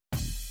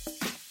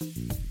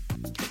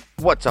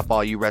What's up,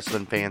 all you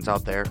wrestling fans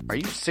out there? Are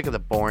you sick of the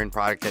boring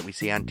product that we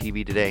see on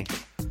TV today?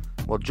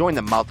 Well, join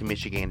the Mouthy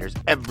Michiganders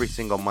every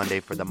single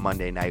Monday for the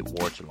Monday Night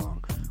Watch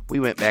Along.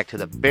 We went back to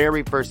the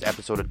very first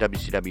episode of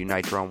WCW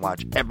Nitro and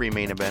watched every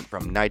main event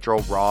from Nitro,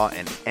 Raw,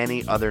 and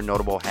any other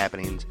notable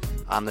happenings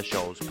on the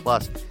shows,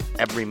 plus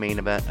every main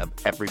event of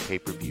every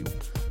pay-per-view.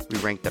 We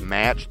rank the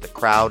match, the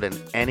crowd,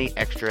 and any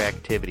extra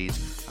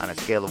activities on a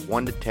scale of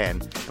 1 to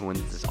 10, and when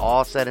this is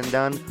all said and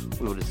done,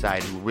 we will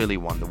decide who really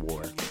won the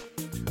war.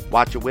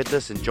 Watch it with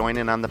us and join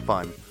in on the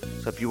fun.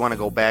 So if you want to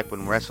go back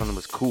when wrestling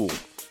was cool,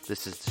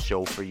 this is the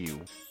show for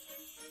you.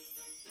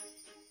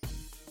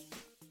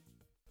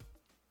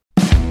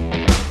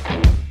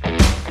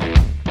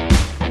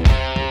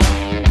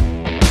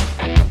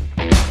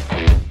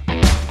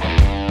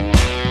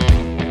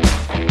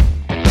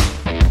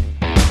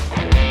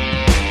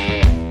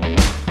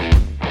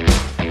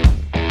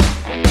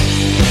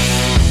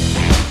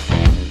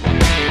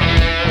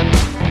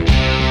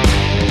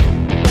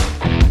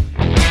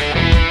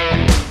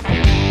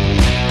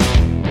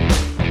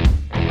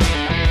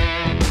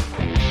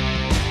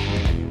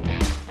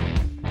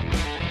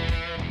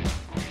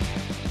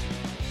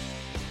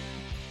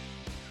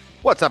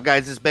 What's up,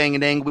 guys? It's Bang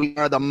and Dang. We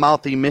are the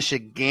Mouthy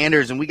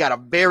Michiganders, and we got a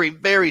very,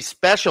 very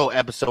special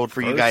episode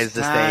for you guys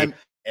this day.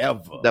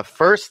 The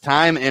first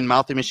time in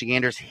Mouthy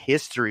Michiganders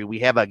history, we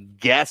have a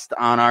guest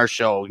on our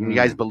show. Can you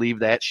guys believe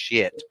that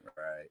shit?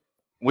 Right.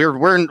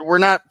 We're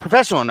not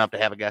professional enough to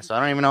have a guest. So I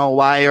don't even know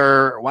why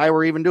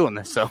we're even doing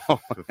this. So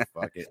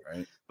Fuck it,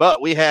 right?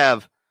 But we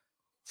have,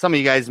 some of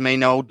you guys may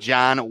know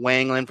John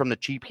Wanglund from the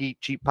Cheap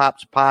Heat Cheap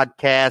Pops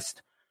podcast,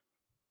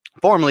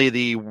 formerly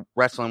the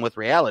Wrestling with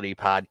Reality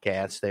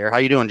podcast there. How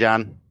you doing,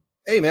 John?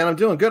 Hey, man, I'm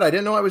doing good. I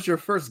didn't know I was your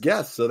first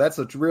guest, so that's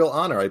a real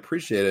honor. I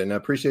appreciate it, and I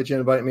appreciate you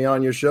inviting me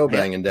on your show,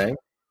 Bang and Dang.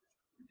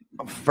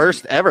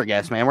 First ever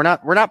guest, man. We're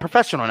not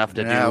professional enough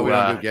to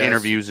do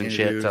interviews and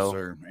shit, so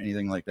or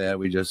anything like that.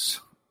 We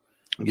just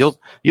you'll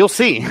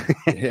see.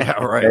 Yeah,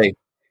 right. Hey,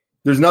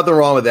 there's nothing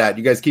wrong with that.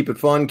 You guys keep it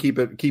fun, keep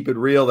it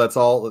real. That's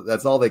all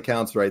that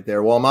counts right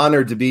there. Well, I'm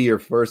honored to be your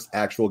first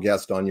actual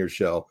guest on your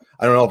show.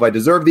 I don't know if I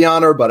deserve the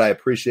honor, but I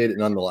appreciate it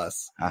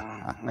nonetheless.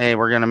 Hey,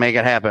 we're gonna make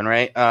it happen,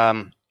 right?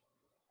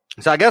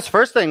 So I guess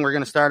first thing we're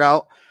gonna start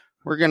out,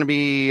 we're gonna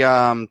be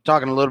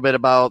talking a little bit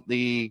about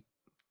the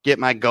Get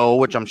My Go,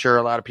 which I'm sure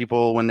a lot of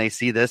people, when they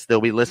see this,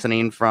 they'll be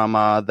listening from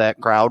that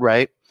crowd,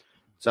 right?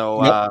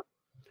 So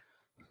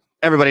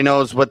everybody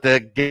knows what the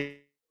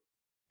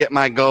Get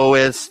My Go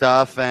is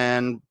stuff,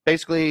 and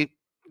basically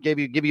give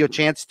you a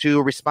chance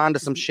to respond to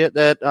some shit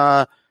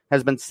that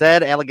has been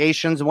said,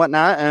 allegations and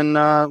whatnot, and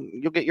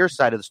you'll get your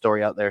side of the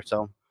story out there.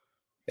 So,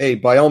 hey,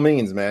 by all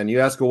means, man, you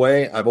ask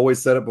away. I've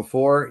always said it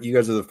before. You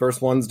guys are the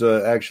first ones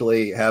to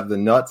actually have the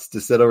nuts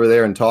to sit over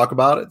there and talk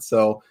about it.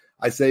 So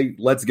I say,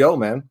 let's go,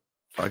 man.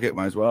 Fuck it,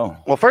 might as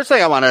well. Well, first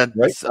thing I want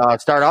to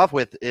start off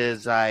with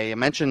is I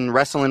mentioned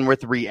Wrestling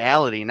with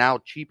Reality. Now,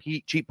 Cheap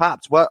Heat, Cheap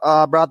Pops. What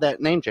brought that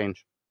name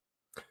change?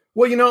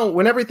 Well,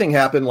 when everything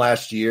happened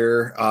last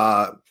year,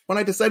 when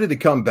I decided to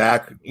come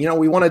back,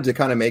 we wanted to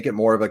kind of make it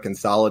more of a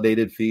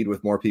consolidated feed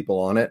with more people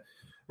on it.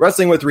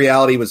 Wrestling with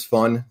Reality was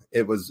fun.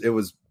 It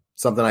was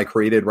something I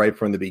created right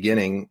from the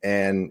beginning,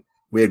 and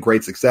we had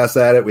great success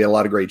at it. We had a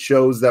lot of great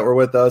shows that were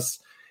with us.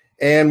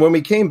 And when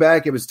we came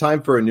back, it was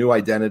time for a new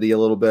identity a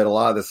little bit. A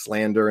lot of the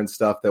slander and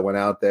stuff that went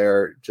out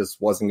there just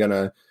wasn't going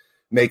to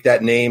make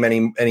that name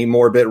any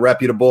more bit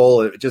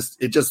reputable. It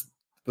just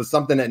was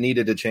something that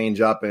needed to change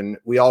up, and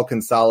we all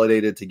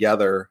consolidated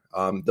together,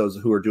 those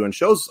who were doing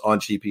shows on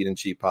Cheap Heat and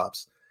Cheap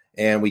Pops,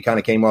 and we kind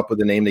of came up with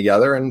the name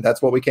together, and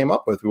that's what we came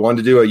up with. We wanted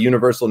to do a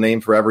universal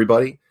name for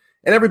everybody,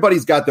 and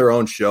everybody's got their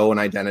own show and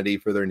identity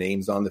for their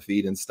names on the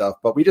feed and stuff,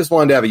 but we just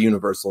wanted to have a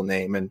universal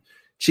name, and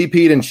Cheap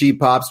Heat and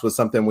Cheap Pops was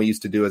something we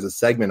used to do as a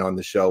segment on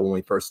the show when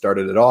we first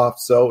started it off,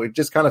 so it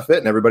just kind of fit,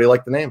 and everybody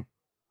liked the name.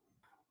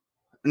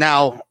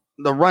 Now,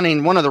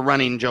 one of the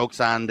running jokes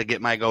on the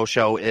Get My Go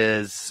show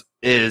is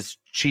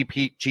Cheap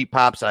Heat, Cheap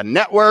Pops a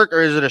network,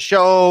 or is it a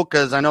show?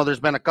 Because I know there's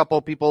been a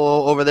couple people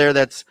over there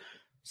that's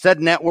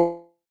said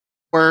network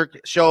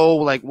show.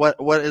 Like,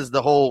 what is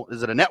the whole?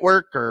 Is it a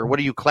network, or what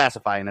are you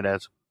classifying it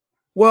as?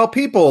 Well,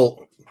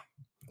 people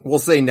will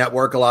say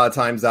network a lot of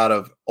times out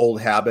of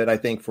old habit, I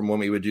think, from when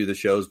we would do the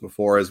shows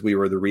before, as we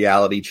were the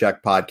Reality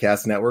Check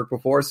Podcast Network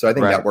before. So I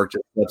think network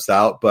just flips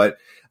out. But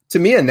to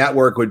me, a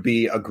network would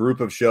be a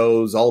group of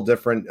shows, all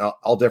different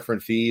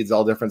feeds,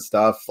 all different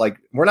stuff. Like,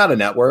 we're not a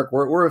network.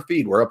 We're a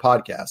feed. We're a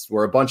podcast.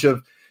 We're a bunch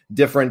of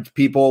different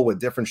people with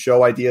different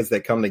show ideas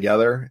that come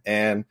together.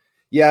 And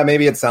yeah,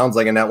 maybe it sounds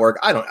like a network.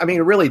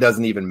 It really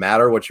doesn't even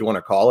matter what you want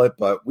to call it,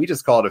 but we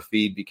just call it a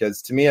feed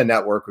because to me, a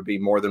network would be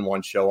more than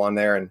one show on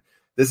there. And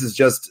this is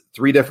just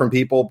 3 different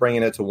people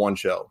bringing it to one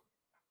show.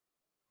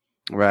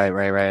 Right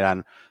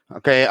on.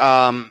 Okay.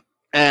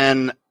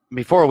 And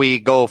before we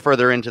go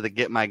further into the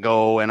Get My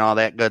Go and all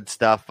that good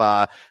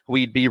stuff,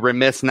 we'd be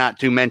remiss not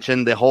to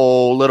mention the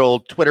whole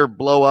little Twitter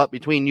blow up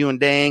between you and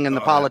Dang and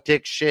the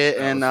politics shit.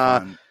 And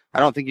I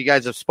don't think you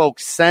guys have spoke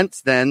since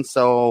then.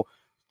 So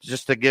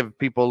just to give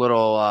people a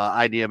little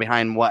idea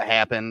behind what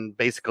happened.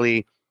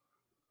 Basically,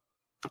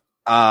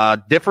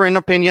 differing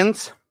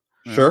opinions.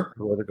 Sure.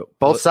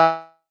 Both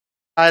sides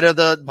of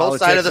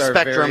the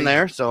spectrum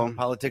there. So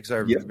politics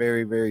are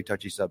very, very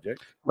touchy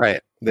subject.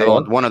 Right.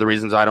 One of the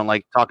reasons I don't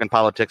like talking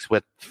politics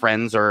with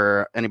friends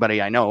or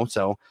anybody I know.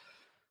 So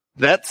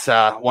that's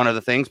one of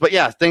the things. But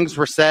yeah, things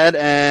were said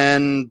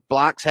and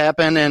blocks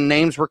happened and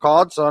names were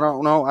called. So I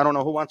don't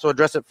know who wants to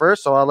address it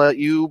first. So I'll let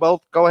you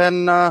both go ahead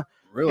and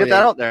get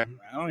that out there.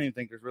 I don't even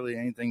think there's really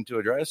anything to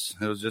address.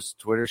 It was just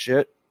Twitter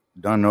shit,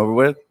 done and over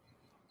with.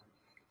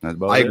 That's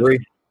about it. Agree.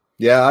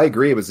 Yeah, I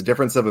agree. It was a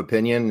difference of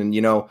opinion.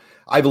 And,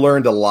 I've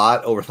learned a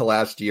lot over the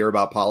last year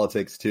about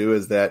politics, too,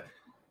 is that,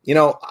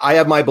 I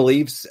have my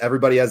beliefs.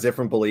 Everybody has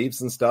different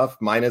beliefs and stuff.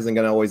 Mine isn't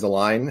going to always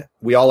align.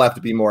 We all have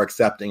to be more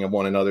accepting of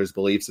one another's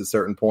beliefs at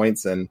certain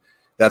points. And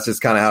that's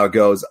just kind of how it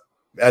goes.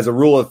 As a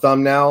rule of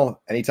thumb now,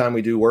 anytime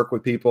we do work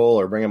with people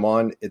or bring them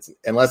on, it's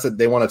unless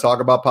they want to talk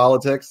about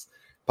politics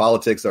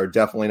are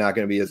definitely not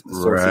going to be a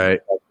source of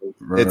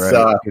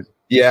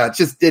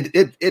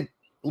it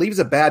leaves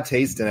a bad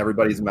taste in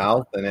everybody's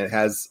mouth, and it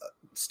has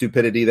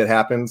stupidity that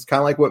happens,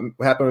 kind of like what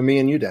happened with me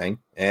and you, Dang.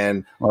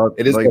 And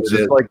it is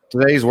like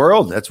today's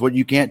world. That's what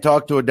you can't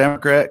talk to a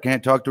Democrat,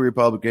 can't talk to a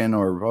Republican,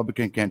 or a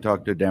Republican can't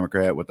talk to a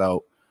Democrat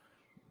without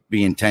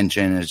being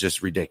tension. Is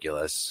just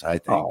ridiculous, I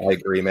think. Oh, I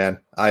agree, man.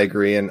 I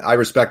agree. And I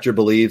respect your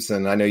beliefs,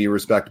 and I know you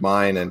respect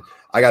mine, and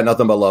I got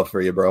nothing but love for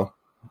you, bro.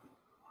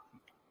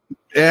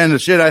 And the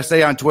shit I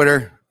say on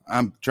Twitter,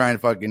 I'm trying to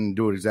fucking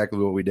do it exactly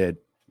what we did.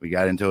 We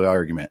got into an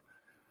argument.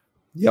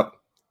 Yep.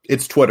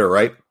 It's Twitter,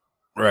 right?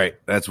 Right.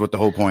 That's what the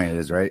whole point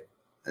is, right?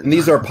 And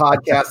these are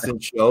podcasts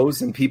and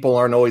shows, and people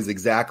aren't always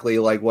exactly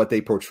like what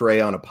they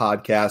portray on a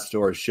podcast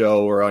or a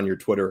show or on your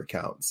Twitter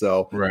account.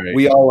 So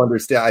we all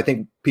understand. I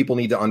think people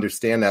need to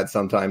understand that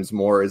sometimes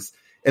more is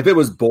if it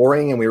was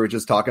boring and we were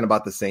just talking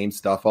about the same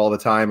stuff all the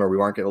time, or we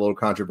weren't getting a little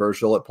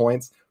controversial at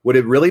points, would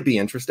it really be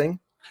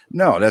interesting?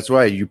 No, that's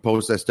why you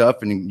post that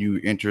stuff and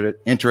you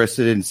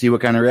interested in see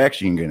what kind of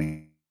reaction you're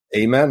getting.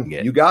 Amen.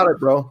 You got it,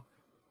 bro.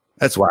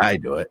 That's why I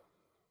do it.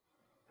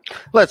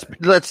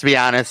 Let's be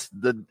honest.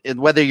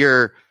 Whether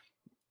you're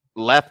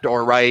left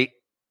or right,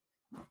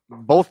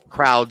 both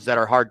crowds that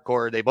are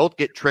hardcore, they both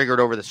get triggered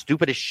over the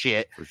stupidest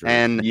shit,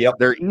 and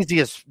they're easy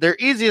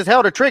as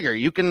hell to trigger.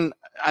 You can,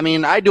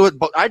 I do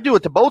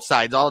it to both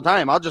sides all the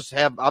time.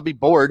 I'll be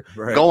bored,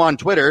 go on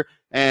Twitter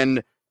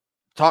and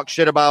talk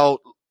shit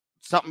about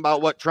something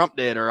about what Trump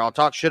did, or I'll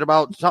talk shit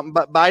about something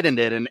but Biden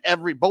did, and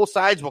both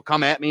sides will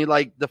come at me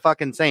like the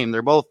fucking same.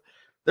 They're both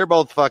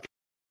fucking.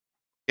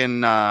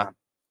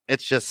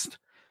 It's just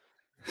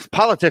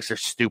politics are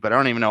stupid. I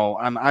don't even know.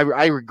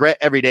 I regret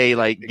every day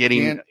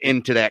getting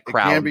into that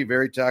crowd. It can be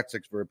very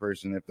toxic for a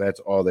person if that's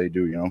all they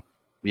do.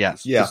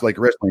 Yes. Yeah. Just like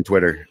wrestling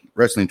Twitter.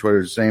 Wrestling Twitter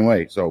is the same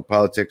way. So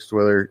politics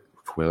Twitter,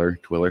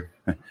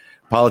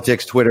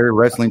 politics Twitter,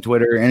 wrestling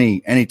Twitter,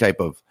 any type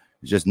of.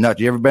 It's just nuts.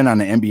 You ever been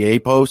on an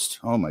NBA post?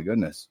 Oh my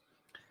goodness.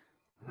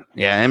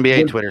 Yeah,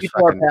 NBA Twitter's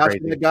fucking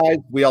crazy. Guys,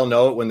 we all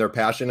know it when they're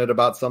passionate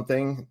about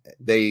something.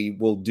 They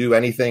will do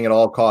anything at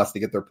all costs to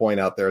get their point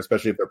out there,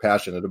 especially if they're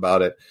passionate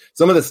about it.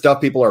 Some of the stuff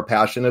people are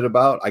passionate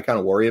about, I kind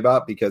of worry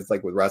about because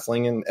like with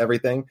wrestling and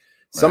everything,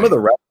 some of the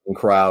wrestling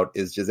crowd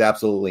is just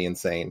absolutely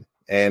insane.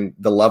 And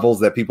the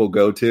levels that people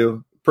go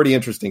to, pretty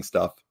interesting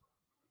stuff.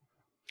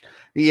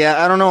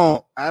 Yeah, I don't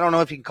know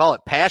if you can call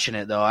it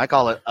passionate though. I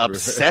call it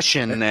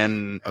obsession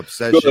and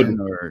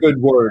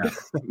good word.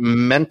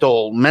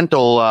 mental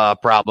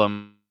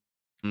problems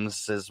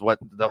is what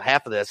the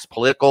half of this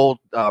political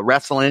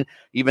wrestling,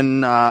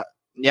 even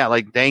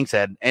like Dang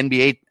said,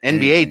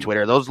 NBA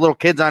Twitter. Those little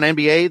kids on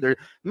NBA,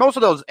 most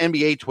of those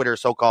NBA Twitter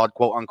so-called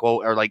quote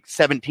unquote are like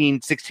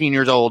 17, 16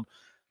 years old.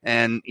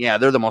 And yeah,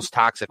 they're the most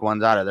toxic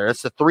ones out of there.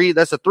 That's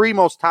the three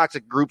most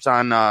toxic groups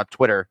on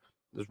Twitter.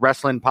 There's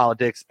wrestling,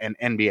 politics, and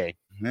NBA.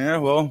 Yeah,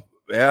 well,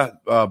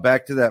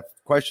 back to that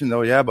question,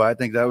 though. Yeah, but I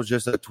think that was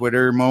just a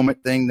Twitter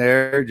moment thing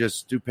there. Just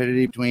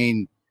stupidity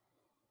between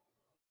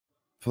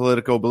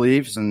political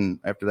beliefs. And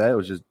after that, it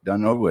was just done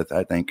and over with,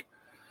 I think.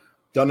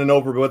 Done and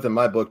over with in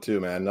my book, too,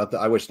 man.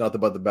 I wish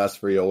nothing but the best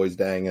for you always,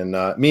 Dang. And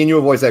me and you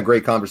have always had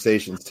great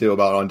conversations, too,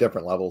 about on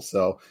different levels.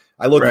 So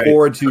I look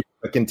forward to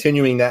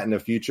continuing that in the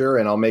future.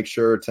 And I'll make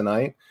sure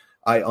tonight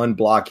I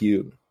unblock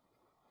you.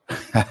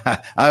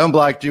 I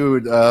unblocked you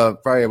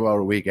probably about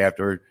a week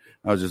after.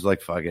 I was just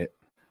like, fuck it.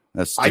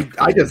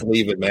 I just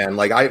leave it, man.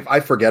 Like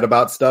I forget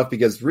about stuff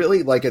because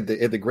really, like at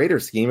the greater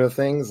scheme of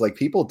things, like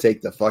people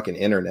take the fucking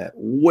internet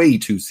way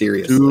too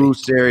seriously. Too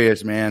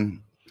serious,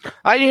 man.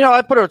 Speaking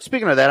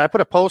of that, I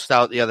put a post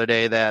out the other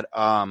day that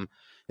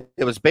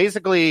it was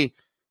basically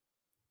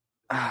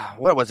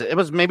what was it? It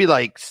was maybe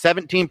like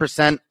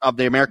 17% of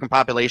the American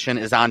population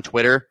is on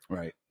Twitter.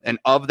 Right. And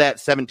of that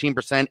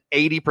 17%,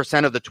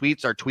 80% of the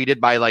tweets are tweeted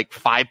by like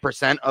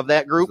 5% of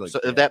that group. So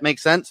if that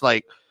makes sense,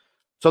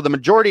 so the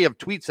majority of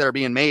tweets that are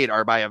being made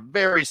are by a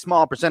very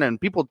small percentage, and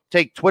people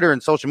take Twitter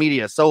and social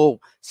media so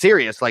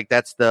serious. Like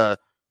that's the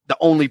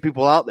only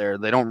people out there.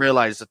 They don't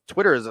realize that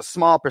Twitter is a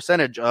small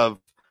percentage of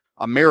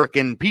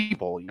American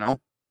people,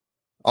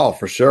 Oh,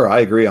 for sure. I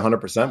agree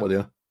 100% with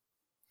you.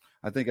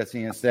 I think I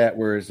seen a stat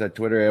where it's at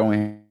Twitter. I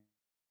only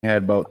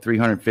had about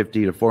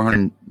 350 to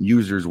 400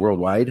 users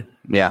worldwide.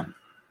 Yeah.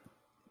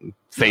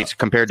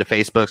 Compared to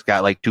Facebook's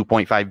got like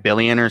 2.5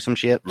 billion or some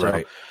shit. So,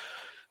 Right.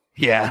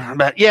 yeah.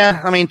 But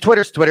yeah, I mean,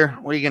 Twitter's Twitter.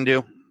 What are you going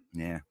to do?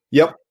 Yeah.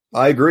 Yep.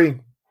 I agree.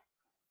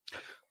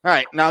 All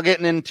right. Now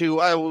getting into,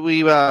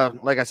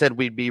 like I said,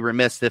 we'd be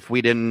remiss if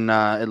we didn't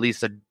at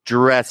least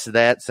address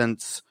that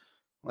since,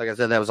 like I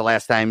said, that was the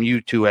last time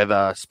you two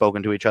have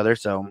spoken to each other.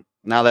 So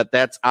now that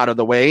that's out of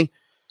the way,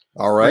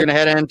 all right, we're going to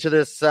head into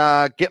this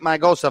Get My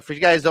Go stuff. For you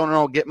guys don't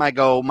know, Get My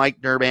Go, Mike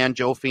Durban,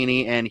 Joe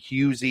Feeney, and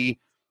Husey.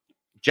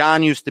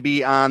 John used to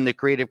be on the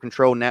Creative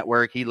Control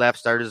Network. He left,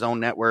 started his own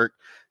network,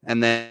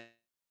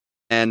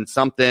 and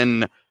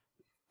something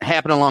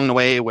happened along the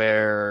way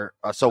where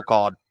a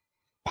so-called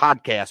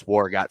podcast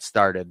war got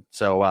started.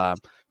 So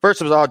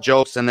first it was all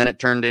jokes, and then it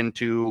turned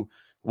into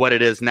what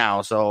it is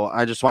now. So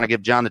I just want to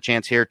give John the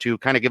chance here to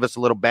kind of give us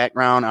a little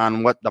background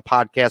on what the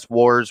podcast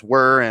wars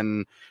were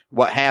and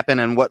what happened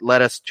and what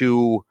led us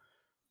to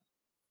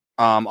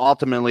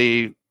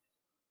ultimately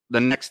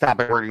the next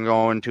topic we're going to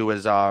go into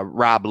is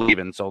Rob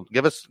leaving. So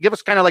give us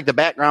kind of like the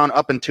background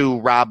up into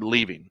Rob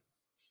leaving.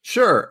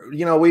 Sure.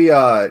 You know,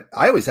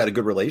 I always had a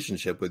good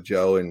relationship with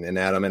Joe and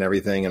Adam and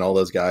everything and all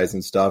those guys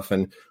and stuff.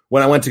 And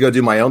when I went to go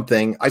do my own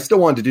thing, I still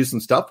wanted to do some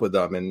stuff with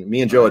them. And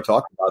me and Joe had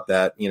talked about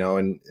that, you know,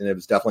 and it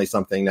was definitely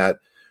something that,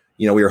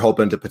 you know, we were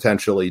hoping to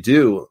potentially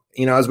do.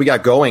 You know, as we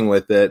got going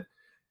with it,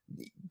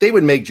 they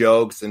would make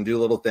jokes and do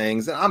little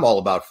things. And I'm all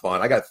about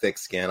fun. I got thick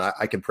skin.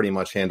 I can pretty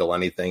much handle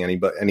anything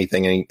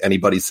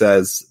anybody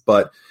says.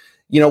 But,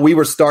 you know, we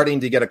were starting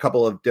to get a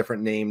couple of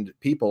different named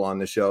people on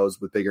the shows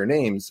with bigger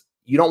names.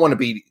 You don't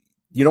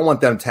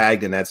want them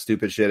tagged in that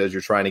stupid shit as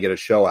you're trying to get a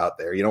show out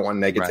there. You don't want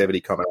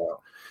negativity coming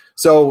out.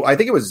 So I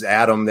think it was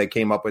Adam that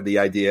came up with the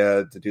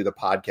idea to do the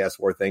podcast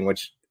war thing,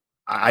 which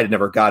I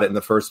never got it in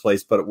the first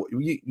place, but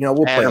you know,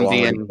 we'll play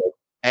along.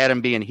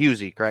 Adam being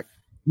Husey, correct?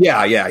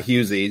 Yeah,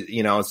 Husey,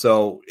 you know,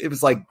 so it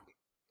was like,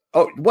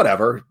 oh,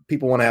 whatever.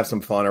 People want to have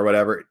some fun or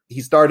whatever.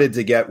 He started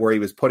to get where he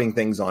was putting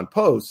things on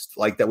post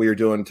like that we were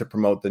doing to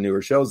promote the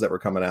newer shows that were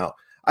coming out.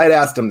 I had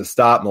asked him to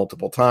stop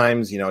multiple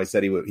times. You know, he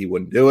said he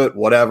wouldn't do it,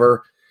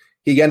 whatever.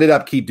 He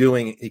kept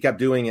doing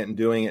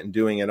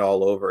it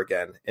all over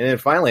again. And then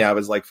finally I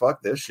was like,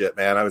 fuck this shit,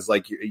 man. I was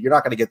like, you're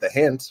not going to get the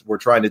hint. We're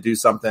trying to do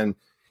something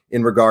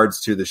in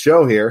regards to the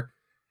show here.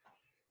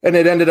 And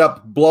it ended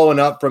up blowing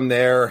up from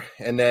there.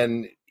 And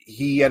then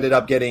he ended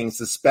up getting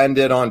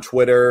suspended on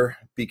Twitter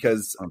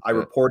because I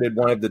reported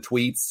one of the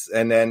tweets,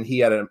 and then he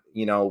had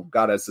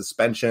got a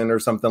suspension or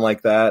something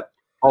like that.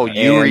 Oh,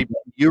 you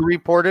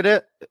reported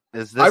it?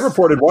 I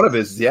reported one of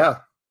his, yeah.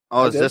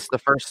 Oh, is this the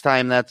first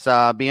time that's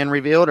being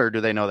revealed, or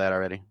do they know that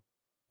already?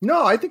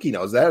 No, I think he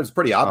knows that. It was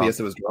pretty obvious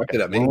it was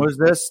directed at me. When was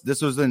this?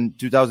 This was in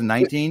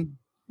 2019?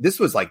 This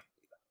was like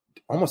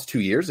almost 2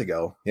 years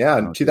ago. Yeah,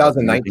 in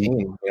 2019.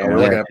 You know, we're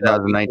looking at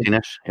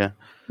 2019-ish. Yeah.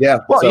 Yeah.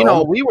 Well, so, you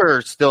know, we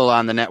were still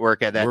on the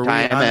network at that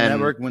time. We on the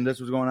network when this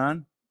was going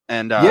on?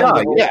 And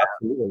absolutely.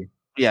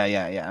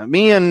 Yeah.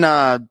 Me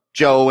and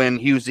Joe and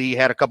Husey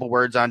had a couple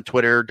words on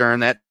Twitter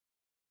during that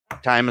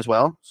time as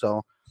well.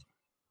 So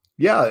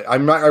yeah, I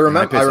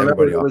remember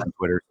everybody off on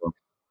Twitter. So.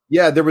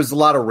 Yeah, there was a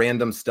lot of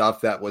random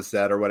stuff that was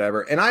said or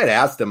whatever. And I had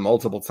asked him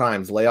multiple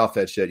times, lay off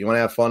that shit. You want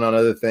to have fun on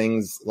other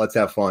things? Let's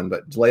have fun.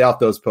 But lay off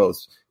those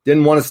posts.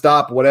 Didn't want to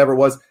stop, whatever it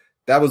was.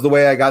 That was the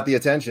way I got the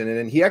attention. And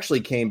then he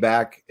actually came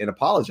back and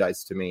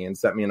apologized to me and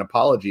sent me an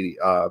apology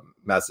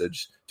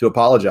message to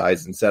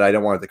apologize and said, I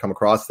don't want it to come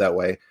across that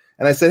way.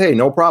 And I said, hey,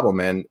 no problem,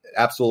 man.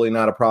 Absolutely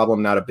not a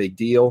problem. Not a big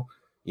deal.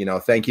 You know,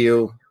 thank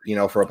you,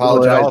 for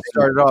apologizing. Well,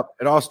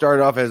 it all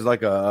started off as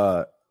like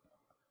a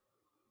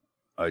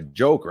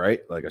joke,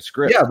 right? Like a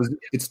script. Yeah,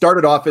 it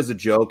started off as a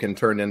joke and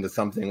turned into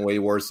something way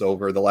worse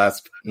over the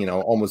last,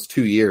 almost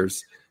 2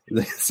 years.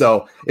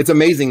 So it's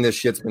amazing this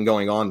shit's been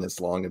going on this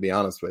long, to be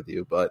honest with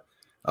you. But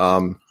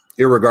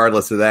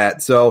irregardless of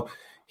that, so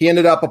he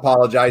ended up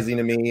apologizing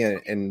to me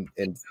and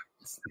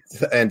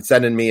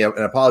sending me an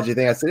apology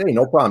thing. I said, hey,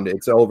 no problem.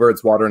 It's over.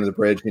 It's water under the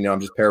bridge. I'm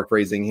just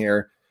paraphrasing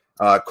here.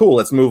 Cool.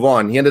 Let's move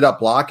on. He ended up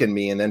blocking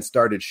me and then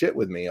started shit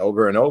with me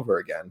over and over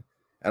again.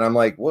 And I'm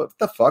like, what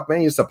the fuck,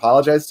 man? You just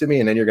apologized to me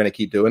and then you're going to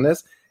keep doing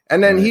this?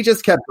 And then he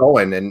just kept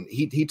going, and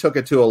he took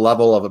it to a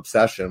level of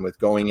obsession with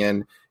going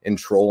in and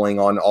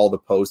trolling on all the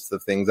posts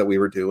of things that we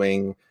were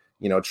doing,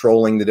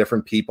 trolling the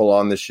different people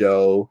on the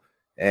show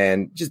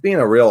and just being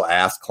a real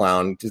ass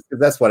clown. Just 'cause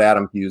that's what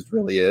Adam Hughes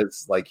really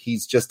is. Like,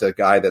 he's just a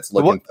guy that's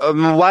looking.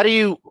 Why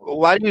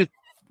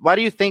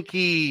do you think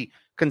he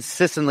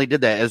consistently did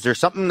that? Is there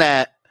something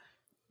that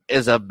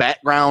is a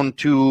background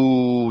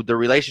to the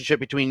relationship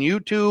between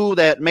you two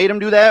that made him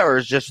do that, or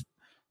is just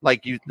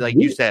like you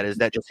said, is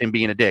that just him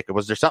being a dick? Or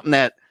was there something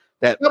that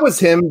was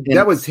him?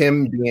 That was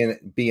him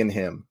being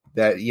him.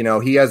 That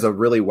he has a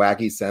really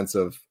wacky sense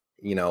of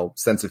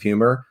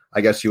humor,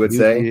 I guess you would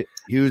say.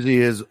 Husey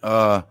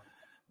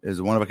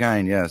is one of a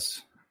kind.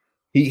 Yes,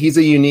 he's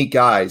a unique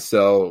guy.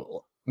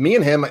 So me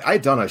and him, I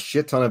had done a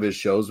shit ton of his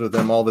shows with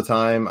him all the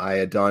time. I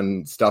had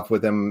done stuff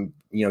with him.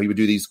 You know, he would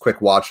do these quick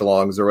watch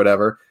alongs or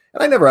whatever.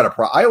 And I never had a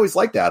problem. I always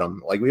liked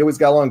Adam. Like, we always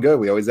got along good.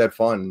 We always had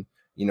fun,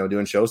 you know,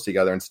 doing shows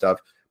together and stuff.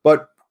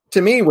 But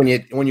to me, when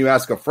you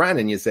ask a friend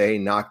and you say, hey,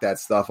 knock that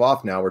stuff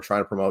off now, we're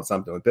trying to promote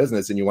something with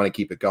business and you want to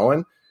keep it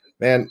going,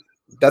 man,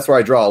 that's where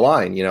I draw a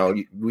line. You know,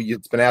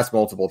 it's been asked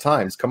multiple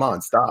times. Come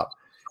on, stop.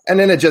 And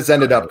then it just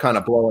ended up kind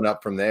of blowing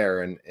up from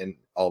there and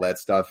all that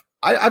stuff.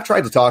 I've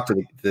tried to talk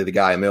to the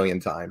guy a million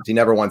times. He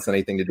never wants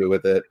anything to do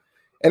with it.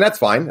 And that's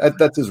fine.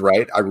 That's his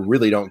right. I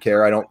really don't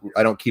care. I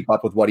don't keep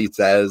up with what he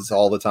says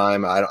all the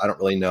time. I don't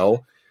really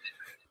know.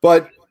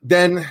 But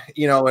then,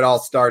 you know, it all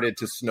started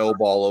to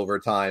snowball over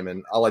time.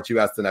 And I'll let you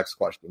ask the next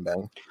question,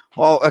 Ben.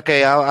 Well,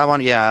 okay. I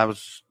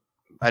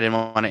didn't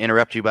want to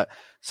interrupt you, but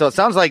so it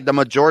sounds like the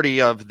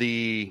majority of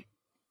the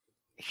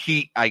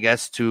heat, I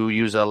guess, to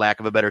use a lack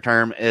of a better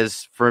term,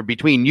 is for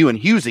between you and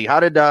Husey. How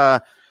did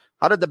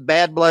the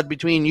bad blood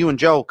between you and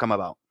Joe come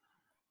about?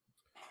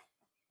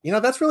 You know,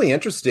 that's really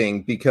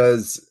interesting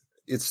because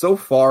it's so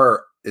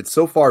far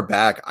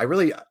back. I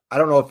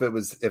don't know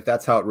if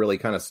that's how it really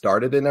kind of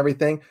started and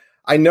everything.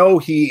 I know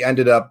he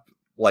ended up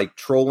like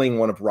trolling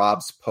one of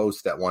Rob's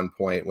posts at one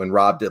point when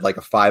Rob did like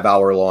a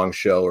 5-hour long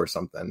show or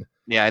something.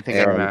 Yeah, I think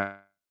I remember.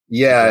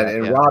 Yeah,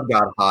 and Rob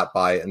got hot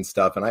by it and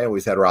stuff. And I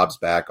always had Rob's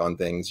back on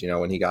things, you know,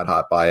 when he got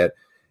hot by it.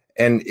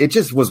 And it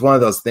just was one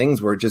of those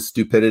things where just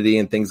stupidity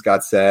and things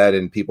got said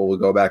and people would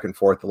go back and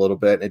forth a little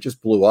bit. And it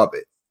just blew up.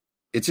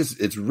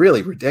 It's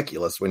really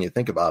ridiculous when you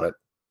think about it.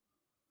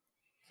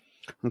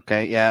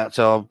 Okay, yeah.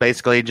 So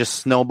basically just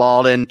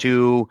snowballed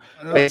into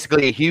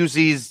basically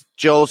Husey's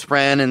Joe's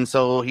friend. And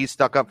so he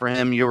stuck up for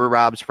him. You were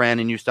Rob's friend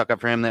and you stuck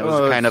up for him. That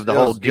was kind of the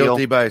whole deal.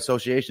 Guilty by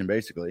association,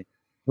 basically.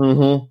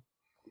 Mm-hmm.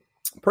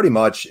 Pretty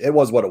much. It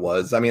was what it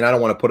was. I mean, I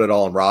don't want to put it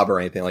all on Rob or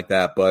anything like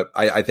that, but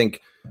I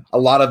think a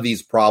lot of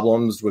these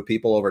problems with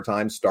people over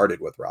time started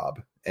with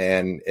Rob,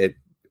 and it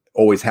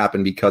always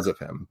happened because of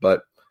him.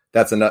 But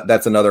that's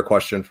another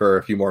question for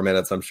a few more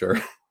minutes, I'm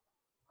sure.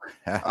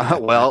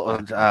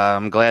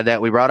 I'm glad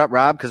that we brought up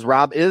Rob because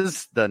Rob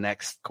is the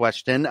next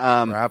question.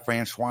 Rob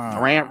Francois.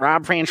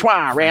 Rob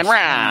Francois. Ran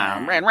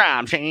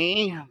Rob.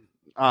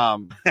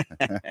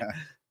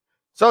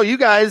 So you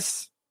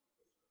guys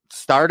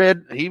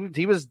started.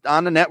 He was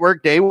on the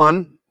network day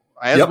one,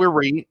 as were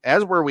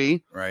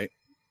we. Right.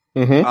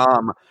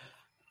 Mm-hmm.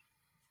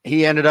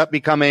 He ended up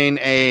becoming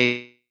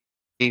a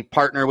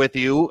partner with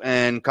you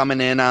and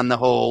coming in on the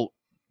whole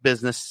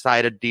business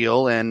side of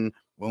deal. And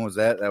when was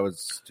that? That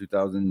was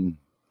 2000.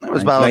 That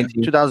was about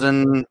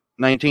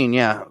 2019.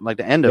 Yeah, like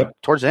the end of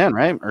towards the end,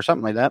 right, or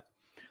something like that.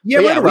 Yeah,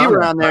 we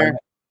were on there.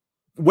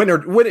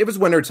 It was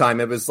winter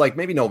time. It was like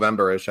maybe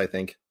November-ish, I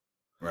think.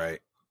 Right.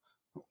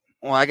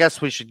 Well, I guess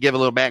we should give a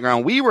little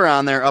background. We were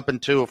on there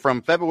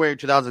from February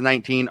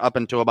 2019 up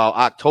until about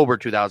October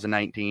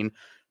 2019.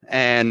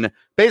 And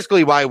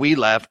basically why we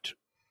left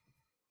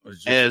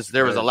is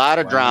there was a lot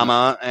of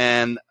drama.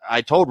 And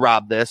I told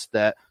Rob this,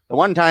 that the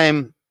one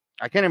time,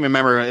 I can't even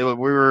remember,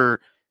 we were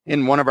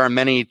in one of our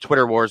many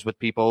Twitter wars with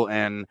people,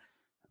 and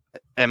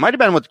it might have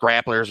been with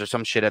grapplers or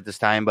some shit at this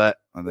time, but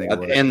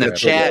in the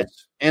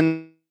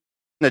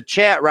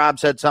chat, Rob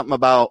said something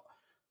about,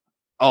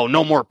 oh,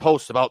 no more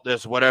posts about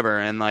this, whatever,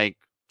 and like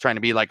trying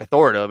to be like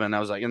authoritative. And I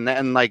was like,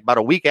 and like about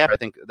a week after, I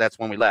think that's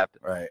when we left.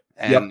 Right.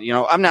 And, you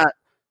know,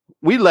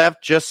 we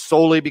left just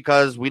solely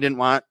because we didn't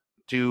want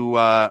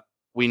to,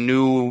 we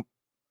knew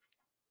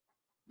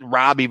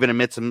Rob even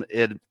admits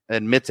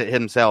it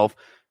himself.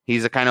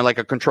 He's a kind of like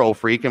a control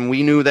freak. And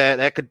we knew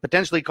that could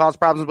potentially cause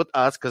problems with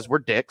us because we're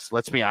dicks.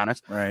 Let's be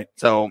honest. Right.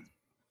 So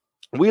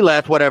we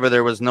left, whatever.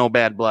 There was no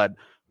bad blood,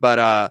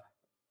 but,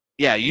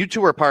 yeah, you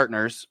two were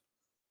partners.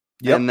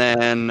 Yep. And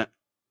then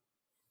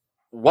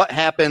what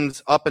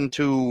happens up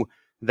until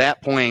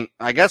that point?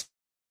 I guess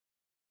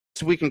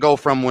we can go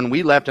from when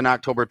we left in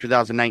October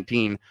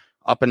 2019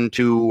 up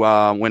into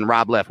when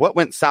Rob left. What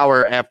went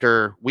sour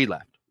after we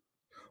left?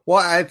 Well,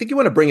 I think you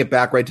want to bring it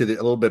back right to a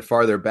little bit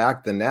farther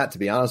back than that, to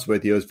be honest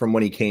with you, is from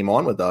when he came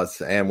on with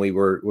us and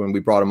when we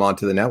brought him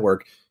onto the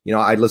network. You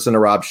know, I listened to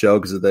Rob's show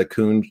because of the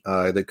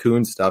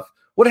Coon stuff.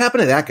 What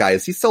happened to that guy?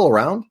 Is he still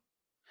around?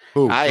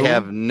 I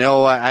have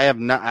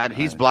not.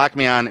 He's blocked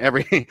me on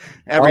every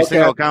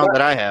single account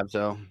that I have.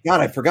 So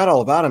God, I forgot all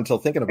about him until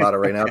thinking about it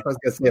right now. I was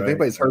gonna say if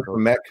anybody's heard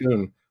from Matt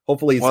Coon,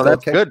 hopefully he's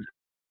that's good.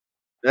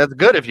 That's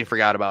good if you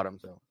forgot about him.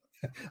 So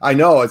I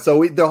know.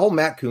 So the whole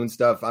Matt Coon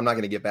stuff. I'm not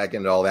going to get back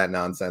into all that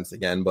nonsense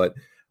again. But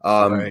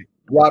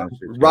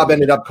Rob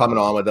ended up coming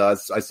on with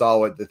us. I saw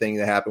what the thing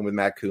that happened with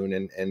Matt Coon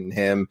and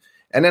him.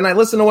 And then I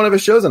listened to one of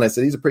his shows and I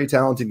said, he's a pretty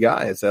talented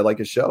guy. I said, I like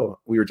his show.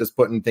 We were just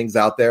putting things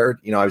out there.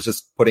 You know, I was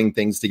just putting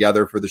things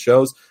together for the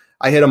shows.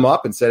 I hit him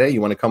up and said, hey,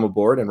 you want to come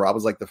aboard? And Rob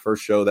was like the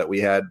first show that we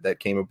had that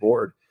came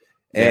aboard.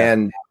 Yeah.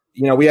 And,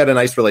 you know, we had a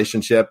nice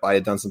relationship. I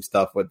had done some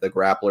stuff with the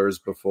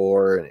grapplers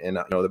before and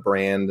you know, the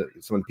brand,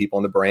 some people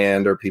in the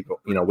brand or people,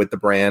 you know, with the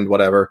brand,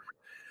 whatever.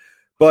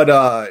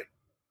 But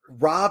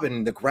Rob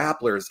and the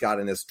grapplers got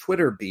in this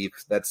Twitter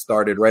beef that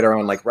started right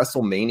around like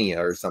WrestleMania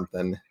or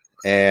something.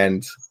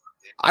 And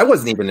I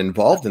wasn't even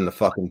involved in the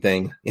fucking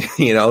thing,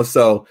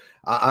 so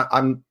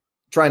I'm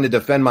trying to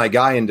defend my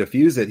guy and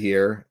diffuse it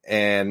here.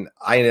 And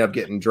I ended up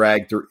getting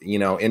dragged through,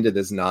 into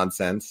this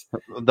nonsense.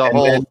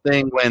 The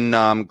thing when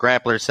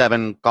Grappler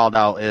 7 called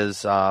out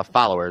his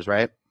followers,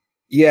 right?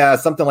 Yeah,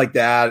 something like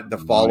that. The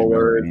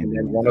followers, and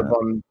then one of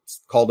them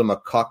called him a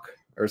cuck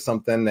or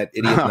something. That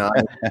idiot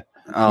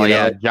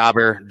 9.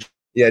 Jobber.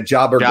 Yeah,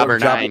 Jobber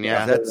 9.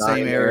 Yeah, that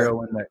same area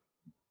when that.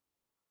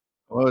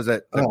 What was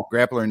that?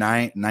 Grappler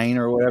 9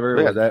 or whatever?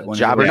 Yeah, was that when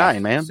Jobber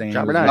 9, man?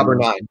 Jobber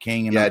 9.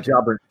 King. And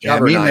Jobber me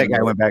and 9. that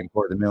guy went back and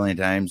forth a million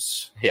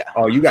times. Yeah.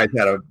 Oh, you guys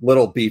had a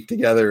little beef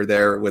together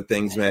there with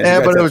things, man.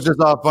 Yeah, but it was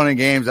just all fun and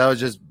games. I was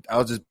just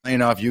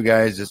playing off you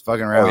guys, just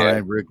fucking around. I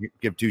didn't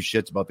give two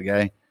shits about the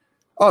guy.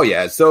 Oh,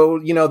 yeah. So,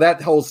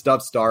 that whole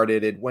stuff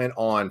started. It went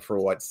on for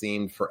what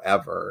seemed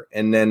forever.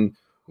 And then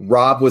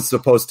Rob was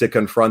supposed to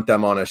confront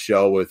them on a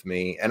show with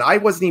me. And I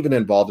wasn't even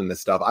involved in this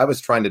stuff. I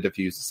was trying to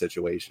diffuse the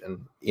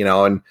situation,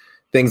 and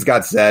things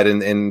got said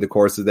in the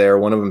course of there.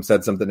 One of them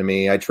said something to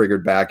me. I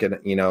triggered back and,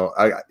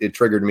 it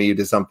triggered me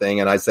to something.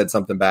 And I said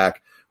something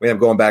back. We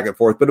ended up going back and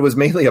forth. But it was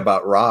mainly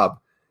about Rob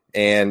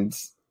and,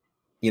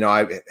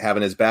 I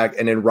having his back.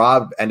 And then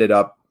Rob ended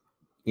up,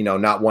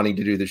 not wanting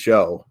to do the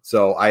show.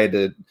 So I had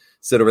to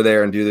sit over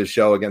there and do the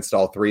show against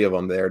all three of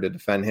them there to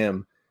defend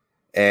him.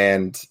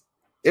 And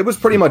it was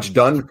pretty much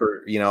done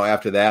for,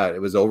 after that.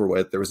 It was over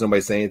with. There was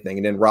nobody saying anything.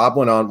 And then Rob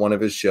went on one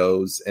of his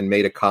shows and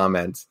made a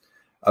comment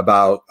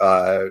about,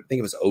 I think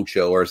it was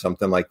Ocho or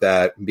something like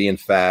that, being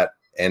fat,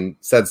 and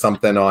said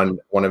something on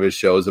one of his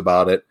shows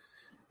about it.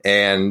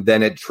 And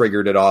then it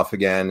triggered it off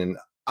again. And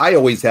I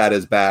always had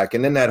his back.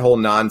 And then that whole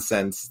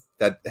nonsense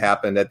that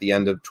happened at the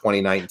end of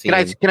 2019.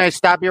 Can I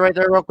stop you right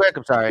there real quick?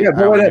 I'm sorry. Yeah,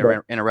 go right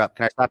ahead. Interrupt.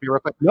 Can I stop you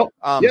real quick? Nope.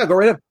 Yeah, go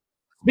right ahead.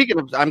 Speaking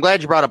of, I'm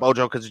glad you brought up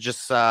Ojo because it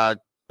just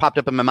popped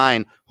up in my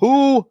mind.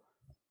 Who?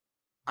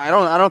 I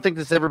don't think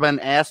this has ever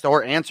been asked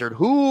or answered.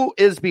 Who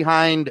is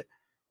behind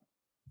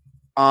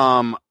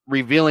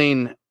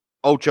revealing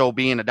Ocho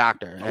being a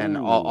doctor and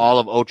all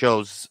of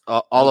Ocho's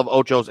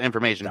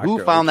information? Dr.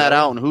 Who found Ocho? that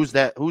out, and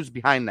who's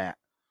behind that?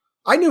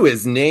 I knew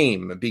his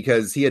name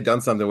because he had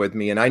done something with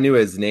me, and I knew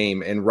his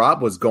name. And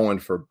Rob was going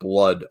for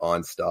blood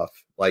on stuff.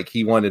 Like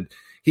he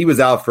was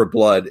out for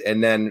blood.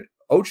 And then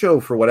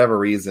Ocho, for whatever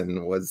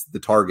reason, was the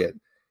target.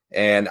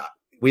 And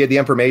we had the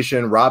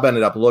information. Rob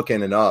ended up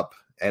looking it up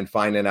and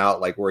finding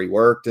out like where he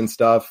worked and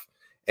stuff.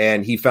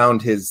 And he found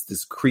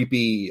this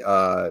creepy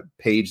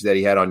page that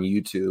he had on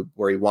YouTube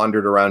where he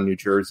wandered around New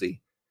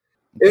Jersey.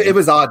 It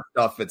was odd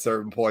stuff at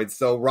certain points.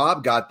 So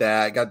Rob got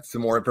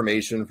some more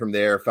information from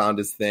there, found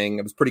his thing.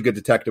 It was pretty good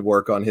detective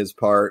work on his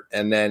part.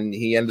 And then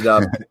he ended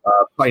up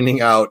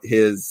finding out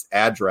his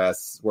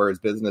address where his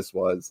business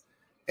was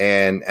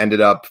and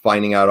ended up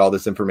finding out all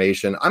this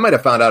information. I might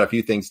have found out a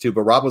few things too,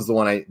 but Rob was the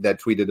one that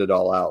tweeted it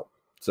all out.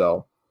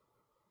 So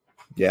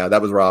yeah,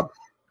 that was Rob.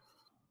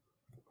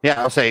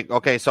 Yeah, I'll say,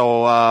 okay,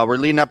 so we're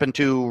leading up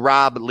into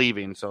Rob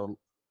leaving. So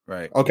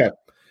Right. Okay.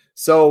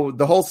 So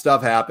the whole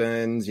stuff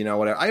happens,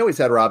 whatever. I always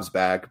had Rob's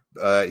back.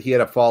 He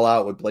had a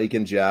fallout with Blake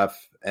and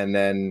Jeff. And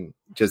then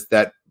just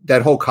that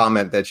whole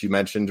comment that you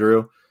mentioned,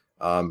 Drew,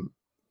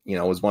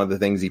 was one of the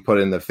things he put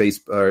in the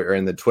Facebook or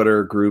in the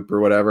Twitter group or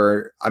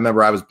whatever. I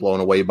remember I was blown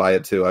away by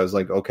it too. I was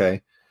like,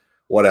 okay,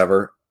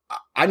 whatever.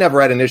 I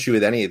never had an issue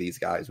with any of these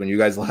guys. When you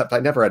guys left, I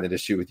never had an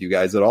issue with you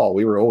guys at all.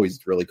 We were always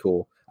really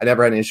cool. I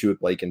never had an issue with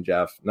Blake and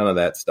Jeff. None of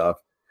that stuff.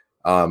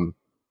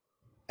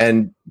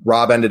 And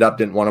Rob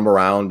didn't want him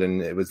around,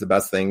 and it was the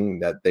best thing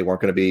that they weren't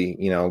going to be,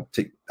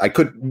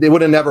 they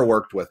would have never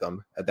worked with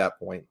them at that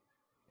point.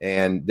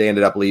 And they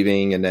ended up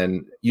leaving, and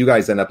then you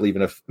guys ended up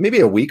leaving maybe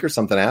a week or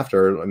something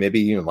after,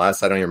 maybe even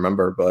less. I don't even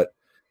remember, but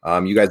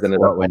you guys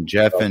ended up when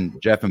Jeff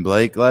and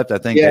Blake left. I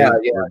think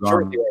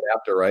shortly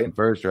after, right?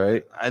 First,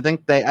 right? I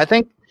think they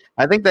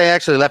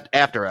actually left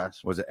after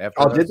us. Was it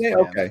after? Oh, did they?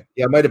 Okay,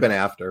 yeah, it might have been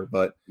after,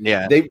 but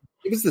yeah, it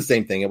was the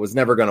same thing. It was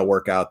never going to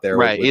work out there,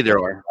 right? Either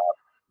or.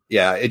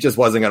 Yeah, it just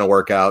wasn't going to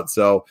work out.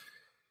 So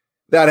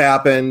that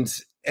happened.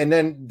 And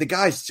then the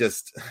guy's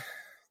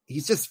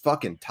he's just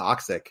fucking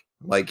toxic.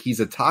 Like he's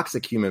a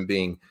toxic human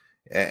being.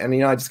 And,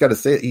 I just got to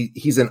say,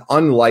 he's an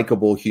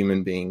unlikable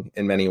human being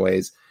in many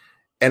ways.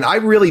 And I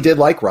really did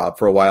like Rob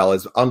for a while,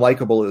 as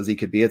unlikable as he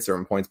could be at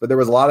certain points. But there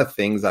was a lot of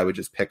things I would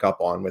just pick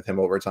up on with him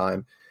over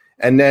time.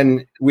 And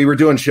then we were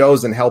doing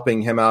shows and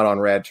helping him out on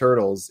Rad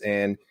Turtles.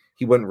 And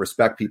he wouldn't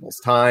respect people's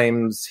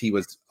times. He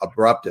was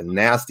abrupt and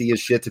nasty as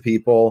shit to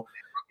people.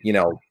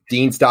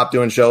 Dean stopped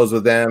doing shows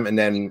with them, and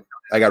then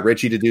I got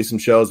Ritchie to do some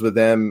shows with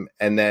them,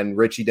 and then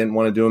Ritchie didn't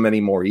want to do them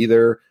anymore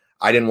either.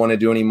 I didn't want to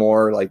do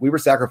anymore. Like we were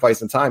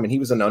sacrificing time, and he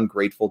was an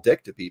ungrateful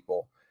dick to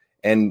people.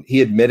 And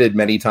he admitted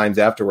many times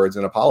afterwards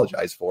and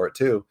apologized for it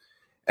too.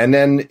 And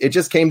then it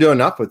just came to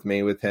enough with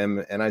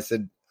him. And I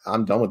said,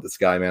 I'm done with this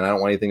guy, man. I don't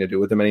want anything to do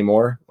with him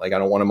anymore. Like I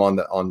don't want him on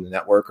the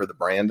network or the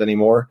brand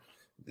anymore.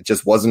 It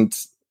just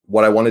wasn't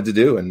what I wanted to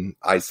do. And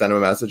I sent him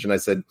a message and I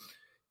said,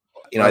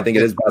 I think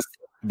it is best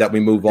that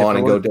we move on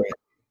and go different.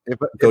 If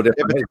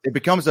it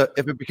becomes a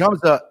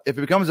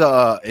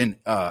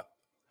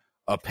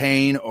a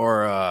pain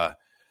or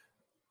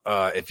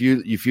if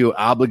you feel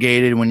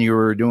obligated when you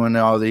were doing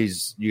all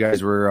these, you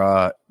guys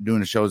were doing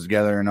the shows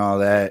together and all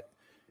that,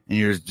 and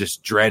you're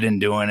just dreading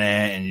doing it,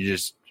 and you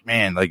just,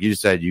 man, like you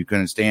said, you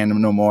couldn't stand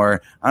him no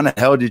more. How the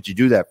hell did you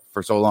do that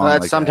for so long? Well,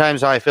 that's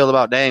sometimes how I feel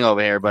about Dang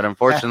over here, but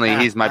unfortunately,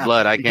 he's my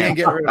blood. I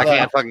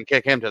can't fucking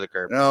kick him to the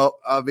curb. No,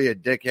 I'll be a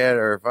dickhead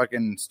or a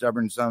fucking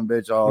stubborn son of a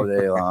bitch all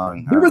day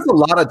long. There was a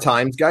lot of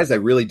times, guys, I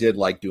really did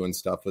like doing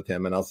stuff with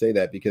him, and I'll say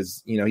that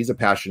because, you know, he's a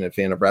passionate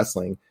fan of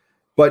wrestling.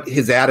 But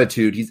his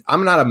attitude,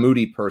 I'm not a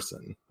moody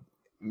person.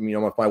 You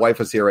know, if my wife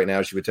was here right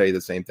now, she would tell you the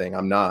same thing.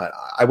 I'm not.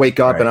 I wake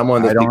up and I'm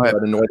one of those people that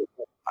annoy.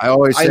 I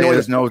always say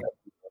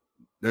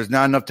there's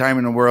not enough time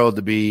in the world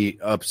to be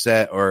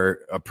upset or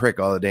a prick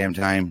all the damn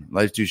time.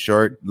 Life's too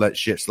short. Let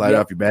shit slide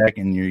off your back,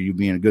 and you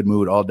be in a good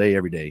mood all day,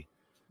 every day.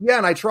 Yeah,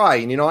 and I try.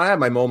 And, you know, I have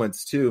my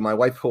moments too. My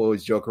wife will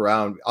always joke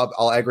around.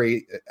 I'll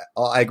aggravate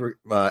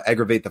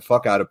the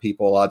fuck out of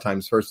people a lot of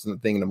times first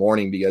thing in the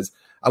morning because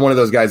I'm one of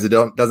those guys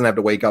that doesn't have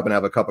to wake up and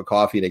have a cup of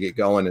coffee to get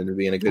going and to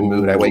be in a good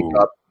mood. I wake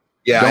up.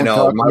 Yeah, I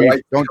know.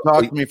 Don't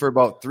talk to me for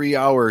about 3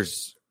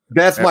 hours.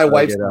 That's my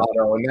wife's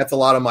motto, and that's a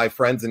lot of my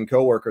friends and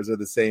coworkers are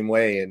the same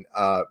way. And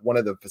one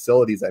of the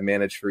facilities I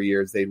managed for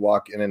years, they'd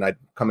walk in and I'd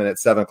come in at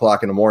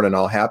 7:00 in the morning,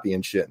 all happy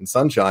and shit and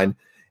sunshine,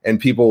 and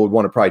people would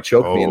want to probably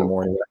choke me in the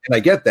morning. And I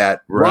get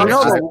that. Right.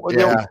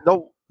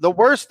 The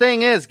worst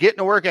thing is getting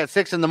to work at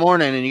 6 a.m.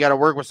 and you got to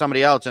work with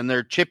somebody else, and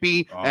they're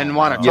chippy and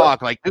want to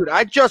talk. Like, dude,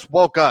 I just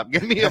woke up.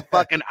 Give me a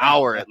fucking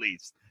hour at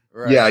least.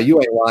 Right. Yeah, you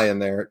ain't lying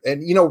there.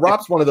 And, you know,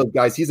 Rob's one of those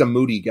guys. He's a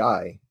moody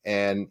guy,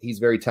 and he's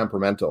very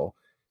temperamental.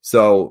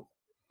 So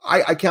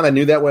I kind of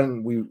knew that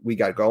when we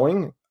got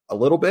going a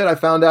little bit. I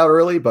found out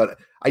early, but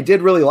I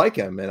did really like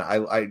him, and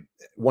I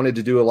wanted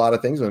to do a lot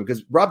of things with him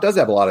because Rob does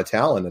have a lot of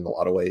talent in a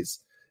lot of ways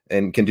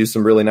and can do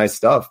some really nice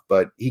stuff,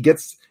 but he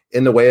gets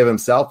in the way of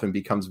himself and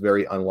becomes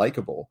very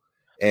unlikable.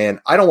 And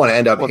I don't want to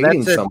end up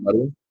hating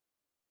somebody.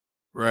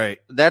 Right.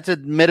 That's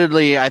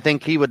admittedly, I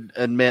think he would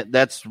admit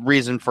that's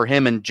reason for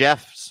him and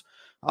Jeff's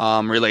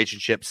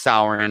relationship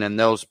souring, and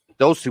those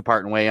two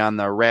parting way on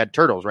the Rad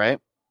Turtles, right?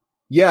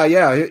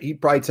 Yeah.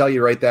 He'd probably tell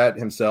you right that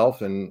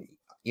himself. And,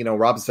 you know,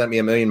 Rob sent me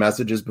a million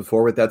messages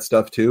before with that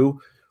stuff too.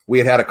 We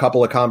had a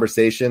couple of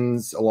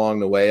conversations along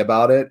the way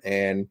about it,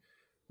 and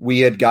we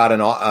had got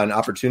an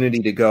opportunity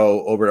to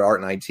go over to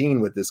Art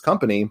 19 with this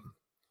company.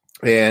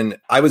 And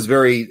I was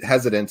very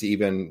hesitant to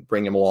even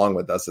bring him along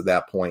with us at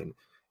that point.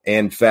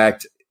 In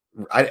fact,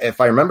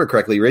 if I remember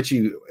correctly,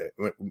 Ritchie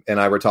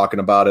and I were talking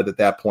about it at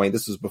that point.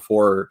 This was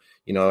before,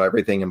 you know,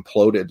 everything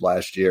imploded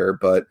last year,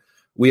 but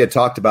we had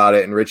talked about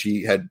it, and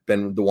Ritchie had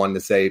been the one to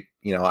say,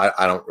 you know,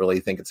 I don't really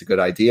think it's a good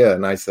idea.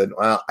 And I said,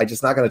 well, I'm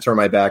just not going to turn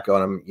my back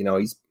on him. You know,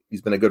 he's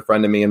been a good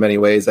friend to me in many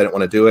ways. I didn't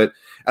want to do it.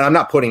 And I'm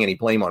not putting any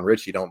blame on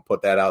Ritchie. Don't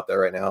put that out there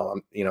right now.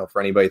 You know, for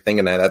anybody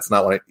thinking that's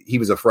not what he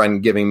was a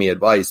friend giving me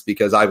advice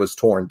because I was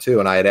torn too.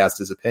 And I had asked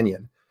his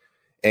opinion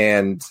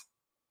and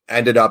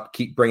ended up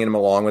keep bringing him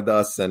along with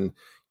us. And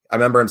I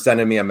remember him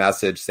sending me a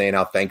message saying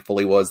how thankful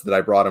he was that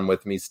I brought him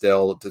with me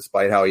still,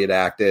 despite how he had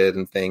acted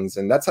and things.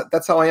 And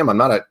that's how I am. I'm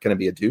not going to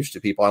be a douche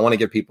to people. I want to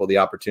give people the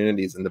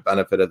opportunities and the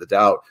benefit of the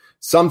doubt,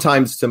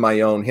 sometimes to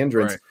my own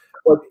hindrance. Right.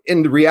 But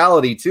in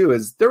reality too,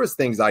 is there was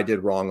things I did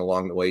wrong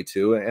along the way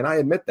too. And I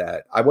admit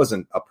that I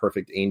wasn't a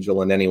perfect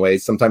angel in any way.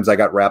 Sometimes I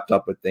got wrapped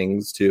up with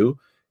things too.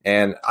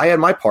 And I had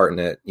my part in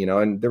it, you know,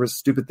 and there was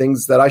stupid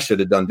things that I should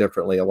have done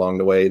differently along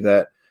the way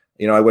that,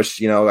 you know, I wish,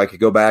 you know, I could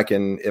go back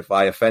and if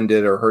I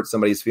offended or hurt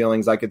somebody's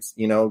feelings, I could,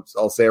 you know,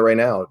 I'll say it right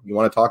now. You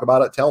want to talk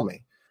about it? Tell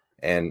me.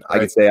 And I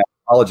could say, I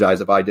apologize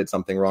if I did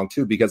something wrong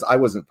too, because I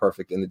wasn't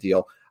perfect in the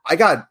deal. I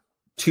got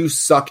too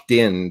sucked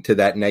in to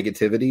that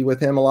negativity with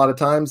him a lot of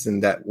times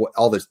and that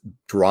all this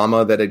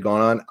drama that had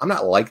gone on. I'm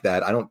not like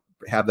that. I don't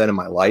have that in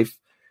my life.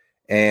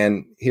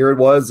 And here it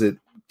was, it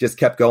just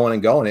kept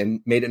going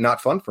and made it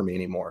not fun for me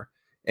anymore.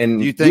 And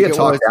do you think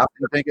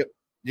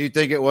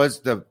it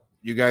was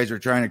you guys are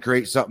trying to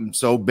create something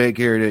so big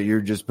here that you're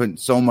just putting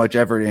so much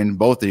effort in,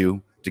 both of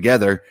you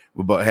together,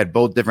 but had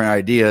both different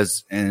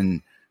ideas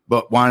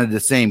but wanted the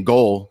same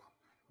goal,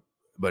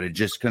 but it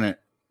just couldn't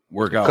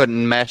work out.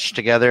 Couldn't mesh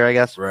together, I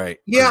guess. Right.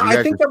 Yeah,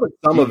 I think that was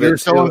some of it. You're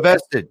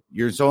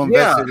so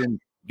invested in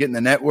getting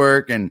the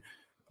network and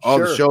all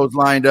the shows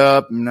lined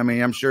up. And I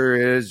mean, I'm sure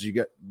it is. You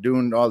got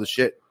doing all the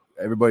shit.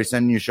 Everybody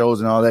sending you shows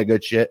and all that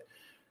good shit,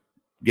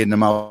 getting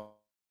them out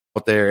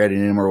there,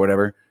 editing them or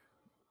whatever.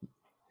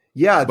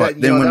 Yeah, but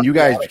then when you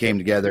guys became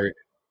together,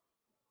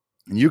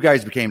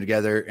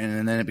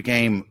 and then it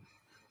became,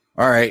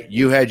 all right,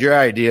 you had your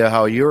idea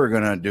how you were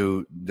going to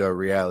do the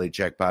Reality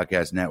Check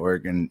Podcast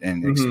Network and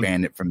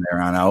expand it from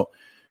there on out.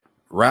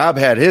 Rob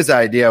had his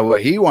idea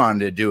what he wanted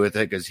to do with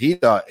it because he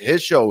thought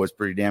his show was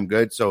pretty damn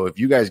good. So if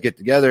you guys get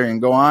together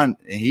and go on,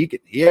 and he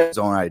had his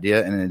own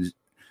idea, and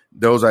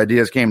those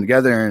ideas came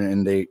together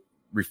and they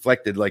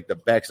reflected like the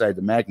backside of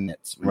the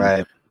magnets.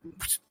 Right.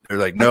 They're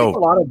like, no. I think a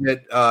lot of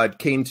it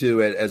came to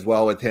it as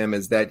well with him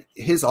is that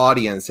his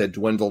audience had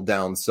dwindled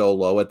down so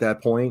low at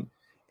that point,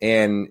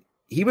 and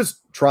he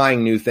was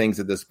trying new things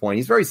at this point.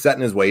 He's very set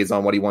in his ways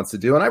on what he wants to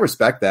do, and I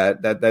respect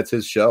that. That's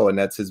his show and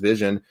that's his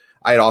vision.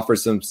 I had offered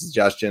some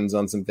suggestions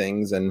on some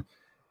things, and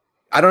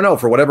I don't know,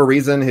 for whatever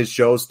reason, his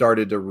show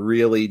started to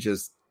really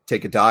just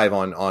take a dive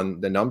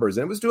on the numbers,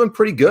 and it was doing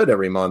pretty good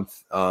every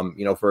month,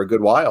 for a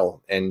good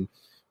while. And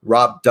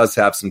Rob does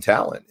have some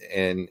talent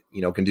and,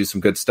 can do some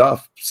good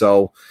stuff.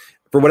 So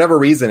for whatever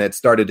reason, it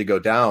started to go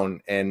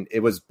down, and it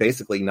was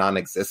basically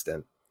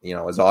non-existent,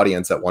 his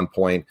audience at one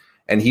point.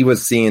 And he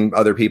was seeing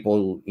other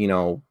people,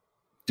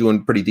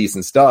 doing pretty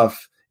decent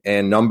stuff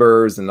and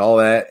numbers and all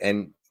that.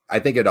 And I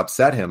think it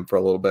upset him for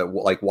a little bit.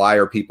 Like, why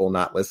are people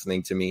not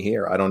listening to me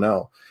here? I don't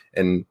know.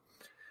 And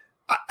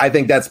I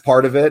think that's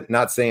part of it.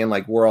 Not saying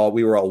like we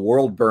were all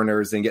world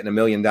burners and getting 1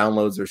 million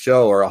downloads a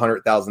show or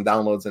 100,000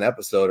 downloads an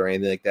episode or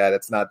anything like that.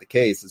 It's not the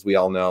case, as we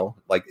all know.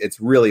 Like, it's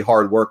really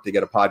hard work to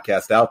get a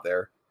podcast out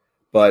there.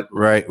 But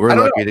right, we're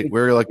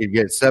lucky to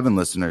get 7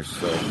 listeners.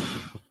 So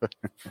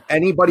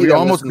anybody we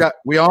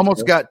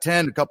almost got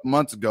 10 a couple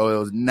months ago. It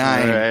was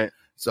 9. Right.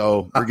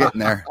 So we're getting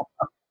there.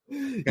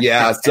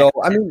 Yeah. So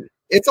I mean,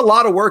 it's a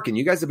lot of work, and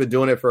you guys have been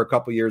doing it for a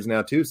couple years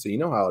now too. So you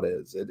know how it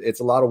is.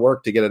 It's a lot of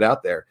work to get it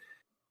out there.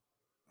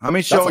 How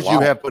many shows you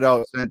have put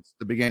out since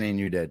the beginning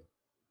you did?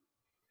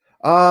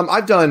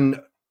 I've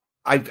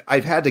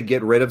had to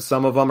get rid of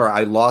some of them, or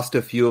I lost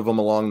a few of them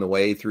along the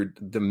way through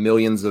the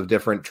millions of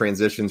different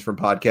transitions from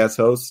podcast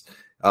hosts.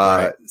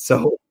 Right.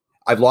 So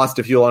I've lost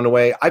a few along the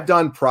way. I've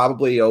done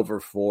probably over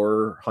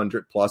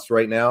 400 plus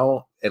right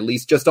now, at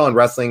least just on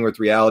Wrestling with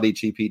Reality,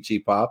 Cheap Heat,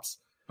 Cheap Pops.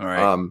 All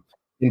right.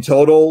 In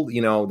total,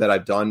 that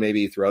I've done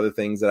maybe through other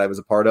things that I was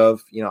a part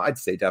of, I'd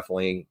say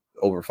definitely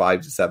over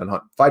 500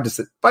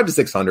 to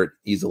 600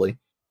 easily.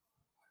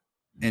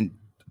 In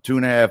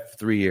 2.5,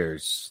 3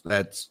 years.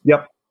 That's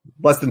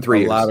less than 3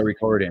 years. A lot of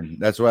recording.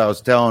 That's what I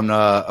was telling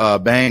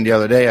Bang the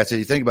other day. I said,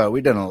 you think about it,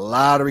 we've done a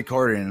lot of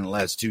recording in the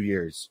last 2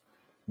 years.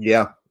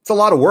 Yeah. It's a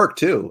lot of work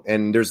too.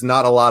 And there's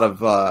not a lot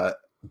of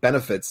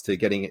benefits to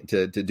getting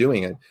to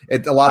doing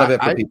it. A lot of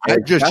it for people.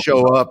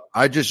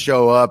 I just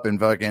show up and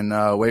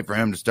fucking wait for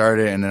him to start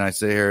it, and then I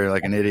sit here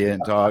like an idiot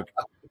and talk.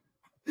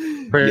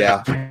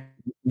 Yeah.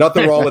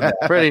 Nothing wrong with that.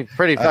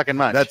 Pretty fucking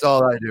much. That's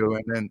all I do,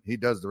 and then he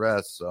does the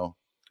rest. So,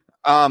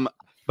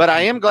 but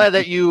I am glad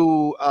that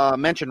you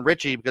mentioned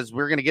Ritchie, because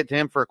we're going to get to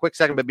him for a quick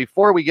second. But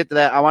before we get to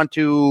that, I want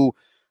to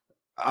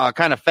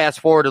kind of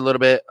fast forward a little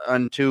bit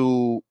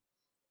onto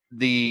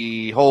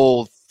the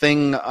whole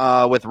thing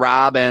with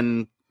Rob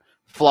and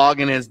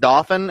flogging his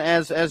dolphin,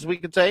 as we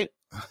could say.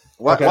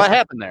 What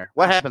happened there?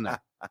 What happened there?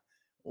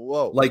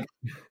 Whoa!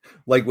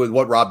 Like with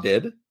what Rob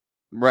did,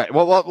 right?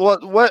 Well,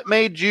 what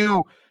made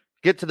you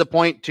get to the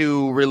point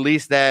to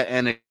release that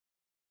and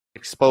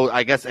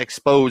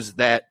expose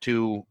that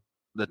to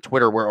the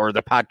Twitter or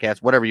the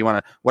podcast, whatever you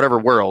want to, whatever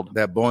world?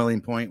 That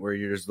boiling point where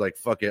you're just like,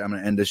 fuck it, I'm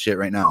gonna end this shit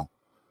right now.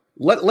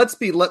 Let's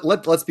be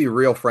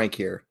real frank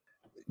here.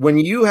 When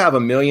you have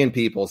 1 million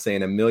people saying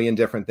 1 million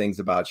different things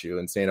about you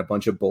and saying a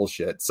bunch of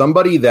bullshit,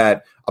 somebody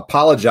that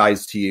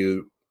apologized to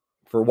you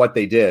for what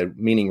they did,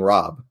 meaning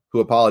Rob, who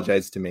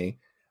apologized to me,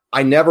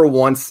 I never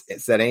once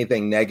said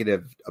anything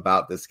negative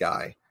about this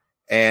guy.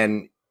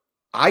 And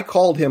I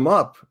called him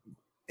up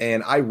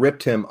and I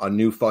ripped him a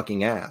new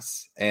fucking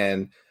ass.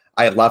 And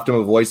I had left him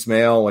a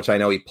voicemail, which I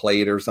know he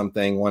played or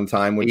something one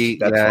time. Which he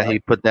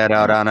put that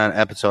out on an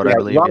episode, I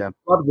believe.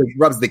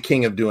 Rob's the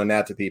king of doing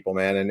that to people,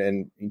 man,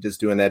 and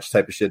just doing that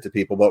type of shit to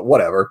people. But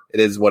whatever,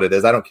 it is what it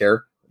is. I don't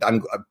care. I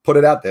put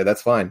it out there.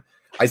 That's fine.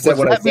 I said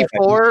what I said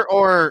before,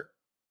 or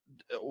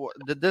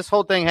did this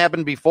whole thing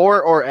happen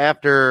before or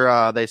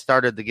after they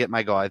started to get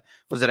my go?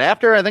 Was it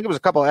after? I think it was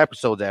a couple of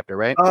episodes after,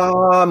 right?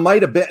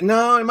 Might have been.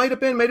 No, it might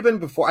have been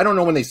before. I don't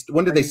know when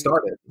did they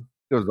start it?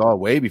 It was all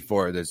way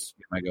before this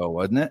my go,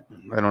 wasn't it?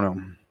 I don't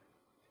know.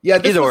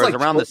 Yeah, either or, it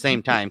was around the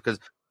same time, because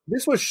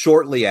this was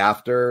shortly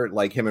after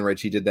like him and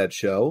Ritchie did that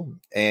show,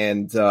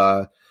 and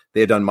they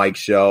had done Mike's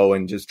show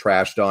and just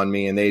trashed on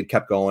me, and they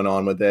kept going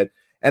on with it.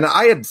 And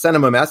I had sent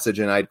him a message,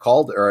 and I'd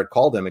called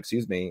him,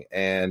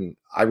 and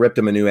I ripped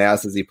him a new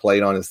ass as he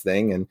played on his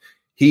thing. And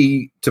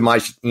he, to my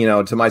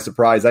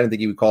surprise, I didn't think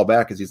he would call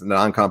back because he's a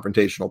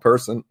non-confrontational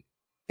person.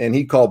 And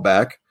he called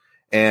back,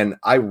 and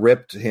I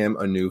ripped him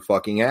a new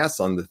fucking ass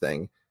on the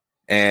thing.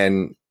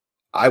 And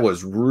I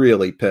was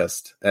really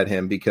pissed at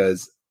him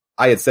because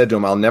I had said to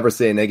him, I'll never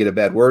say a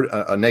negative word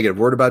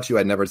about you.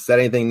 I'd never said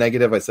anything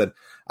negative. I said,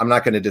 I'm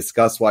not going to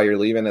discuss why you're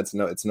leaving. It's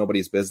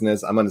nobody's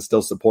business. I'm going to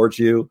still support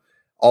you.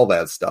 All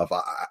that stuff.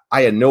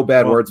 I had no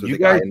bad words with the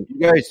guy.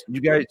 You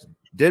guys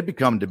did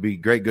become to be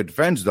great good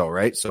friends, though,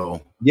 right?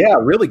 So yeah,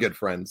 really good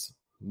friends,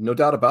 no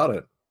doubt about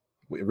it.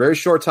 Very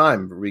short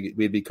time,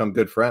 we'd become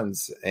good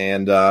friends,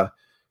 and I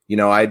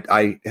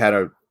had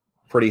a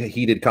pretty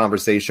heated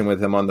conversation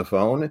with him on the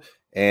phone,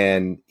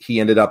 and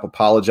he ended up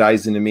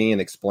apologizing to me and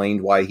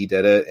explained why he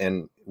did it,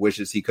 and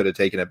wishes he could have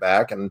taken it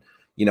back. And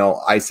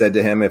I said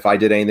to him, if I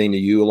did anything to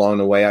you along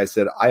the way, I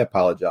said, I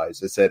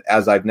apologize. I said,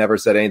 as I've never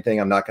said anything,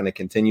 I'm not going to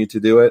continue to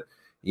do it,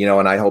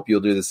 and I hope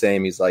you'll do the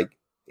same. He's like,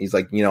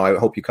 I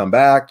hope you come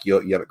back. You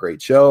have a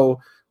great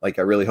show. Like,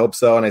 I really hope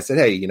so. And I said,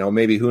 hey,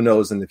 maybe who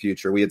knows in the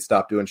future. We had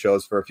stopped doing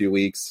shows for a few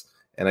weeks.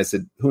 And I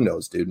said, who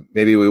knows, dude?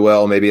 Maybe we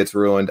will. Maybe it's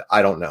ruined.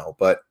 I don't know.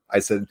 But I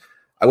said,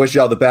 I wish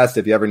you all the best.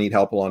 If you ever need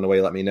help along the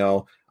way, let me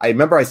know. I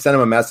remember I sent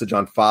him a message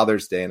on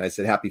Father's Day, and I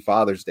said, Happy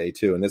Father's Day,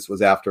 too. And this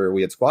was after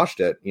we had squashed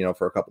it,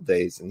 for a couple of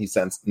days. And he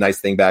sent a nice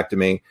thing back to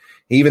me.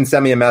 He even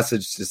sent me a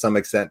message to some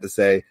extent to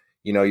say,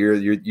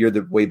 you're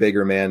the way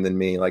bigger man than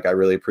me. Like, I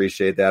really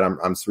appreciate that.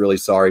 I'm really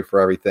sorry for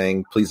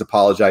everything. Please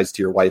apologize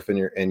to your wife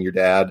and your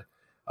dad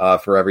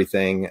for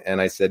everything. And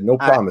I said, no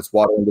problem. It's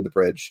water under the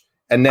bridge.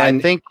 And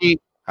then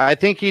I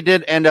think he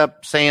did end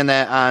up saying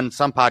that on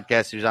some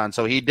podcast he was on.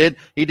 So he did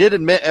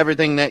admit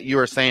everything that you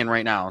were saying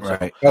right now. So.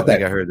 Right. I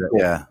think I heard that.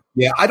 Yeah.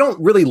 Yeah. I don't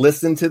really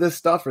listen to this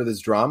stuff or this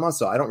drama,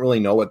 so I don't really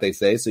know what they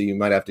say. So you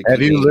might have to.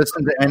 Have you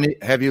listened to any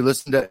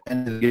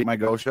of the Get My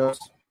Go shows?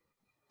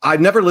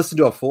 I've never listened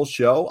to a full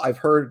show. I've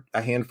heard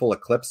a handful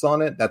of clips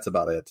on it. That's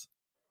about it.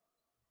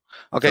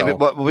 Okay, so,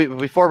 but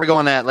before we go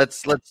on that,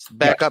 let's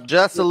back up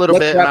just a little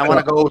bit, and I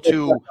want to go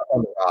to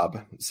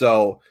Rob.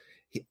 So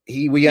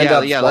we end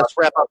up let's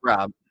wrap up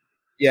Rob.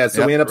 Yeah,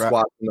 so we end up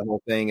squashing the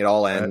whole thing. It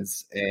all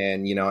ends,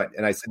 and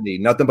and I said,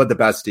 nothing but the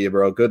best to you,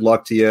 bro. Good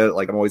luck to you.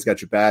 Like, I'm always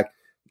got your back.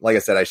 Like I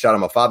said, I shot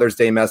him a Father's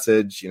Day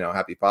message.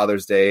 Happy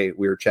Father's Day.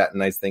 We were chatting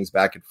nice things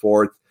back and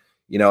forth.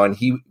 And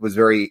he was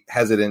very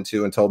hesitant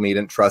to and told me he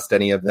didn't trust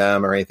any of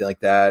them or anything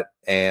like that.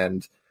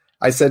 And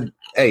I said,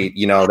 hey,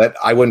 that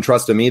I wouldn't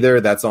trust him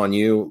either. That's on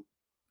you.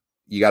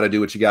 You got to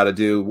do what you got to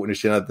do.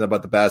 Wish you nothing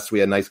about the best. We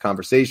had nice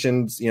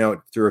conversations,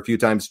 through a few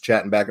times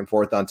chatting back and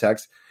forth on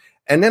text.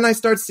 And then I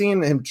start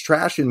seeing him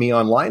trashing me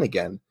online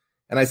again.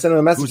 And I sent him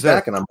a message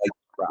back and I'm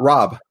like,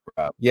 Rob.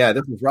 Yeah,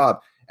 this is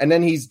Rob. And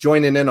then he's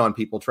joining in on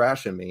people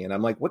trashing me. And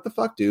I'm like, what the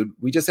fuck, dude?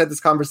 We just had this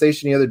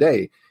conversation the other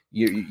day.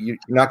 You're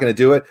not going to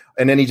do it.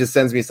 And then he just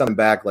sends me something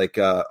back like,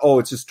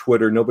 it's just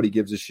Twitter. Nobody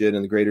gives a shit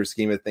in the greater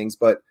scheme of things.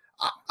 But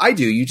I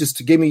do. You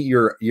just gave me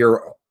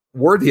your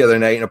word the other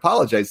night and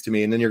apologized to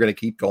me. And then you're going to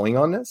keep going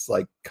on this?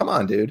 Like, come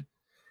on, dude.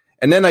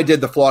 And then I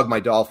did the Flog My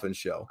Dolphin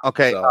show.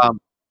 Okay. So,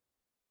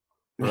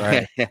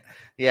 right.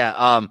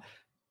 Yeah.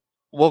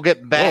 We'll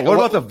get back. What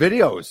about the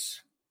videos?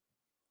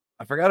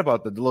 I forgot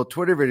about the little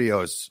Twitter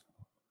videos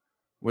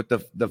with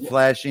the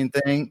flashing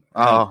thing.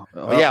 We'll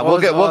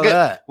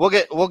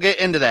get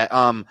into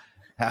that.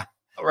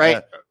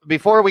 Right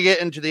before we get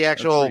into the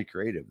actual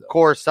creative,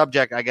 core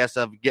subject, I guess,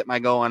 of Get My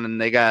Go On,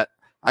 and I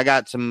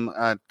got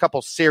some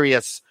couple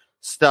serious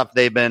stuff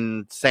they've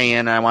been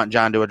saying. I want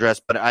John to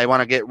address, but I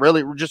want to get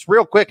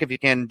real quick, if you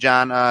can,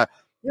 John,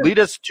 lead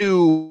us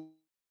to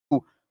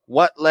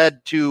what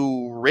led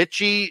to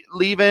Ritchie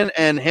leaving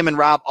and him and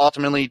Rob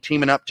ultimately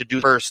teaming up to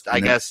do first, I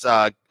guess,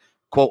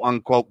 quote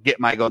unquote, Get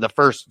My Go, the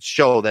first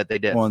show that they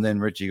did. Well, and then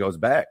Ritchie goes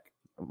back.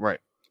 Right.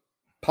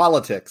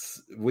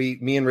 Politics.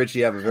 Me and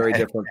Ritchie have a very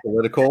different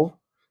political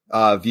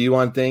view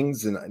on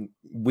things. And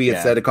we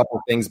had said a couple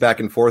of things back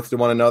and forth to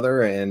one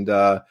another. And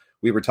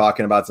we were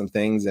talking about some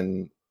things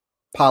and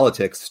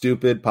politics,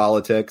 stupid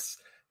politics,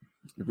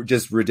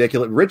 just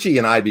ridiculous. Ritchie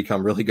and I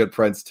become really good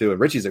friends too. And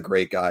Ritchie's a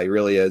great guy. He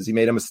really is. He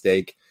made a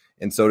mistake.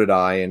 And so did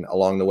I. And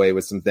along the way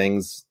with some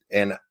things.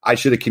 And I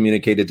should have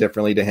communicated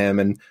differently to him.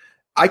 And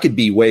I could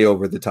be way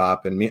over the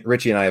top. And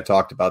Ritchie and I have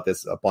talked about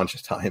this a bunch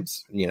of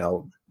times,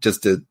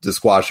 just to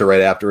squash it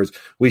right afterwards.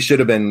 We should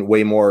have been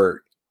way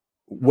more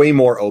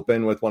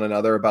open with one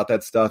another about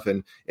that stuff.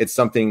 And it's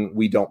something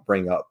we don't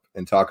bring up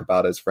and talk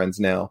about as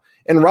friends now.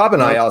 And Rob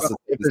and I also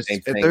say the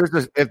same thing.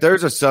 If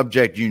there's a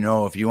subject,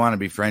 if you want to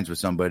be friends with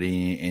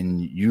somebody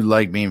and you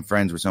like being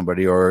friends with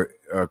somebody or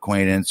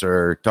acquaintance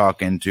or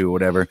talking to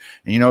whatever,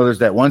 and there's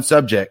that one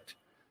subject,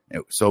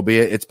 so be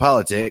it, it's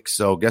politics.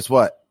 So guess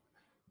what?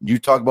 You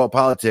talk about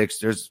politics,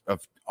 there's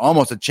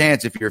almost a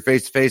chance if you're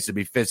face to face to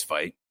be fist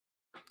fight.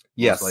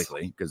 Yes, most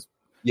likely, because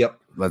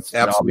let's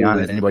all be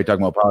honest. Anybody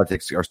talking about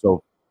politics are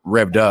so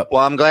revved up.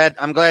 Well, I'm glad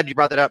you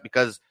brought that up,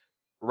 because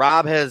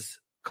Rob has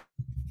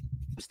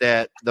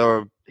that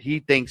he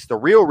thinks the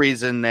real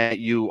reason that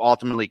you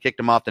ultimately kicked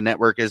him off the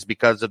network is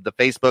because of the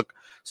Facebook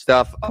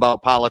stuff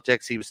about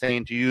politics. He was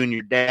saying to you and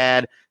your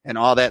dad and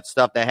all that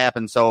stuff that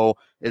happened. So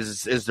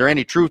is there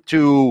any truth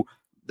to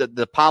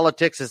the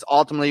politics is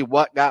ultimately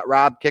what got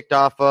Rob kicked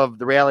off of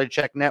the Reality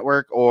Check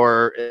Network,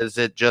 or is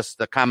it just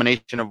the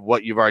combination of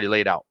what you've already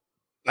laid out?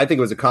 I think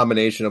it was a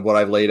combination of what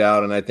I've laid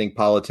out, and I think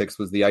politics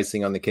was the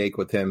icing on the cake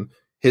with him.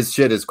 His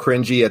shit is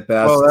cringy at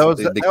best. Well, that was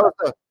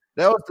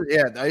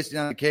the icing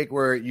on the cake,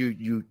 where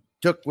you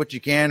took what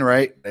you can,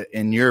 right?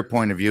 In your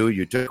point of view,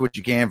 you took what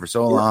you can for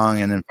so long,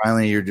 and then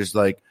finally you're just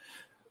like,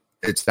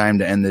 it's time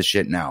to end this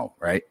shit now,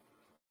 right?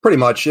 Pretty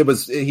much.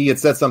 He had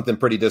said something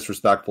pretty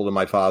disrespectful to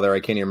my father. I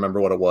can't even remember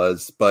what it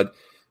was, but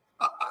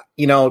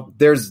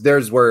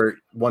there's where,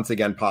 once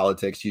again,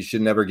 politics, you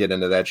should never get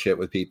into that shit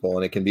with people,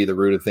 and it can be the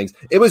root of things.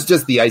 It was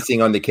just the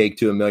icing on the cake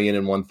to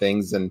 1,000,001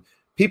 things. And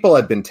people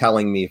had been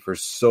telling me for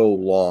so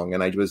long,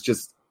 and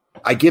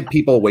I give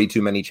people way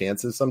too many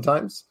chances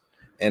sometimes,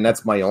 and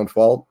that's my own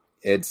fault.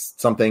 It's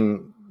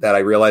something that I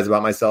realize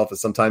about myself is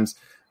sometimes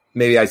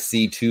maybe I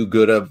see too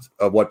good of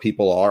what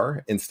people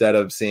are instead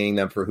of seeing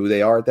them for who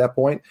they are at that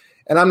point.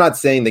 And I'm not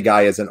saying the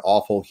guy is an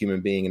awful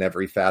human being in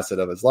every facet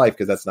of his life,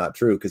 because that's not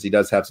true, because he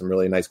does have some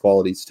really nice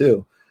qualities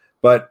too.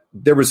 But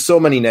there was so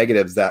many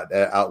negatives that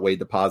outweighed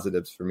the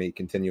positives for me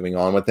continuing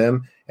on with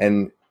him.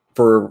 And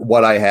for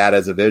what I had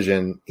as a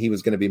vision, he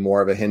was going to be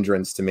more of a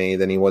hindrance to me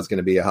than he was going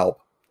to be a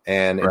help.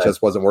 And it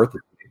just wasn't worth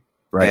it.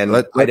 Right. And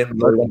I didn't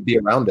really want to be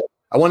around it.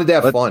 I wanted to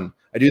have fun.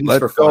 I do this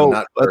for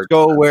fun. Let's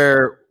go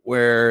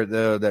where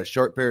that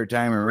short period of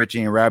time when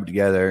Ritchie and Rob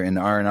together in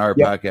the R&R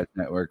podcast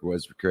network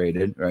was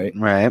created, right?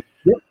 Right.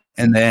 Yep.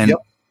 And then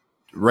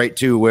right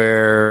to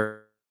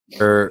where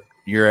you're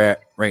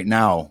at right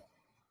now.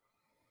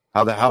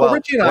 How did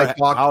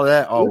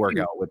that all work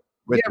out with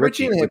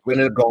Ritchie and I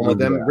ended up going with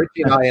them.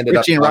 Ritchie and I ended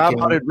up Rob.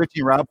 How did Ritchie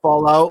and Rob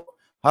fall out?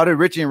 How did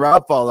Ritchie and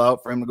Rob fall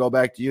out for him to go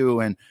back to you,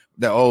 and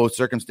the whole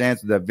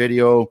circumstance of the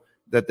video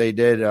that they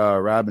did,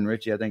 Rob and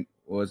Ritchie, I think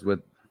was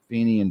with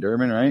Feeney and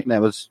Durbin, right?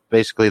 That was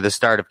basically the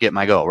start of Get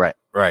My Go, right?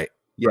 Right.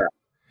 Yeah.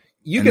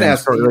 You can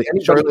ask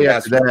shortly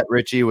after that,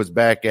 Ritchie was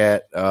back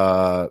at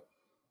I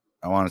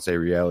want to say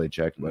Reality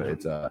Check, but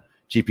it's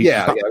GP.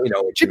 Yeah, we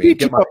know what you mean.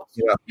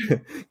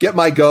 Get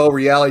My Go,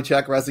 Reality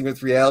Check, Wrestling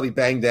with Reality,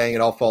 bang, dang,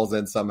 it all falls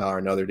in somehow or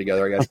another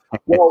together, I guess.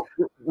 Well,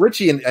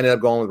 Ritchie ended up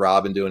going with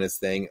Rob and doing his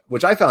thing,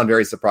 which I found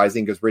very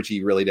surprising, because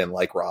Ritchie really didn't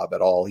like Rob at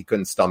all. He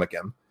couldn't stomach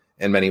him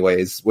in many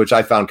ways, which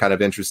I found kind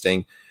of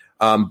interesting.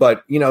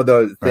 But,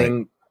 the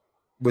thing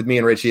with me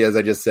and Ritchie, as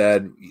I just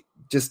said,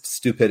 just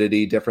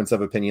stupidity, difference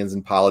of opinions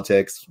in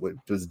politics, which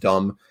was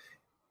dumb.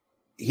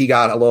 He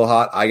got a little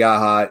hot, I got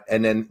hot,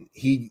 and then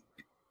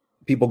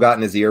people got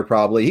in his ear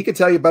probably. He could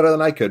tell you better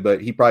than I could,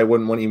 but he probably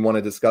wouldn't even want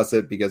to discuss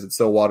it because it's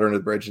so water under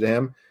the bridge to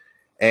him.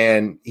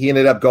 And he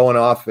ended up going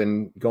off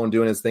and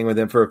doing his thing with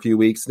him for a few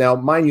weeks. Now,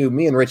 mind you,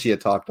 me and Ritchie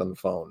had talked on the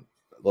phone.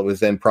 It was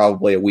then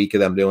probably a week of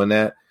them doing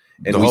that.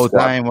 And the whole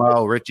time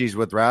while Ritchie's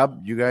with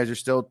Rob, you guys are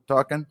still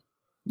talking?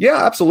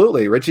 Yeah,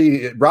 absolutely.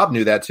 Rob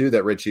knew that too,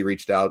 that Ritchie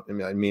reached out.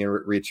 Me and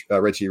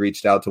Ritchie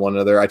reached out to one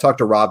another. I talked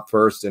to Rob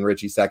first and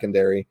Ritchie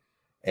secondary.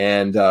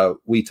 And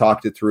we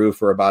talked it through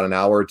for about an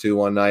hour or two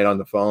one night on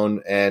the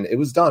phone, and it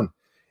was done.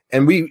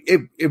 And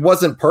it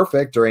wasn't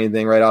perfect or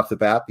anything right off the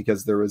bat,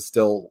 because there was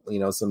still,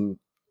 some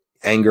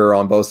anger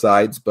on both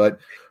sides. But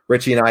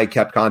Ritchie and I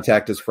kept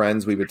contact as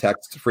friends. We would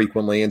text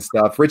frequently and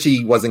stuff.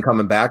 Ritchie wasn't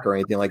coming back or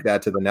anything like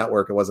that to the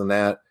network. It wasn't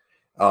that.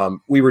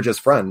 We were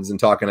just friends and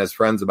talking as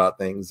friends about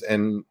things.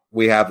 And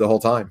we have the whole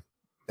time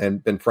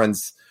and been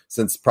friends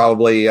since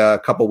probably a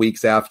couple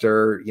weeks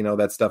after,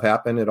 that stuff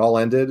happened. It all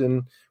ended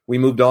and we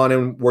moved on,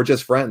 and we're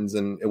just friends.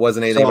 And it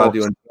wasn't anything about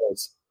doing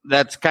shows.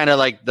 That's kind of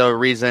like the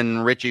reason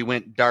Ritchie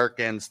went dark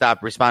and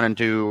stopped responding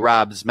to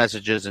Rob's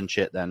messages and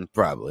shit then.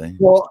 Probably.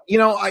 Well,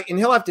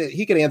 and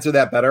he could answer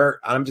that better.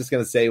 I'm just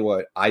going to say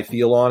what I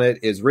feel on it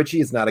is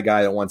Ritchie is not a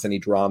guy that wants any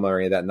drama or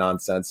any of that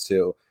nonsense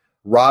too.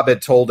 Rob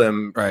had told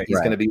him he's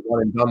going to be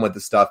one and done with the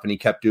stuff, and he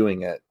kept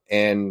doing it.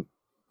 And,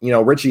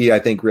 Ritchie, I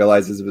think,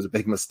 realizes it was a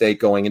big mistake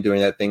going and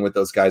doing that thing with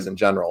those guys in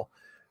general.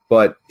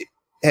 But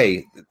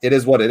hey, it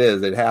is what it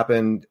is. It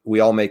happened.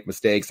 We all make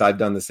mistakes. I've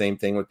done the same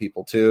thing with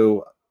people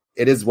too.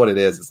 It is what it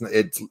is.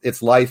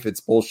 It's life. It's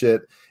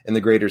bullshit in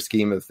the greater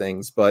scheme of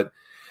things. But,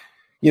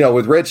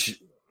 with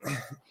Rich,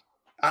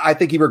 I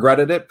think he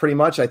regretted it pretty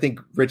much. I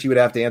think Ritchie would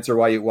have to answer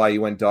why he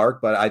went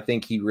dark, but I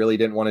think he really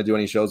didn't want to do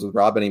any shows with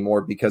Rob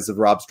anymore because of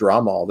Rob's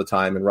drama all the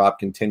time and Rob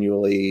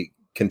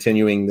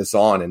continuing this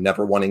on and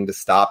never wanting to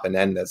stop and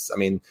end this. I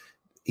mean,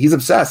 he's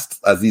obsessed,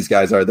 as these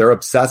guys are. They're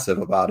obsessive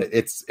about it.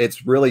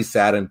 It's really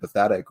sad and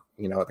pathetic,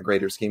 at the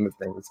greater scheme of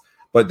things.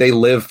 But they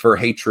live for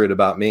hatred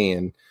about me.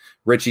 And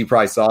Ritchie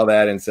probably saw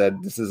that and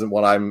said, "This isn't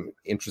what I'm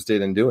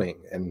interested in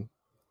doing." And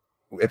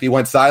if he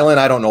went silent,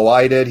 I don't know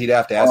why he did. He'd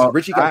have to ask.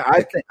 Ritchie,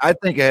 I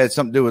think it had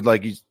something to do with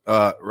like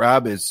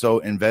Rob is so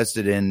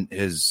invested in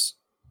his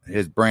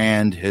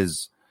brand,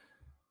 his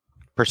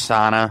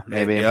persona,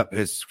 maybe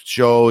his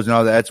shows and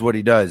all that. That's what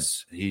he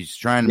does. He's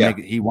trying to make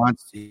it. He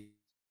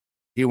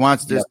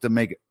wants this to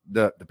make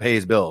to pay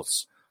his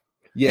bills.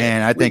 Yeah,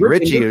 and I think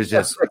Ritchie is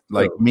just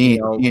like me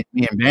and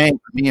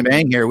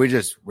Bang here. We're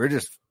just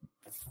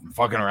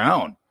fucking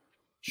around.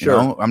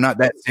 Sure, I'm not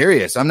that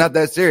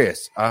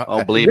serious.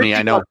 Believe me,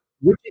 I know.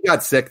 Ritchie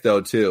got sick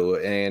though too,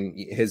 and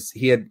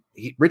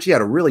Ritchie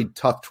had a really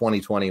tough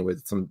 2020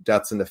 with some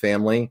deaths in the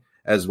family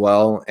as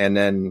well, and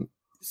then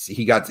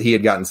he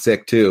had gotten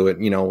sick too,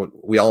 and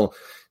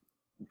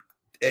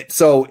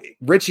so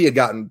Ritchie had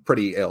gotten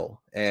pretty ill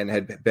and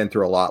had been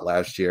through a lot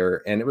last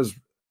year, and it was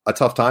a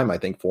tough time, I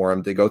think, for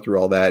him to go through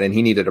all that, and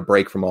he needed a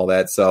break from all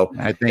that. So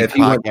I think if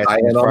he went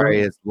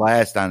his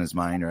last on his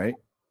mind, right?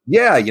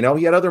 Yeah,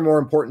 he had other more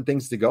important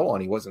things to go on.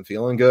 He wasn't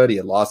feeling good. He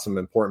had lost some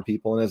important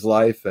people in his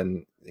life,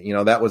 and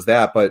that was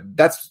that. But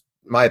that's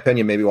my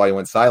opinion, maybe why he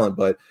went silent.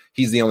 But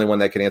he's the only one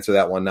that can answer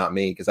that one, not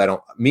me, because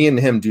me and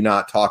him do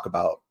not talk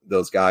about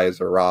those guys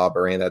or Rob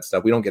or any of that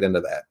stuff. We don't get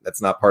into that.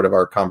 That's not part of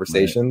our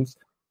conversations.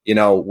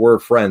 Right. We're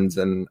friends,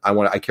 and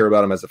I care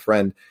about him as a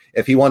friend.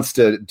 If he wants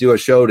to do a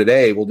show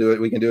today, we'll do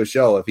it. We can do a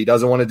show. If he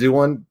doesn't want to do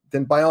one,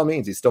 then by all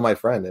means, he's still my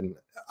friend. And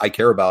I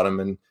care about him.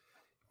 And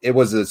it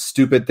was a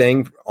stupid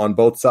thing on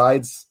both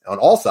sides, on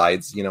all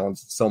sides, you know,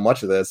 so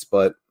much of this,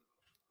 but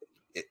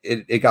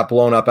it got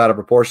blown up out of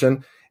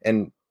proportion,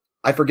 and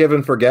I forgive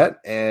and forget.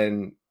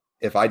 And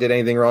if I did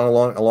anything wrong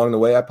along the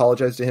way, I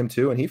apologize to him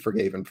too. And he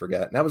forgave and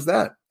forget. And that was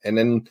that. And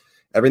then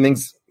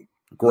everything's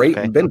great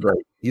and been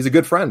great. He's a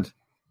good friend.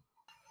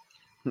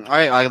 All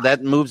right.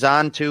 That moves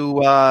on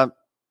to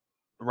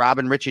Rob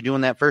and Ritchie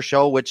doing that first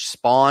show, which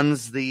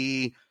spawns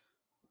the,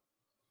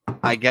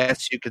 I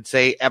guess you could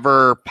say,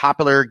 ever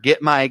popular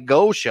Get My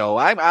Go show.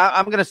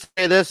 I'm going to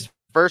say this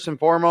first and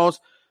foremost.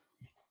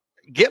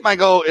 Get My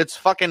Go, it's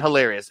fucking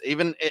hilarious.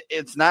 Even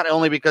it's not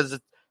only because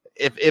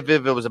if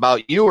it was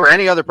about you or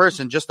any other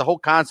person, just the whole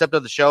concept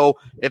of the show.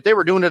 If they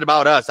were doing it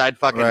about us, I'd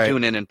fucking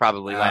tune in and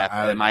probably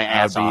laugh my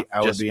ass off.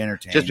 I would be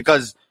entertained. Just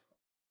because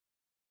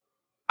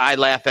I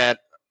laugh at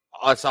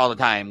us all the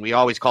time. We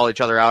always call each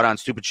other out on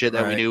stupid shit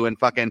that we do and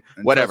fucking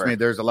whatever. Trust me,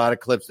 there's a lot of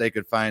clips they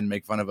could find,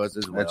 make fun of us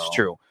as well. That's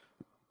true.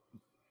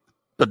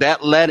 But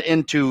that led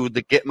into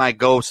the Get My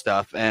Go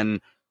stuff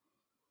and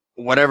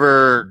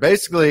whatever.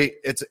 Basically,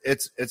 it's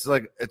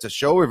like it's a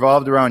show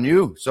revolved around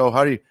you. So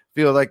how do you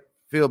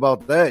feel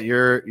about that?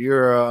 You're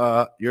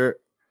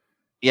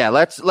yeah.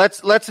 Let's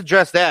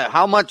address that.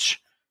 How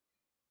much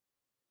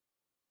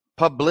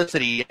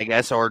publicity, I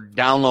guess, or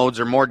downloads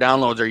or more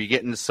downloads are you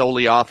getting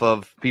solely off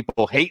of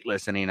people hate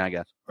listening? I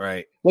guess.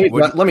 Right.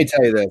 Let me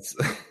tell you this.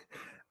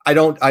 I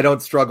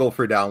don't struggle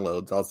for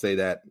downloads. I'll say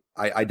that.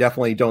 I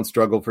definitely don't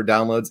struggle for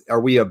downloads.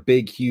 Are we a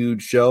big,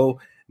 huge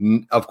show?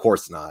 Of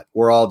course not.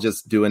 We're all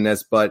just doing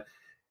this, but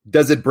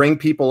does it bring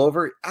people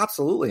over?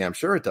 Absolutely. I'm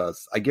sure it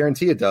does. I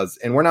guarantee it does.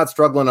 And we're not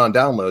struggling on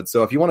downloads.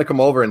 So if you want to come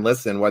over and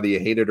listen, whether you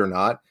hate it or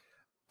not,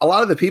 a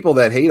lot of the people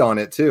that hate on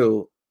it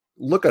too,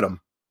 look at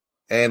them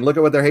and look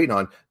at what they're hating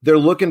on. They're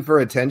looking for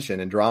attention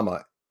and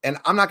drama, and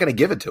I'm not going to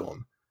give it to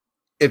them.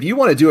 If you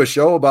want to do a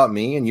show about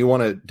me and you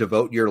want to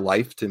devote your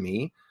life to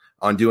me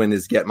on doing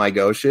this Get My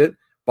Go shit,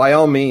 by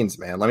all means,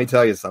 man, let me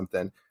tell you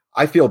something.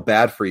 I feel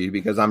bad for you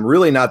because I'm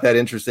really not that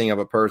interesting of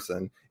a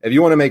person. If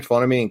you want to make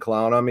fun of me and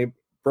clown on me,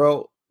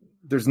 bro,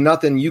 there's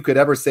nothing you could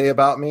ever say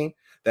about me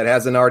that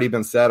hasn't already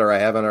been said or I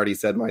haven't already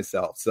said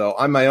myself. So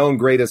I'm my own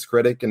greatest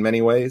critic in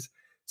many ways.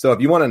 So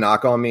if you want to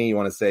knock on me, you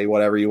want to say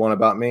whatever you want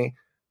about me,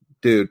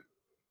 dude,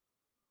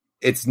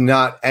 it's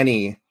not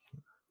any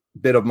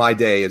bit of my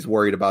day is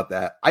worried about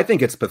that. I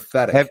think it's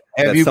pathetic.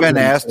 Have you been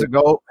asked to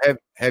go?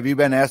 Have you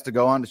been asked to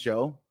go on the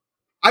show?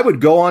 I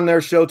would go on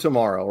their show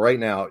tomorrow, right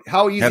now.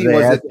 How easy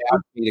was it to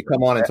ask me to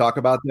come on and talk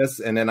about this?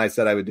 And then I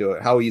said I would do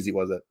it. How easy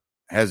was it?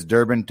 Has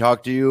Durbin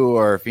talked to you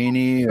or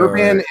Feeney?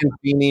 Durbin and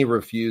Feeney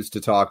refuse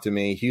to talk to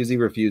me. Husey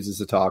refuses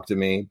to talk to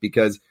me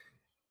because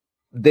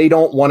they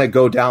don't want to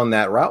go down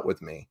that route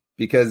with me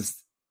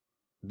because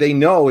they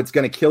know it's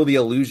going to kill the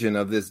illusion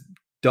of this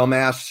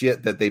dumbass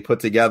shit that they put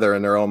together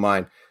in their own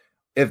mind.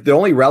 If the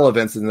only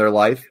relevance in their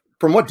life,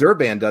 from what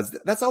Durbin does,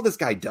 that's all this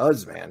guy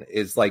does, man,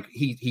 is like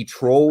he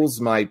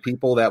trolls my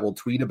people that will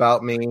tweet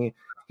about me.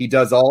 He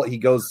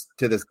goes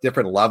to this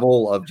different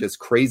level of just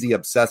crazy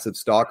obsessive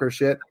stalker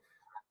shit.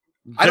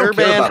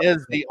 Durbin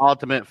is the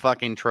ultimate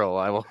fucking troll.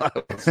 I will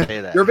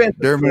say that. Durbin,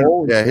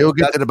 yeah, he'll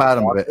get to the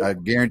bottom of it. I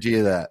guarantee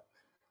you that.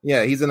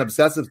 Yeah, he's an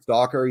obsessive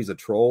stalker. He's a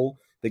troll.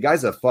 The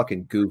guy's a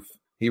fucking goof.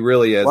 He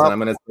really is. Well, and I'm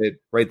going to say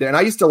it right there. And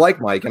I used to like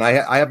Mike, and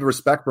I have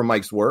respect for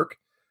Mike's work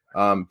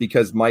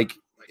because Mike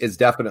is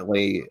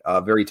definitely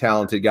a very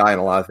talented guy in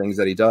a lot of things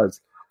that he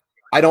does.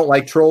 I don't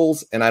like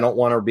trolls, and I don't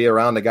want to be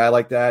around a guy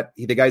like that.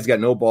 The guy's got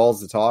no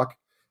balls to talk.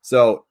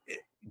 So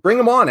bring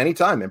him on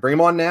anytime, man. Bring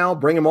him on now.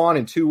 Bring him on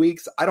in 2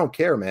 weeks. I don't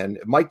care, man.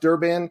 Mike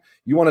Durbin,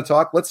 you want to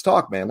talk? Let's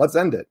talk, man. Let's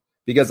end it.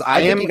 Because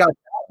I think he got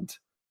talent,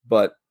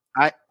 but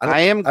I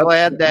am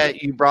glad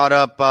that you brought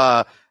up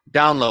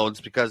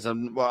downloads because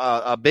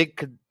a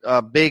big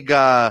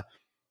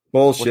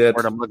bullshit.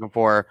 What I'm looking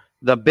for.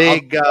 The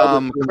big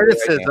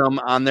criticism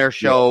on their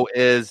show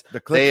is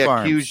they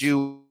accuse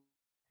you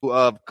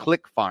of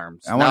click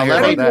farms. Now,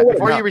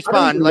 before you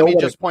respond, let me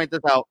just point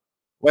this out.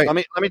 Wait. Let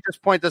me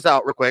just point this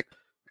out real quick.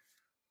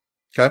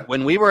 Okay.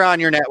 When we were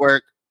on your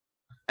network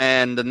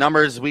and the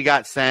numbers we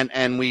got sent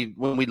and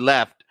when we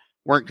left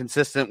weren't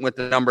consistent with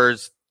the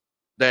numbers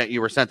that you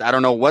were sent. I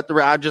don't know what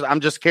I'm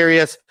just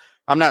curious.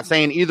 I'm not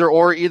saying either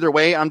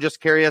way. I'm just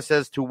curious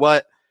as to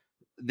what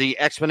the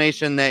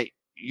explanation that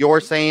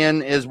you're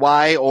saying is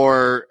why,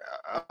 or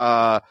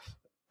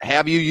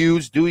have you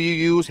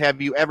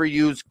ever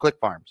used click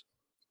farms?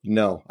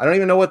 No, I don't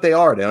even know what they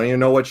are. I don't even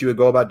know what you would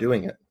go about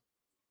doing it.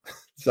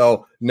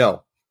 So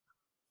no.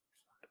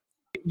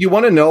 You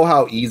want to know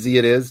how easy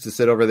it is to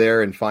sit over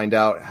there and find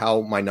out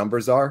how my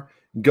numbers are?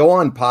 Go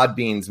on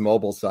Podbean's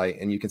mobile site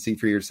and you can see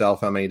for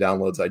yourself how many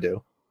downloads I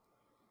do.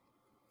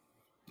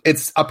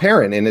 It's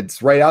apparent and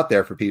it's right out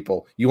there for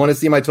people. You want to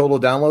see my total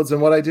downloads and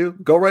what I do?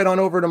 Go right on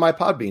over to my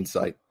Podbean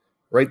site.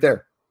 Right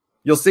there.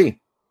 You'll see.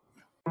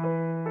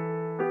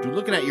 Do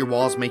looking at your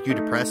walls make you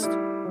depressed?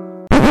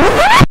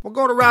 Well,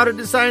 go to Router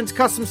Designs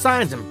Custom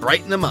Signs and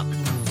brighten them up.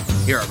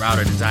 Here at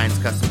Router Designs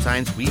Custom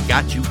Signs, we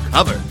got you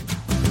covered.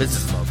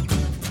 Business logos,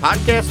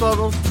 podcast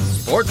logos,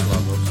 sports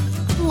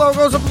logos,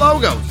 logos of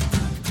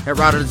logos. At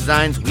Router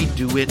Designs, we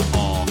do it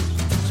all.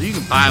 So you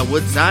can buy a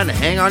wood sign to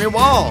hang on your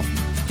wall.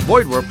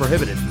 Void where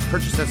prohibited.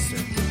 Purchase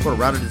necessary. Go to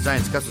Router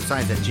Designs Custom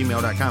Signs at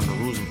gmail.com for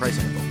rules and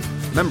pricing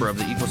info. Member of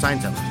the Equal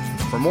Sign Sellers.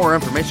 For more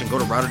information, go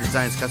to Router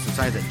Designs Custom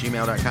Signs at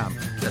gmail.com.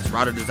 That's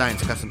Router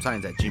Designs Custom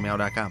Signs at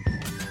gmail.com.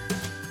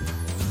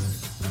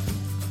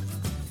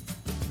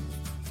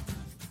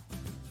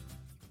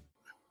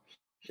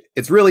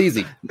 It's real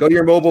easy. Go to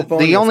your mobile phone.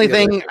 The only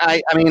thing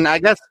I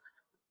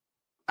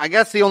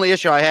guess the only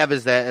issue I have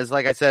is that, is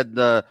like I said,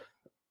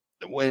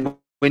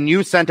 when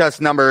you sent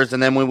us numbers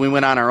and then when we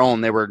went on our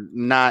own, they were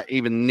not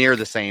even near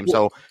the same.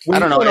 So I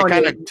don't know. It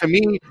kind of to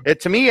me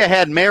it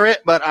had merit,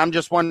 but I'm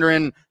just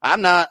wondering.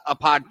 I'm not a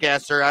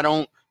podcaster. I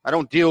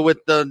don't deal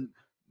with the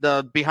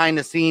behind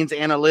the scenes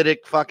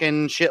analytic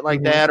fucking shit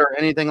like that or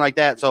anything like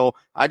that. So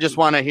I just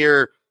want to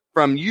hear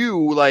from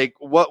you, like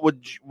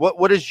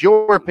what is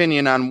your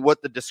opinion on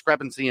what the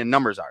discrepancy in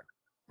numbers are?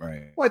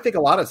 Right. Well, I think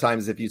a lot of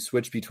times if you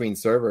switch between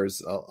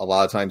servers, a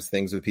lot of times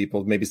things with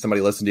people, maybe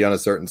somebody listened to you on a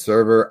certain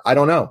server. I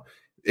don't know.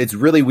 It's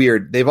really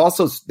weird. They've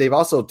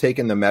also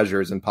taken the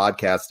measures in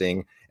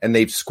podcasting and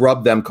they've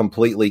scrubbed them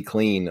completely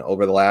clean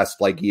over the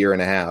last year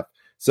and a half.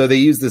 So they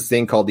use this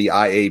thing called the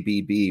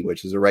IABB,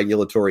 which is a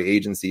regulatory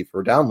agency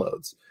for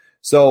downloads.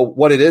 So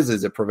what it is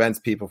it prevents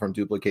people from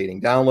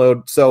duplicating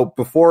download. So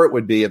before it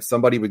would be if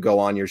somebody would go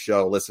on your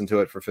show, listen to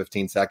it for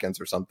 15 seconds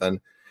or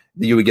something,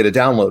 you would get a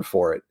download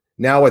for it.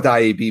 Now with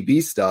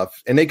IABB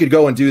stuff, and they could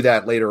go and do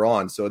that later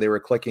on. So they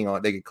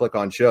could click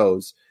on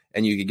shows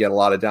and you could get a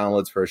lot of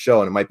downloads for a show.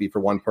 And it might be for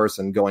one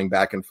person going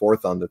back and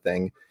forth on the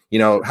thing. You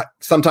know,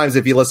 sometimes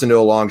if you listen to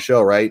a long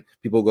show, right,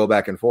 people go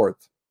back and forth.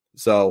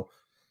 So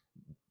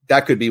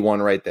that could be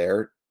one right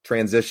there.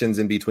 Transitions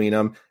in between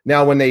them.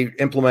 Now, when they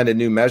implemented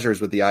new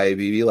measures with the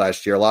IABB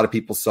last year, a lot of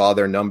people saw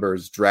their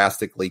numbers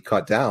drastically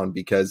cut down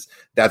because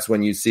that's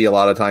when you see a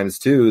lot of times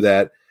too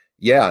that,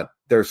 yeah,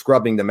 they're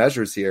scrubbing the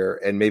measures here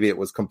and maybe it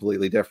was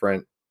completely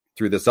different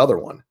through this other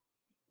one.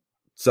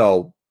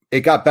 So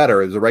it got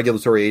better as a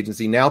regulatory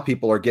agency. Now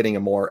people are getting a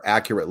more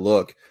accurate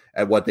look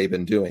at what they've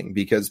been doing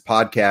because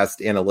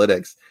podcast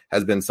analytics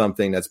has been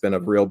something that's been a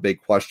real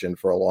big question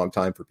for a long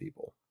time for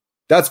people.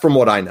 That's from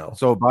what I know.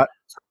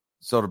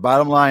 So the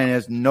bottom line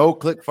is no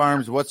click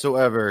farms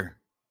whatsoever.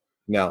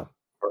 No.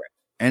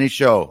 Any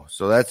show.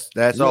 So that's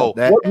so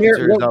that.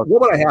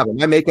 What would I have?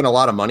 Am I making a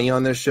lot of money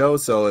on this show?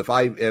 So if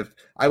I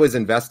was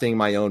investing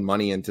my own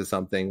money into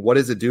something, what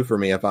does it do for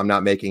me if I'm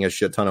not making a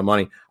shit ton of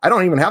money? I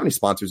don't even have any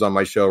sponsors on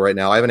my show right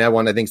now. I haven't had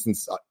one, I think,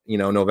 since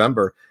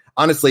November.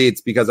 Honestly,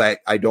 it's because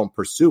I don't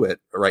pursue it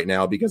right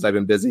now because I've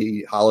been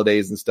busy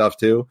holidays and stuff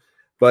too.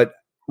 But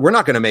we're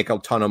not going to make a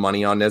ton of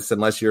money on this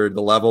unless you're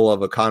the level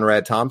of a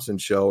Conrad Thompson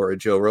show or a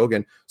Joe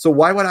Rogan. So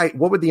what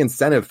would the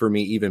incentive for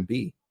me even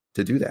be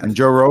to do that? And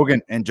Joe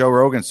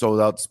Rogan sold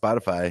out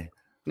Spotify.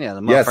 Yeah,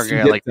 the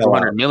motherfucker got like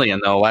 200 million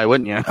though. Why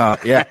wouldn't you?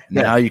 Yeah.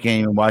 Now you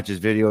can't even watch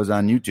his videos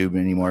on YouTube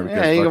anymore.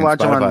 Yeah, you can watch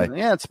Spotify. Them on.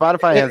 Yeah,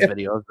 Spotify has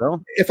videos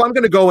though. If I'm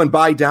going to go and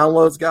buy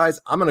downloads,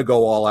 guys, I'm going to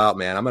go all out,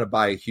 man. I'm going to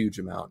buy a huge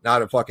amount,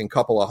 not a fucking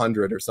couple of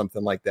hundred or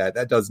something like that.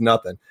 That does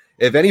nothing.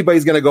 If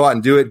anybody's going to go out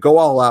and do it, go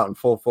all out in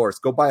full force.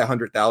 Go buy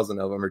 100,000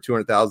 of them or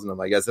 200,000 of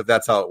them, I guess, if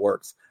that's how it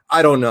works.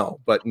 I don't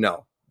know, but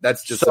no,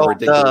 that's just a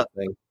ridiculous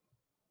thing.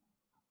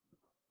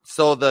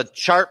 So the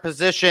chart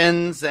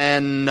positions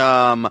and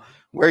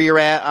where you're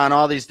at on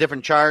all these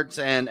different charts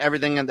and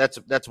everything, and that's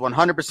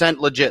 100%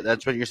 legit.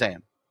 That's what you're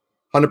saying.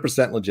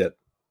 100% legit.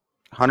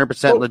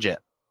 100% legit.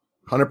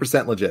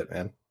 100% legit,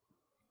 man.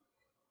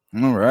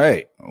 All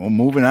right. Well,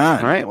 moving on.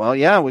 All right. Well,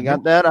 yeah, we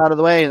got that out of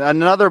the way.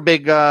 Another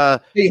big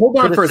hey, hold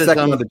on for a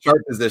second on the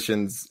chart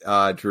positions,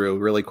 Drew,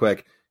 really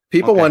quick.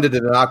 People wanted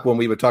to knock when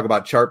we would talk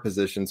about chart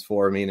positions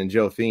for me and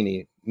Joe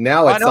Feeney.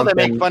 Now I know they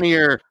make fun of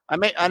your.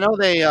 I know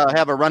they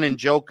have a running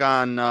joke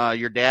on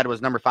your dad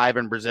was number 5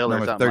 in Brazil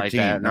or something 13. Like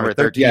that. Number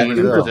 13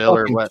 in Brazil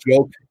or what?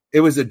 Joke.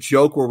 It was a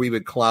joke where we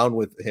would clown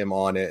with him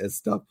on it and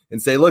stuff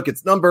and say, "Look,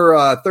 it's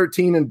number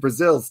 13 in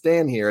Brazil.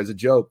 Stand here," as a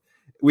joke.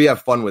 We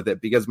have fun with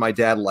it because my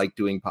dad liked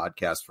doing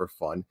podcasts for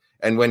fun.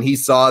 And when he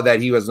saw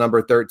that he was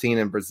number 13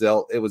 in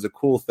Brazil, it was a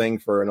cool thing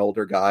for an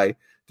older guy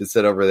to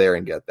sit over there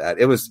and get that.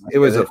 It was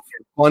a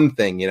fun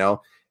thing, you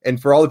know. And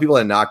for all the people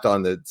that knocked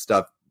on the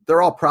stuff,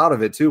 they're all proud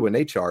of it too when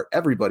they chart.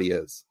 Everybody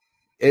is.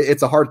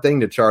 It's a hard thing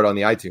to chart on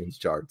the iTunes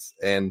charts.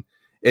 And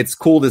it's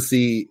cool to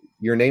see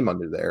your name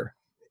under there,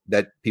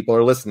 that people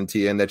are listening to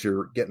you and that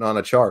you're getting on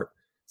a chart.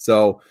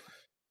 So,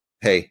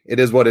 hey, it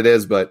is what it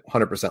is, but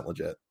 100%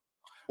 legit.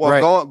 Well,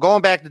 right.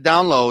 Going back to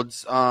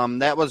downloads,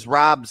 that was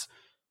Rob's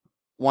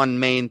one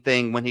main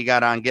thing when he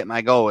got on Get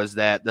My Go, is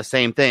that the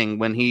same thing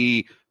when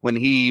he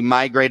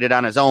migrated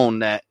on his own,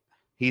 that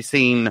he's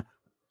seen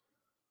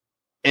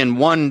in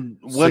one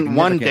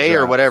day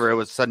or whatever, it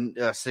was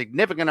a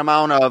significant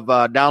amount of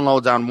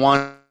downloads on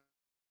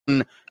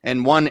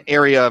one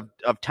area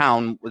of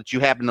town which you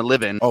happen to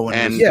live in. Oh,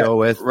 and go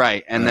with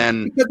right, and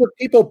then because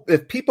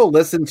if people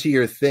listen to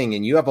your thing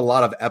and you have a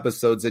lot of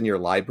episodes in your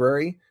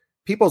library,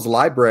 people's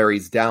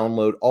libraries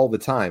download all the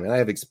time. And I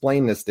have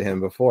explained this to him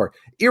before.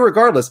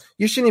 Irregardless,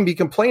 you shouldn't even be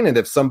complaining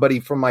if somebody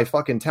from my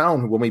fucking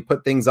town, when we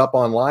put things up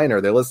online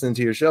or they're listening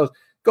to your shows,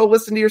 go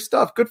listen to your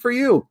stuff. Good for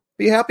you.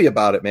 Be happy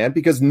about it, man,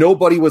 because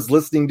nobody was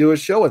listening to a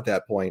show at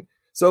that point.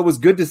 So it was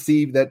good to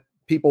see that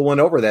people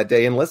went over that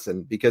day and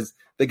listened, because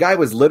the guy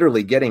was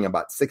literally getting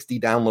about 60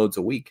 downloads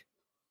a week.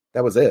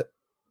 That was it.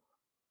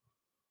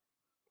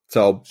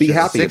 So be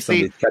happy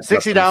 60, if somebody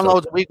 60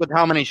 downloads a week with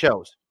how many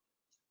shows?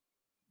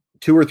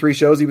 2 or 3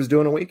 shows he was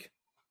doing a week.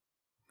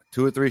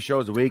 2 or 3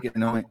 shows a week,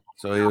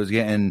 so he was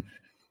getting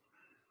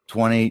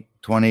 20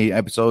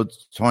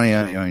 episodes,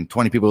 20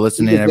 people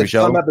listening every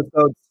show.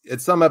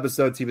 Some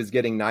episodes he was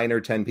getting 9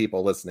 or 10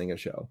 people listening a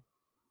show.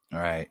 All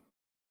right.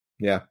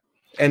 Yeah.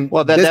 And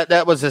well,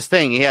 that was his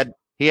thing. He had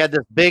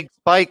this big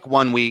spike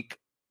one week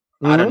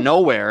out of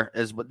nowhere.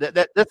 This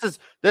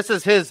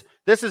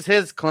is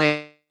his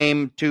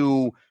claim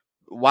to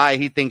why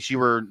he thinks you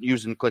were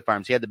using click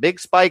farms. He had the big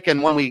spike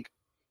in 1 week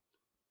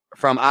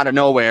from out of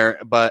nowhere,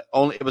 but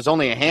it was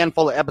only a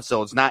handful of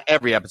episodes, not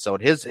every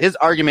episode. His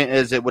argument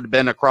is it would have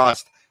been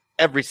across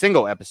every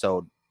single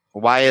episode.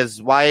 Why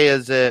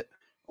is it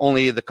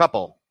only the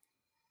couple?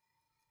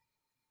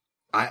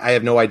 I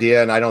have no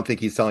idea, and I don't think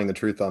he's telling the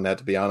truth on that,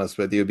 to be honest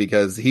with you,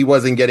 because he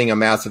wasn't getting a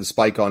massive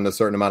spike on a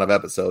certain amount of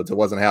episodes. It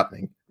wasn't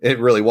happening. It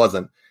really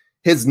wasn't.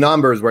 His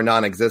numbers were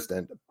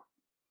non-existent.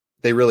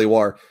 They really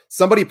were.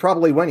 Somebody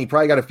probably went. He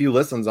probably got a few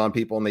listens on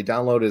people, and they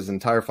downloaded his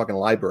entire fucking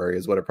library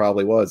is what it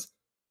probably was.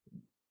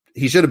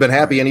 He should have been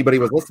happy anybody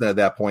was listening at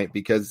that point,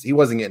 because he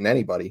wasn't getting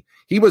anybody.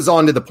 He was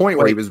on to the point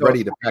where he was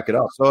ready to pack it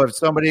up. So if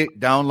somebody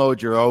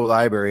downloads your old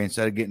library,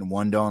 instead of getting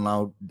one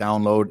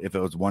download, if it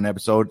was one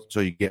episode,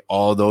 so you get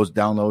all those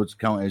downloads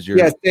count as your...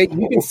 Yes, you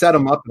can set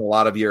them up in a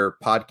lot of your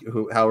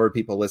however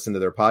people listen to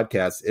their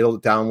podcasts.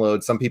 It'll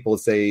download. Some people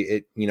say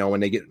it, when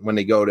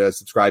they go to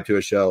subscribe to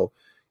a show,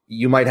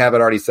 you might have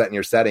it already set in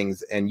your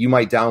settings, and you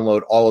might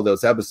download all of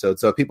those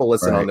episodes. So if people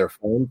listen on their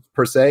phone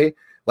per se,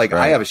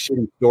 I have a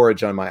shitty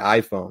storage on my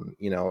iPhone.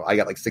 I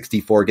got like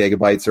 64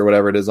 gigabytes or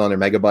whatever it is on their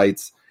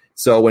megabytes.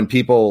 So when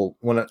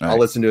I'll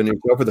listen to a new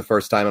show for the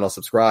first time and I'll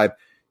subscribe,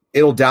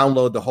 it'll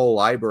download the whole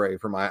library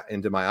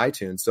into my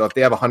iTunes. So if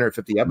they have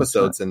 150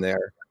 episodes in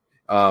there,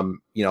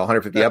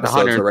 150 episodes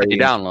 150 already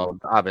download,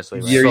 obviously.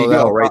 Right? There you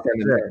go, right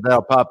then and there.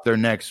 They'll pop their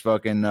next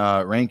fucking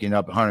ranking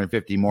up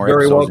 150 more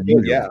Very episodes.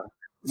 Well, yeah.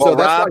 So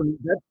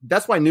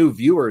that's why new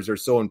viewers are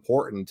so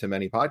important to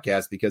many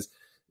podcasts, because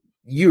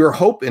your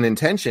hope and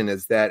intention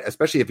is that,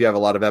 especially if you have a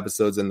lot of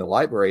episodes in the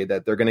library,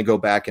 that they're going to go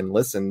back and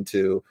listen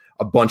to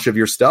a bunch of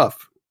your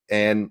stuff.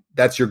 And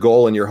that's your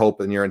goal and your hope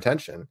and your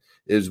intention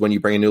is when you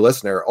bring a new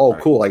listener. Oh,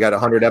 cool. I got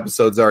 100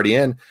 episodes already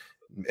in,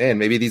 and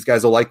maybe these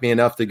guys will like me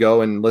enough to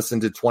go and listen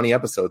to 20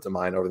 episodes of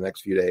mine over the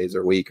next few days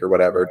or week or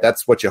whatever.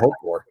 That's what you hope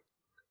for.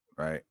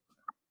 Right.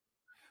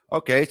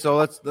 Okay. So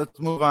let's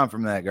move on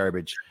from that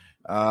garbage.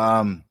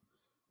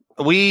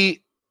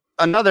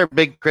 Another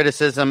big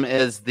criticism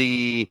is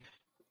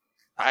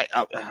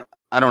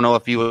I don't know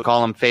if you would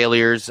call them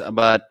failures,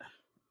 but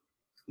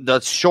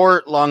the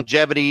short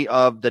longevity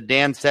of the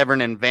Dan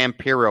Severn and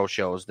Vampiro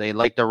shows. They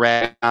like to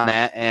rag on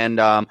that, and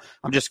I'm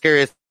just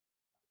curious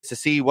to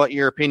see what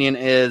your opinion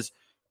is.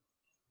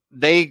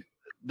 They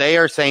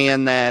are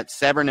saying that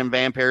Severn and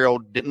Vampiro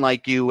didn't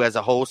like you as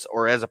a host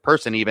or as a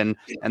person even,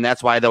 and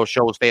that's why those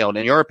shows failed.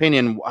 In your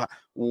opinion,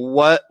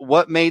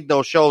 what made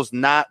those shows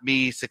not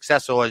be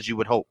successful as you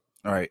would hope?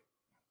 All right.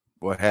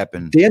 What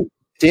happened?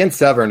 Dan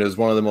Severn is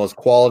one of the most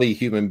quality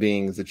human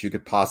beings that you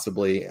could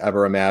possibly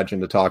ever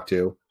imagine to talk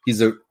to. He's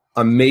an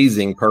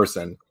amazing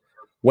person.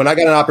 When I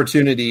got an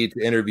opportunity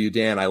to interview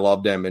Dan, I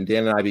loved him, and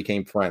Dan and I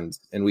became friends,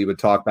 and we would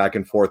talk back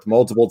and forth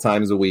multiple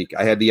times a week.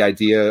 I had the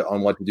idea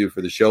on what to do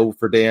for the show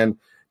for Dan.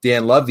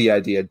 Dan loved the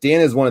idea.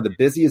 Dan is one of the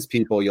busiest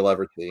people you'll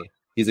ever see.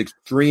 He's an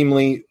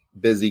extremely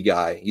busy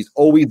guy. He's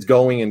always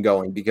going and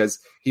going because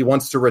he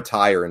wants to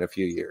retire in a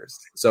few years.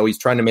 So he's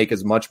trying to make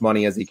as much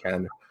money as he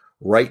can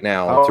right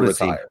now to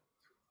retire.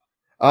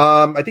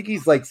 I think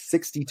he's like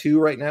 62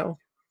 right now.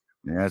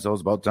 Yeah, so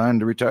it's about time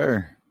to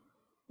retire.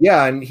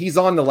 Yeah, and he's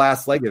on the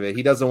last leg of it.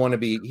 He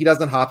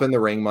doesn't hop in the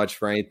ring much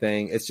for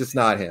anything. It's just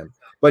not him.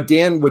 But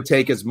Dan would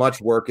take as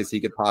much work as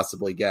he could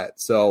possibly get.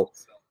 So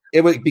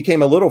it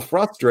became a little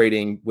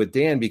frustrating with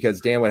Dan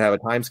because Dan would have a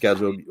time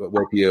schedule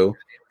with you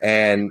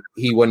and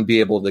he wouldn't be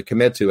able to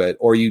commit to it.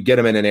 Or you get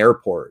him in an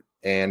airport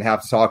and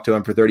have to talk to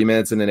him for 30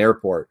 minutes in an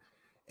airport.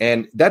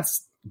 And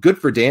that's good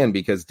for Dan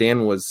because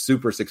Dan was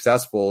super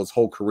successful his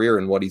whole career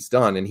in what he's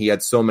done. And he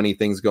had so many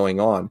things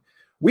going on.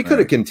 We could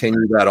have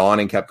continued that on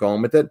and kept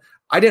going with it.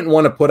 I didn't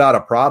want to put out a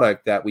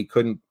product that we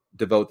couldn't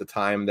devote the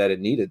time that it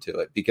needed to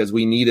it because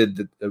we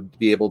needed to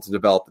be able to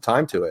develop the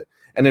time to it.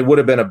 And it would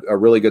have been a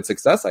really good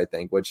success, I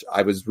think, which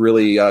I was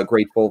really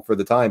grateful for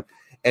the time.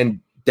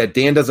 And that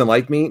Dan doesn't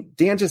like me.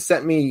 Dan just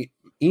sent me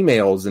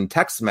emails and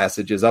text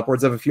messages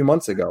upwards of a few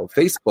months ago.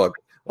 Facebook,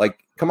 like,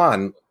 come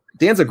on.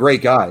 Dan's a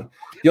great guy.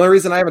 The only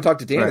reason I haven't talked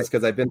to Dan is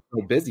because I've been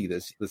so busy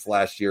this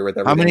last year with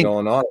everything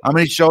going on. How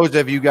many shows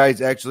have you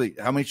guys actually?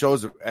 How many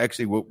shows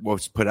actually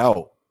was put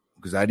out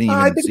because I didn't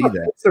even see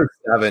that. 6 or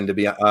 7 to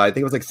be. I think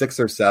it was like 6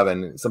 or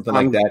 7, something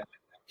like that.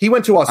 He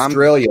went to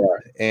Australia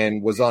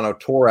and was on a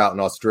tour out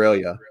in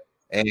Australia,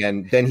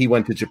 and then he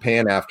went to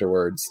Japan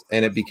afterwards,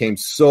 and it became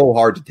so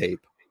hard to tape.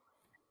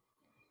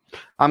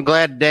 I'm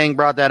glad Dang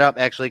brought that up,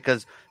 actually,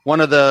 because one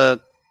of the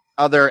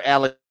other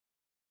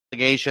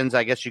allegations,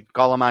 I guess you could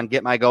call them on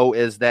Get My Go,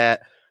 is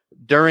that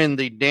during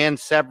the Dan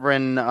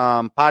Severn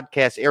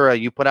podcast era,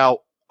 you put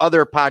out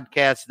other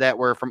podcasts that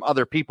were from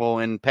other people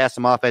and pass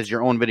them off as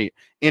your own video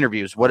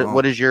interviews.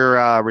 What is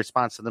your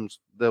response to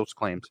those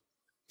claims?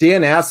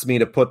 Dan asked me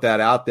to put that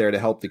out there to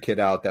help the kid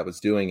out that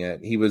was doing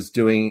it. He was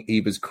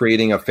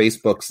creating a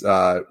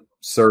Facebook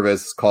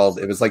service called,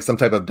 it was like some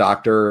type of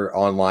doctor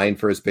online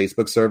for his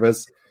Facebook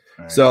service.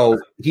 Right. So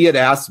he had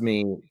asked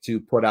me to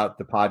put out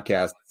the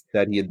podcast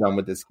that he had done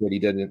with this kid.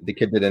 The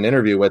kid did an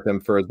interview with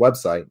him for his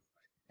website,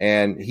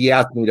 and he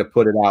asked me to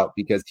put it out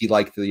because he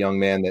liked the young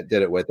man that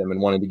did it with him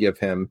and wanted to give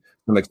him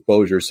some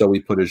exposure. So we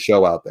put his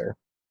show out there.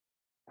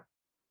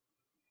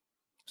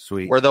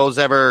 Sweet. Were those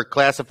ever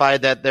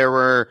classified that there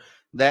were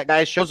that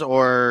guy's shows,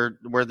 or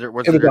was there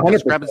a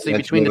discrepancy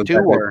between the two?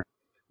 Or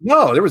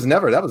no, there was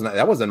never.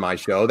 That wasn't my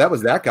show. That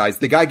was that guy's.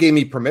 The guy gave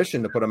me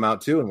permission to put him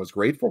out too, and was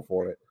grateful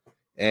for it,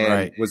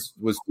 and was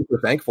super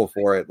thankful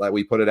for it. Like,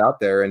 we put it out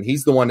there, and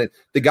he's the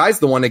guy's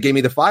the one that gave me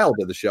the file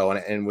to the show,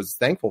 and was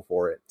thankful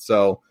for it.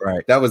 So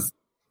that was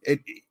it.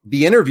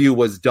 The interview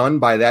was done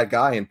by that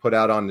guy and put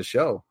out on the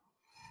show.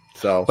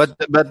 So,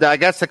 but I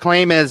guess the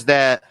claim is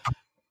that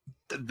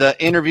the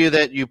interview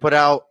that you put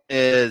out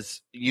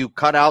is you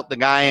cut out the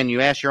guy and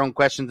you ask your own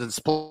questions and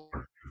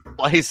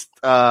spliced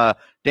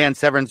Dan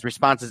Severn's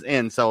responses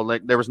in. So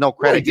like there was no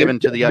credit given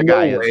to the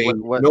guy.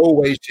 No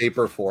way, shape,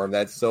 or form.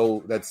 That's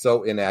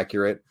so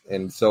inaccurate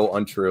and so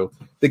untrue.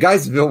 The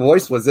guy's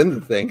voice was in the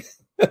thing.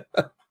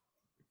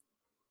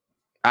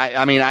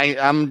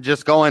 I'm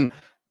just going.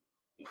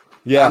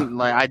 Yeah,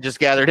 I just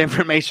gathered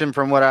information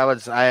from what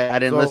I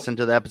didn't listen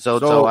to the episode,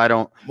 so I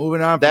don't.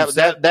 Moving on.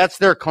 That's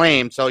their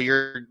claim. So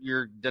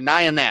you're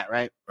denying that,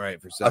 right? Right.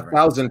 For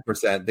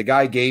 1,000%. The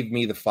guy gave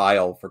me the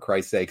file, for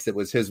Christ's sakes. It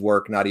was his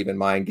work, not even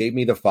mine. Gave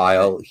me the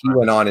file. He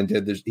went on and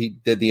did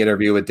the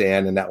interview with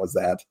Dan, and that was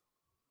that.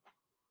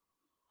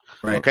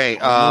 Right. Okay.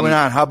 Moving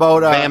on. How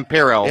about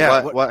Vampiro?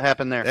 Yeah, what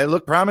happened there? It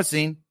looked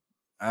promising.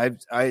 I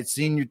had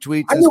seen your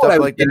tweets and stuff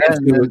like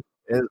that.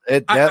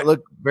 That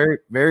looked very,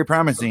 very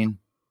promising.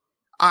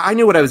 I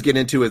knew what I was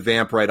getting into with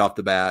Vamp right off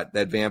the bat,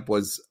 that Vamp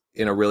was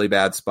in a really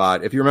bad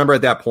spot. If you remember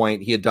at that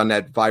point, he had done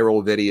that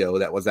viral video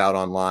that was out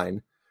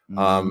online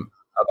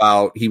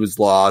about he was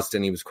lost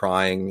and he was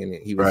crying and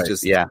he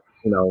was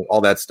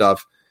all that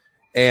stuff.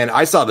 And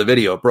I saw the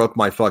video, it broke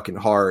my fucking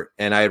heart.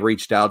 And I had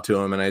reached out to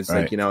him and I was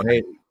like,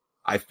 hey,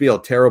 I feel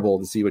terrible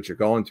to see what you're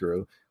going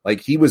through. Like,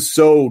 he was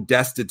so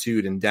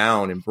destitute and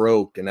down and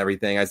broke and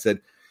everything. I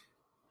said,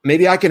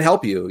 maybe I can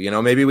help you.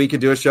 Maybe we could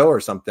do a show or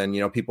something.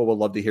 People would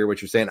love to hear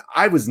what you're saying.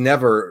 I was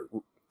never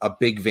a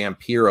big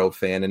Vampiro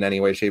fan in any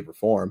way, shape, or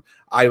form.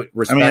 I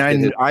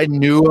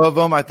knew of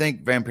them. I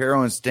think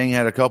Vampiro and Sting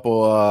had a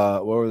couple.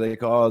 What were they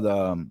called?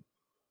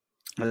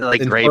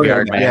 Like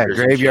graveyard matches.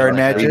 Yeah, graveyard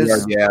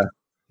matches.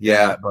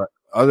 Yeah. But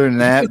other than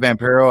that,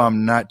 Vampiro,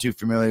 I'm not too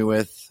familiar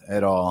with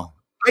at all.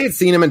 I had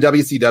seen him in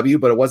WCW,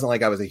 but it wasn't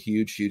like I was a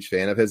huge, huge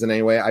fan of his in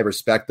any way. I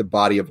respect the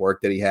body of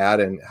work that he had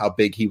and how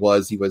big he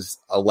was. He was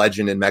a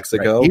legend in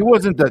Mexico. Right. He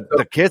wasn't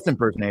the Kiss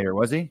impersonator,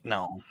 was he?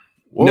 No.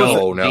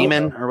 No.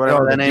 Demon or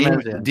whatever that name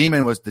is. Yeah.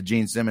 Demon was the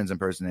Gene Simmons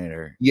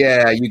impersonator.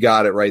 Yeah, you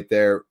got it right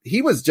there.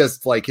 He was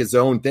just like his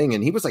own thing,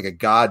 and he was like a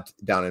god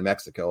down in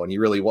Mexico, and he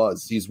really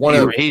was. He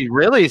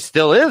really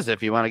still is,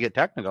 if you want to get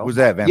technical. Who's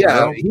that, Vampiro?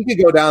 Yeah, he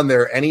could go down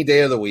there any day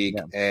of the week,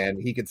 and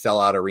he could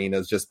sell out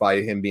arenas just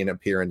by him being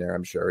appearing there,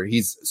 I'm sure.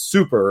 He's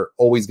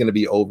always going to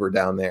be over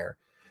down there.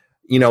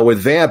 With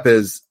Vamp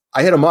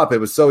I hit him up. It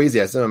was so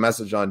easy. I sent him a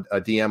message on a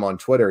DM on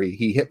Twitter.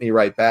 He hit me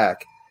right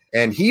back.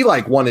 And he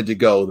wanted to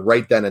go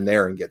right then and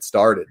there and get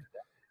started.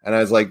 And I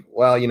was like,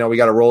 well, we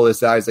got to roll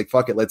this out. He's like,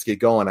 fuck it, let's get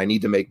going. I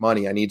need to make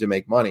money.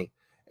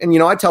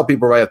 And, I tell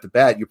people right off the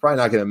bat, you're probably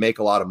not going to make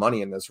a lot of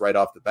money in this right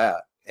off the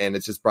bat. And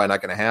it's just probably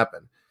not going to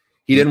happen.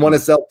 He didn't want to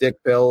sell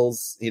dick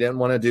pills. He didn't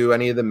want to do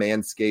any of the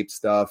Manscaped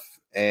stuff.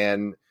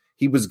 And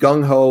he was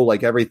gung-ho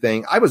like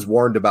everything. I was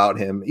warned about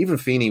him. Even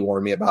Feeney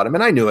warned me about him.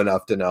 And I knew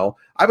enough to know.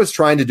 I was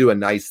trying to do a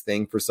nice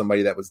thing for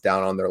somebody that was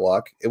down on their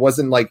luck. It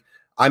wasn't like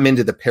I'm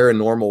into the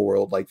paranormal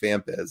world like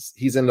Vamp is.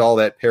 He's into all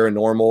that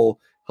paranormal,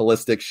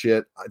 holistic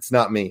shit. It's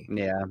not me.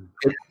 Yeah.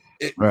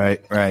 Right.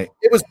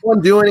 It was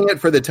fun doing it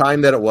for the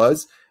time that it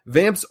was.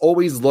 Vamp's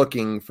always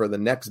looking for the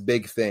next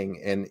big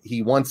thing, and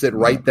he wants it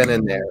right then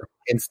and there,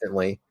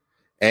 instantly.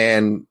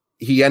 And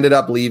he ended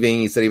up leaving.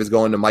 He said he was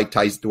going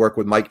to work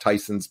with Mike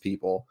Tyson's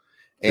people.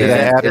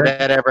 And did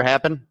that ever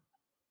happen?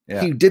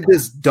 Yeah. He did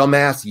this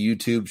dumbass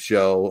YouTube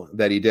show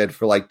that he did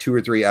for like 2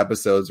 or 3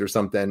 episodes or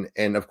something.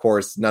 And of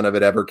course, none of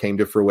it ever came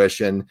to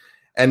fruition.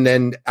 And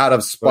then out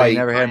of spite,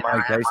 never had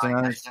Mike Tyson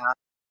on it?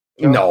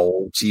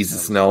 No,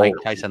 Jesus, no. Mike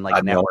Tyson,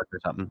 like network or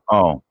something.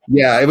 Oh,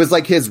 yeah, it was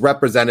like his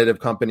representative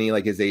company,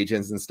 like his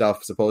agents and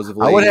stuff.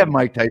 Supposedly, I would have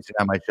Mike Tyson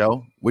on my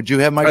show. Would you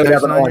have Mike I would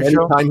have Tyson him on your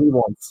show? anytime he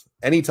wants.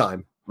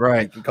 Anytime.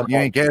 Right. You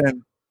ain't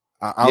kidding.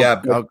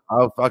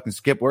 I'll fucking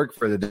skip work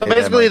for the day. So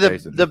basically,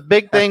 the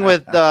big thing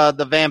with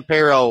the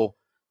Vampiro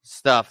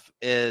stuff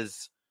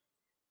is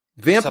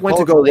Vamp went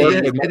to go work.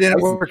 It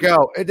didn't work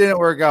out. It didn't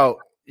work out.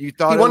 You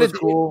thought it was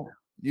cool.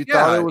 You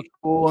thought it was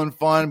cool and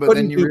fun, but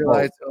then you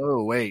realized,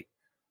 oh wait,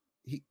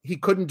 he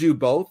couldn't do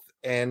both.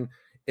 And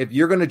if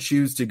you're going to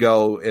choose to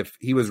go, if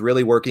he was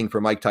really working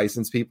for Mike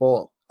Tyson's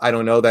people, I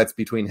don't know. That's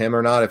between him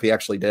or not. If he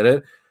actually did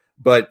it,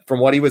 but from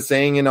what he was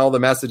saying in all the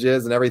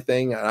messages and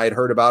everything, and I'd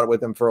heard about it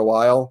with him for a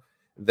while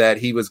that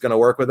he was going to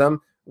work with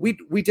them.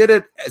 We did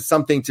it as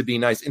something to be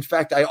nice. In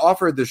fact, I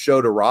offered the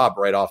show to Rob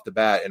right off the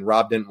bat, and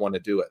Rob didn't want to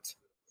do it,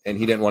 and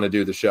he didn't want to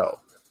do the show.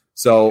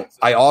 So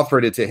I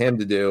offered it to him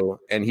to do,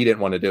 and he didn't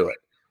want to do it.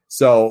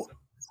 So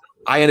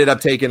I ended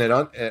up taking it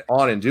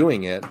on and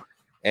doing it.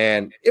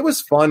 And it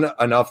was fun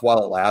enough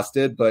while it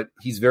lasted, but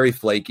he's very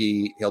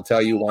flaky. He'll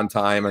tell you one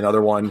time,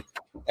 another one,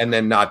 and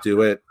then not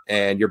do it.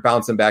 And you're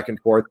bouncing back and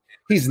forth.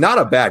 He's not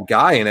a bad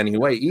guy in any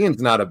way.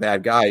 Ian's not a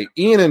bad guy.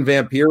 Ian and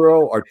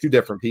Vampiro are two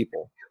different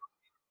people.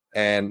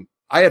 And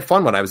I had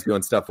fun when I was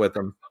doing stuff with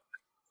him.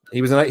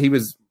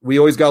 We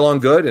always got along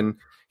good. And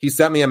he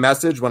sent me a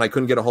message when I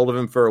couldn't get a hold of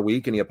him for a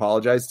week, and he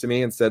apologized to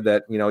me and said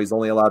that, he's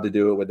only allowed to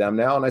do it with them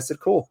now. And I said,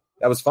 cool,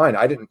 that was fine.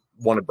 I didn't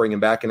want to bring him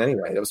back in any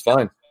way. It was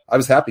fine. I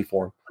was happy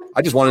for him.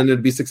 I just wanted him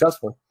to be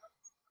successful.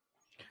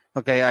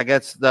 Okay, I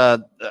guess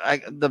the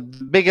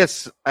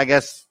biggest,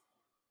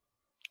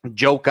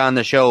 joke on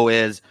the show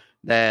is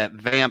that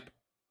Vamp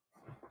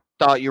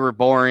thought you were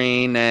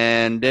boring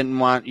and didn't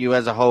want you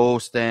as a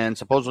host, and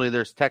supposedly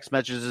there's text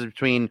messages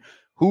between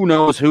who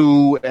knows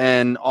who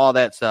and all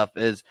that stuff.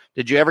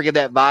 Did you ever get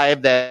that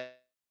vibe that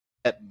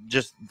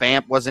just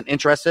Vamp wasn't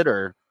interested,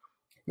 or?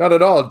 Not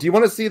at all. Do you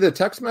want to see the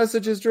text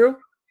messages, Drew?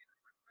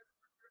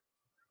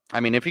 I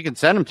mean, if you can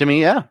send them to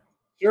me, yeah.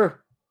 Sure.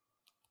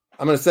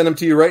 I'm going to send them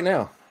to you right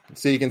now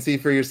so you can see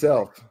for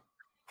yourself.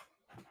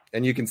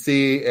 And you can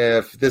see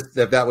if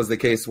that was the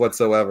case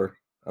whatsoever.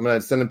 I'm going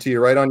to send them to you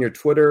right on your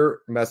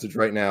Twitter message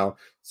right now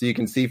so you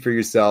can see for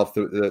yourself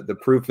the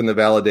proof and the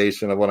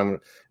validation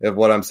of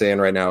what I'm saying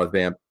right now with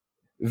Vamp.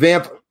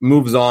 Vamp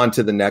moves on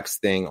to the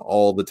next thing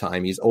all the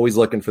time. He's always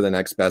looking for the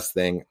next best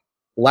thing.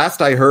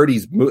 Last I heard,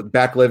 he's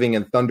back living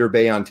in Thunder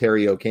Bay,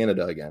 Ontario,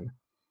 Canada again.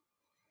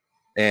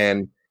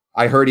 And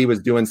I heard he was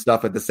doing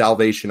stuff at the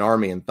Salvation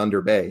Army in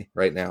Thunder Bay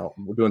right now.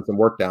 We're doing some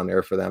work down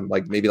there for them,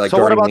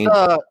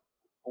 So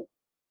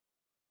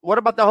what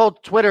about the whole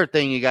Twitter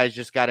thing you guys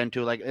just got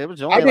into? Like, it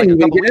was only I didn't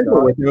even get into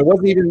it with him. It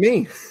wasn't even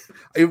me.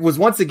 It was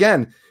once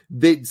again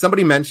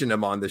somebody mentioned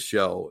him on the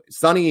show.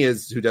 Sonny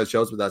who does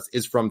shows with us,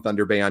 is from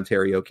Thunder Bay,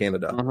 Ontario,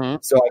 Canada. Mm-hmm.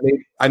 So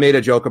I made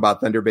a joke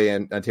about Thunder Bay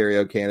and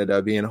Ontario,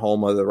 Canada being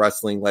home of the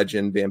wrestling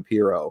legend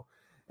Vampiro,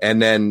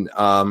 and then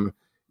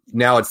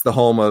now it's the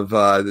home of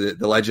the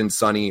legend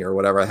Sonny, or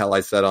whatever the hell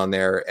I said on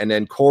there. And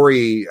then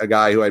Corey, a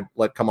guy who I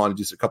let come on and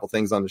do a couple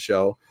things on the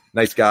show.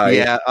 Nice guy.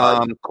 Yeah.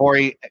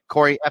 Corey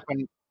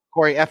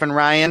F. and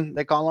Ryan,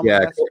 they call him.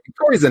 Yeah.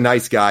 Corey's a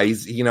nice guy.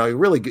 He's, a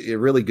really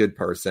good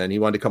person. He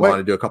wanted to come on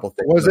and do a couple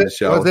things on the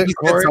show.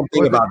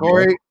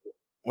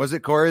 Was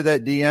it Corey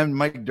that DM'd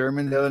Mike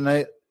Dermott the other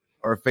night,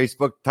 or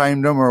Facebook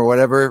timed him or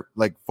whatever,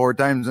 like 4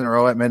 times in a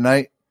row at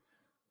midnight?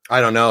 I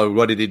don't know.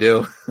 What did he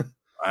do?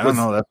 I don't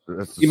know.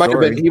 That's he might have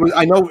been. He was.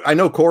 I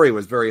know. Corey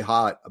was very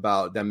hot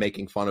about them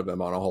making fun of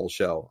him on a whole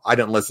show. I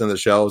didn't listen to the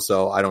show,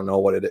 so I don't know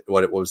what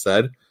it was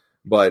said.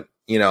 But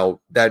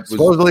that was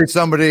supposedly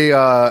somebody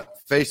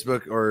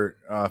Facebook or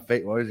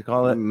what does he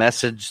call it?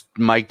 Messaged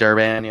Mike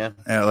Durban, yeah,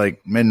 at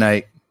like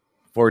midnight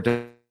 4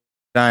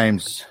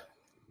 times.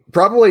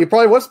 Probably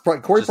was.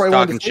 Corey just probably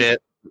talking shit,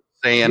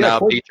 saying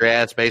beat your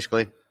ass,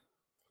 basically.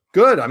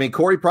 Good. I mean,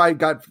 Corey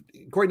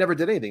never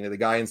did anything to the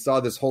guy and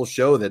saw this whole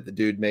show that the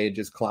dude made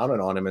just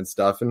clowning on him and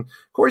stuff. And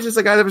Corey's just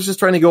a guy that was just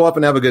trying to go up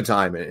and have a good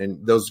time.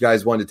 And those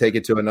guys wanted to take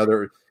it to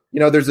another,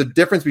 there's a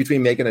difference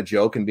between making a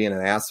joke and being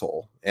an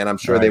asshole. And I'm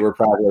sure they were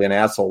probably an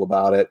asshole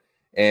about it.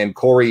 And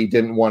Corey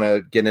didn't want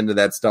to get into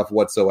that stuff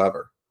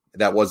whatsoever.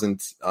 That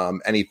wasn't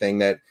anything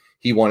that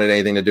he wanted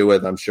anything to do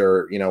with, I'm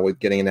sure, with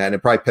getting in that. And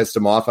it probably pissed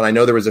him off. And I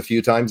know there was a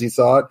few times he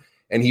saw it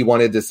and he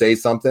wanted to say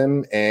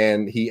something,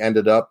 and he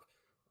ended up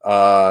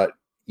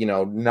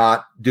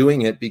not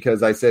doing it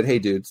because I said, hey,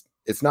 dude,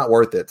 it's not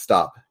worth it.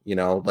 Stop.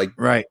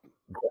 Right.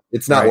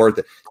 It's not worth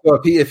it. So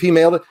if he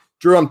mailed it,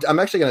 Drew, I'm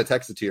actually going to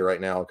text it to you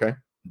right now. Okay.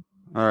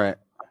 All right.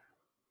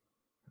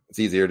 It's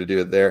easier to do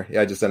it there.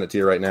 Yeah. I just sent it to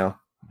you right now.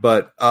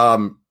 But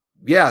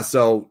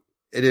so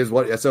it is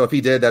so if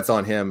he did, that's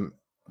on him.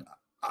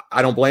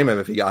 I don't blame him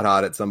if he got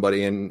hot at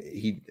somebody and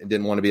he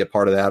didn't want to be a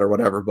part of that or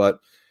whatever. But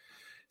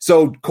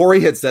so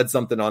Corey had said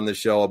something on the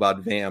show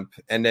about Vamp,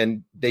 and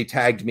then they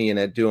tagged me in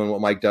it doing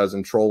what Mike does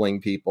and trolling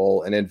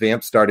people. And then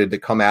Vamp started to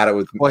come at it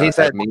with me.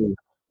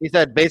 He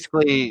said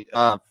basically,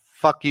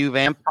 fuck you,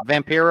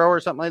 Vampiro or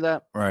something like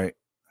that. Right.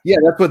 Yeah,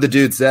 that's what the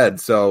dude said.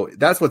 So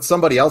that's what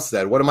somebody else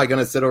said. What am I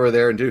going to sit over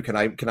there and do? Can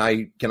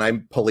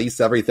I police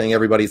everything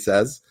everybody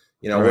says?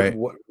 You know, Right.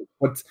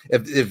 what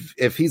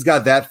if he's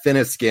got that thin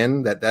a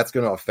skin that's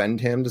going to offend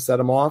him to set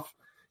him off?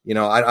 You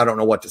know, I don't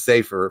know what to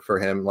say for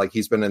him. Like,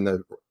 he's been in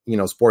the, you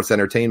know, sports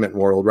entertainment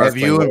world. Have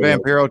you and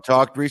Vampiro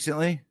talked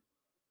recently?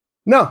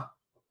 No,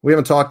 we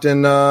haven't talked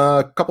in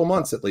a couple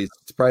months at least.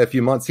 It's probably a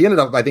few months. He ended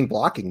up, I think,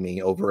 blocking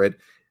me over it.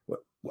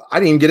 I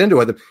didn't even get into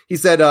it. He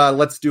said,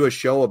 "Let's do a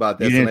show about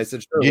this," and I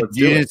said, "Sure."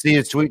 You didn't see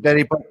his tweet that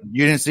he put.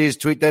 You didn't see his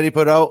tweet that he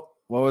put out.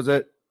 What was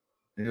it?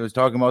 He was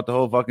talking about the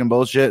whole fucking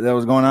bullshit that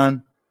was going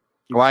on.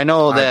 Well, I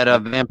know that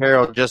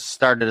Vampiro just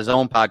started his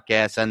own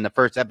podcast, and the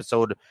first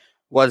episode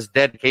was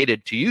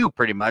dedicated to you,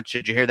 pretty much.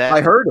 Did you hear that?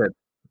 I heard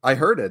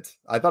it.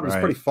 I thought it was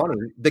pretty funny.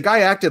 The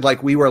guy acted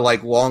like we were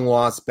like long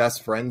lost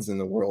best friends in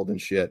the world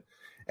and shit.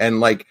 And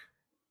like,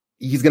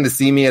 he's going to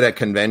see me at a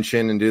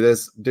convention and do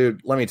this.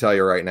 Dude, let me tell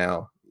you right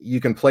now,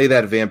 you can play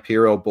that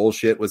Vampiro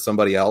bullshit with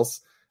somebody else.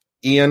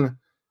 Ian,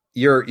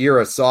 you're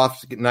a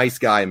soft, nice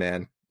guy,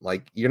 man.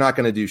 Like, you're not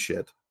going to do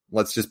shit.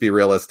 Let's just be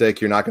realistic.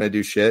 You're not going to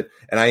do shit.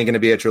 And I ain't going to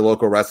be at your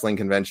local wrestling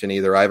convention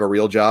either. I have a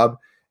real job.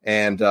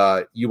 And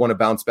you want to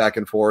bounce back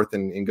and forth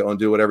and go and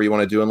do whatever you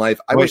want to do in life.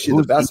 I wish you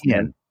the best,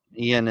 man.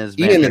 Ian is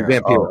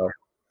Vampiro.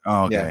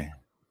 Oh, okay.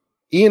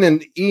 Yeah.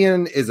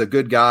 Ian is a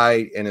good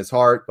guy in his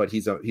heart, but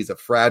he's a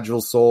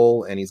fragile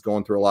soul, and he's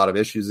going through a lot of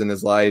issues in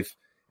his life.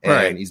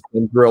 And he's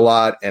been through a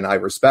lot, and I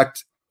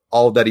respect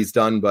all that he's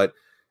done, but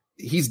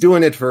he's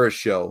doing it for a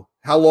show.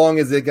 How long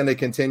is it going to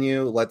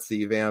continue? Let's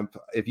see, Vamp.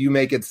 If you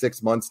make it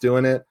 6 months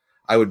doing it,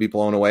 I would be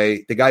blown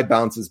away. The guy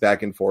bounces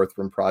back and forth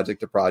from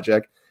project to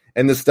project.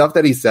 And the stuff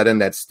that he said in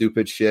that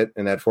stupid shit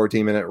in that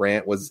 14-minute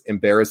rant was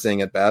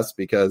embarrassing at best,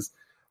 because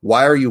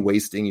why are you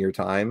wasting your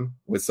time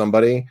with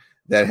somebody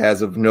that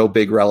has of no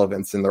big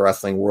relevance in the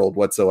wrestling world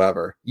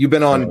whatsoever? You've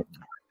been on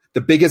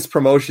the biggest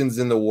promotions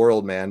in the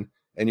world, man,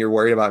 and you're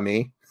worried about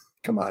me?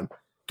 Come on,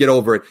 get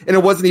over it. And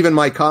it wasn't even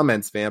my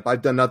comments, Vamp.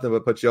 I've done nothing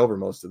but put you over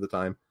most of the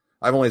time.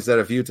 I've only said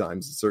a few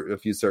times, a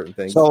few certain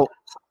things. So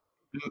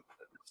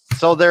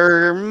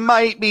there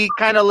might be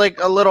kind of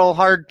like a little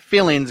hard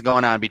feelings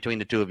going on between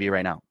the two of you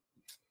right now.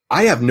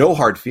 I have no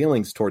hard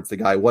feelings towards the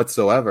guy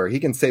whatsoever. He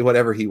can say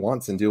whatever he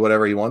wants and do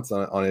whatever he wants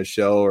on his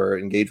show, or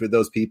engage with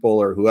those people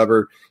or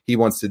whoever he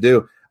wants to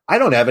do. I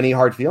don't have any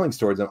hard feelings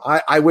towards him.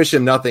 I wish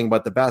him nothing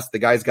but the best. The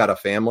guy's got a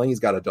family. He's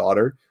got a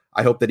daughter.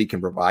 I hope that he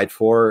can provide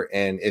for her.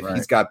 And if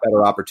he's got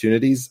better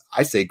opportunities,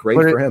 I say great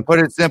for him. Put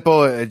it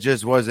simple, it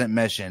just wasn't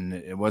mission.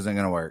 It wasn't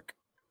going to work.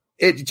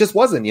 It just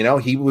wasn't, you know,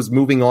 he was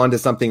moving on to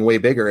something way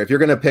bigger. If you're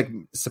going to pick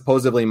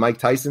supposedly Mike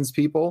Tyson's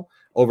people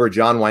over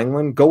John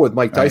Wanglund, go with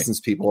Mike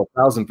Tyson's people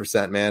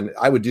 1,000%, man.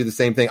 I would do the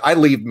same thing. I'd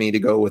leave me to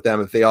go with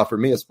them if they offer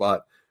me a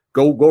spot.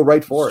 Go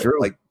right for it.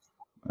 True. Like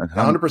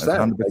 100%.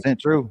 100%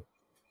 true.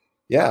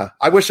 Yeah.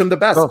 I wish him the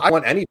best. I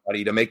want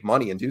anybody to make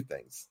money and do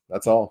things.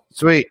 That's all.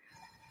 Sweet.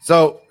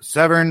 So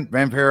Severn,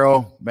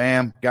 Vampiro,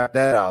 bam, got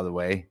that out of the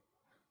way.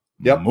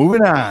 Yep.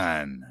 Moving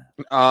on.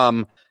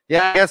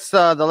 Yeah, I guess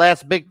the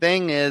last big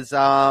thing is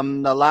a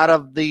lot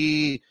of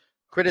the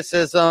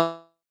criticisms.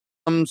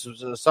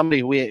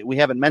 Somebody we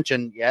haven't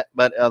mentioned yet,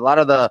 but a lot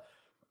of the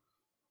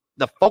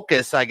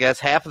focus, I guess,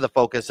 half of the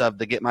focus of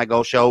the Get My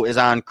Go show is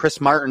on Chris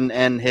Martin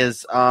and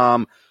his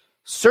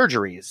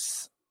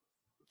surgeries.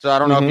 So I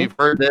don't know if you've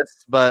heard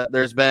this, but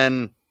there's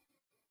been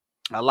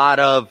a lot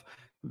of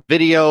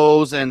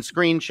videos and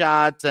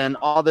screenshots and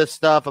all this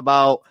stuff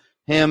about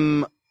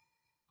him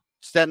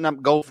setting up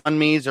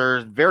GoFundMes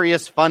or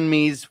various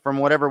fundmes from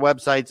whatever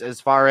websites as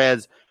far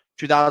as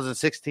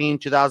 2016,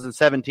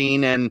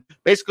 2017, and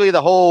basically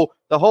the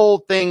whole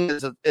thing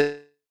is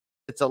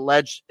it's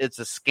alleged it's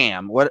a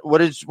scam.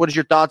 What is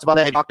your thoughts about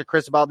that? Have you talked to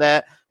Chris about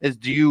that?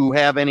 Do you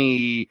have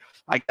any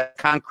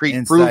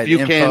concrete proof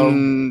you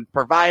can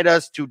provide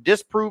us to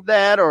disprove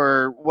that,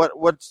 or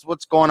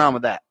what's going on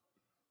with that?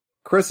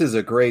 Chris is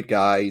a great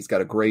guy. He's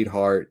got a great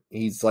heart.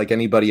 He's like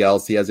anybody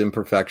else. He has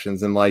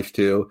imperfections in life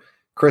too.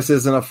 Chris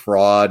isn't a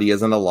fraud. He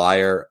isn't a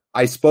liar.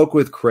 I spoke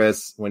with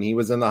Chris when he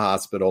was in the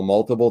hospital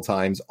multiple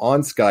times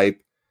on Skype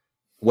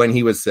when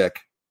he was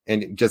sick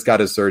and just got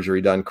his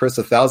surgery done. Chris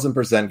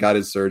 1,000% got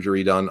his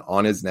surgery done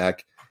on his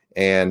neck.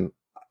 And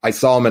I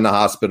saw him in the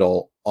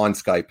hospital on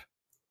Skype.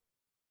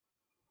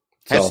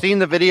 Have you seen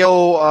the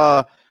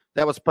video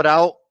that was put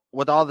out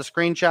with all the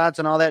screenshots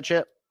and all that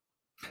shit?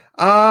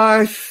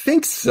 I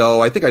think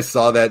so. I think I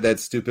saw that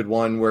stupid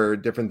one where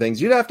different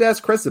things. You'd have to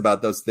ask Chris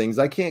about those things.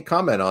 I can't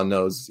comment on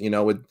those,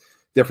 with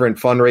different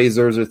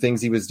fundraisers or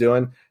things he was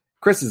doing.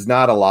 Chris is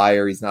not a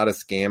liar. He's not a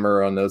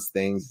scammer on those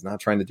things. He's not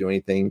trying to do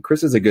anything.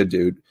 Chris is a good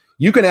dude.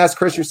 You can ask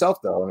Chris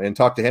yourself, though, and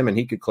talk to him, and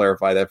he could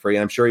clarify that for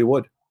you. I'm sure he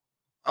would.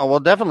 Oh, well,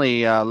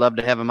 definitely love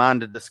to have him on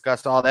to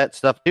discuss all that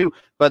stuff, too.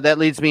 But that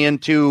leads me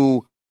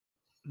into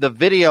the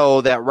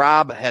video that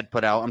Rob had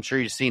put out. I'm sure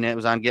you've seen it. It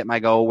was on Get My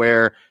Go,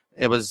 where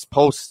it was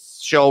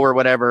post-show or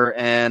whatever,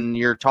 and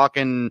you're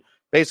talking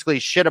basically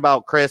shit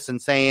about Chris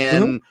and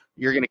saying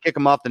you're going to kick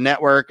him off the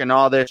network and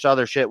all this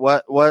other shit.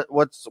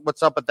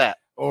 What's up with that?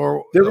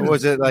 Or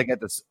was it like at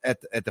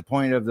the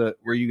point of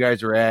where you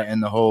guys were at in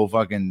the whole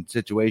fucking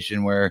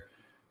situation where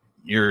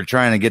you're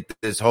trying to get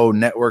this whole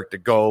network to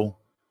go,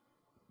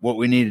 what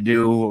we need to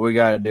do, what we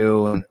got to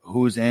do, and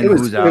who's in,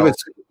 who's out?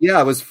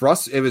 It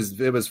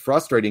was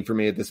frustrating for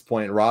me at this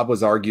point. Rob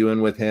was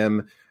arguing with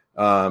him.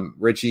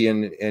 Ritchie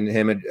and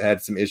him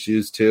had some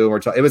issues too.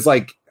 It was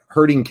like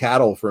herding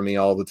cattle for me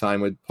all the time,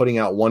 with putting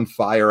out one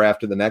fire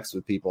after the next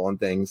with people and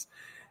things.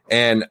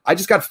 And I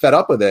just got fed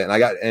up with it.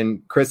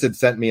 And Chris had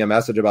sent me a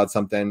message about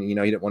something, he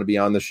didn't want to be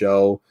on the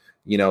show,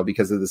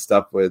 because of the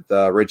stuff with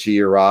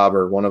Ritchie or Rob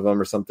or one of them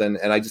or something.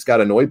 And I just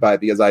got annoyed by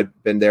it because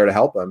I'd been there to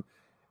help him.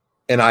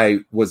 And I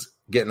was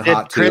getting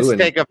hot too. Did Chris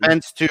take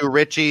offense to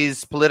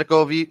Ritchie's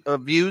political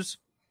views?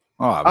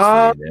 Oh,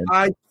 obviously he did.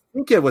 I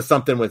think it was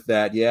something with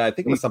that. Yeah, I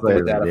think it was something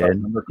with that. If I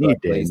remember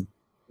correctly.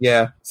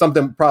 Yeah,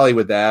 something probably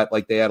with that.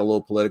 Like they had a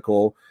little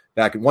political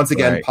back. Once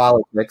again,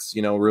 politics,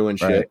 ruined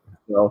shit.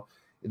 So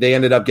they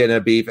ended up getting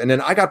a beef. And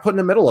then I got put in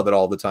the middle of it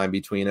all the time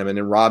between them. And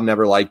then Rob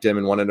never liked him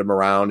and wanted him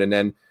around. And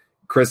then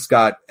Chris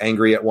got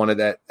angry at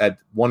at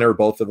one or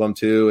both of them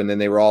too. And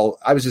then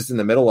I was just in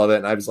the middle of it.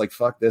 And I was like,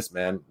 fuck this,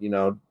 man.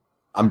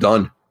 I'm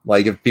done.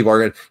 Like if people are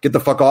going to get the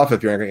fuck off,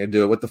 if you're not going to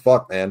do it, what the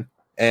fuck, man?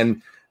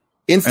 And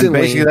instantly,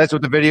 and basically that's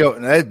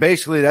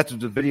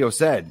what the video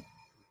said.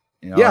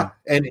 Yeah.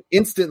 And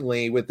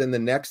instantly within the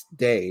next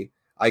day,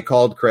 I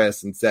called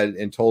Chris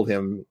and told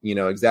him,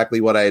 exactly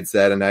what I had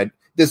said. And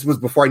this was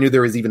before I knew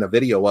there was even a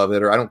video of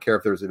it, or I don't care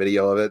if there was a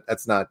video of it.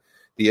 That's not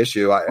the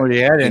issue. Well,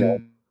 you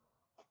hadn't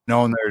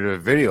known there's a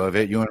video of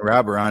it. You and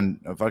Rob are on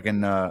a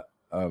fucking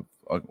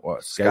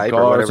Skype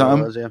call or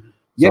something. Was, yeah.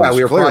 Yeah,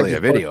 we were clearly a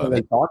video of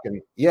it.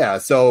 Talking. Yeah,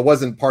 so it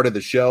wasn't part of the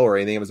show or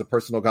anything. It was a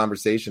personal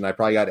conversation. I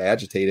probably got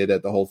agitated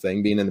at the whole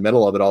thing, being in the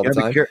middle of it all the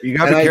time. You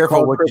got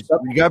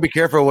to be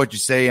careful what you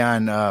say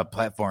on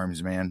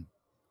platforms, man.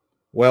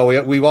 Well,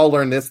 we've all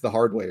learned this the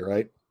hard way,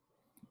 right?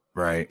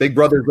 Right. Big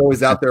Brother's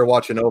always out there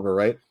watching over,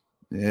 right?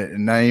 Yeah,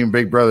 not even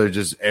Big Brother,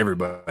 just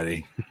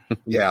everybody.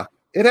 Yeah,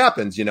 it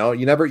happens. You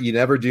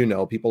never do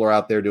know. People are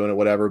out there doing it,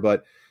 whatever.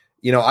 But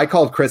I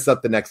called Chris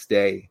up the next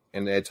day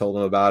and I told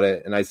him about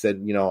it. And I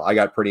said, I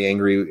got pretty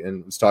angry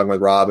and was talking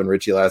with Rob and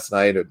Ritchie last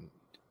night. And,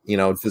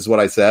 this is what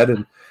I said.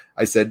 And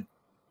I said,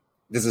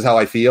 this is how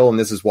I feel and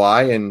this is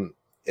why. And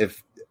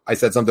if I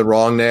said something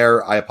wrong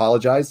there, I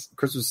apologize.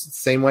 Chris was the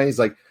same way. He's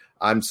like,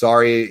 I'm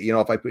sorry,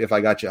 if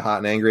I got you hot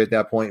and angry at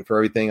that point for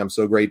everything. I'm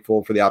so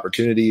grateful for the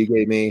opportunity you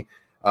gave me.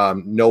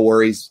 No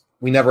worries.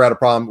 We never had a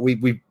problem.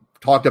 We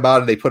talked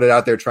about it. They put it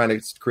out there trying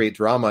to create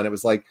drama. And it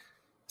was like,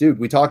 dude,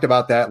 we talked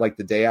about that like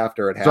the day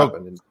after it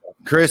happened. And stuff.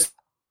 Chris,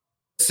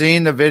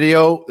 seen the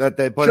video that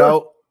they put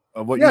out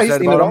of what you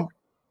said about him?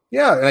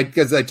 Yeah,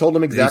 because I told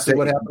him exactly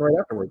what happened right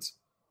afterwards.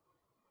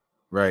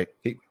 Right.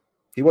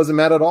 He wasn't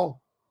mad at all.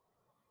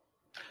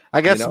 I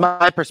guess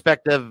my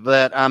perspective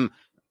that I'm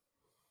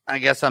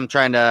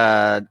trying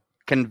to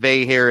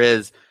convey here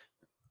is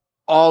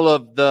all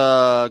of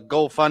the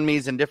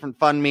GoFundMes and different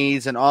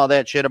fundmes and all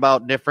that shit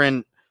about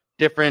different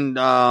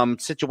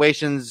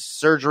situations,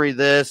 surgery,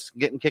 this,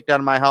 getting kicked out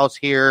of my house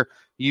here.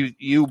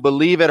 You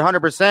believe it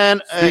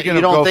 100%?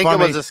 You don't think it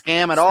was a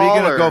scam at all?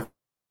 Speaking of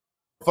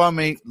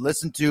GoFundMe,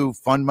 listen to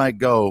Fund My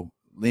Go,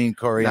 Lean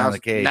Corey on the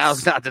case.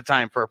 Now's not the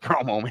time for a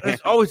promo, man.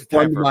 It's always the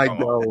time for a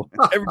promo.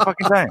 Every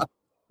fucking time.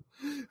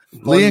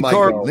 Lean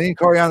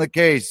Corey on the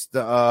case.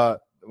 The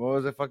what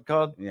was it fucking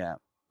called? Yeah.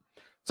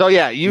 So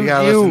yeah, you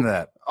listen to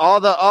that.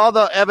 All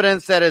the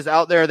evidence that is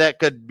out there that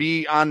could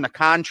be on the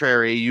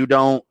contrary, you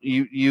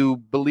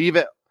believe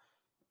it,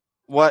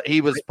 what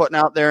he was putting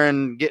out there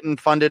and getting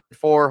funded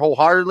for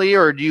wholeheartedly,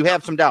 or do you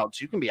have some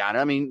doubts? You can be honest.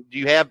 I mean, do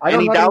you have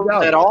any doubts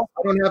at all?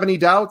 I don't have any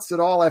doubts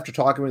at all after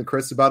talking with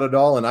Chris about it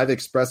all, and I've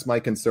expressed my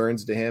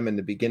concerns to him in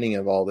the beginning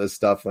of all this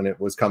stuff when it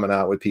was coming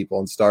out with people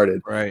and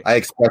started. Right. I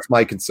expressed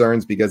my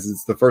concerns because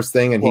it's the first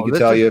thing, and he could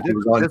tell you if he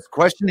was on. This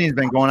questioning's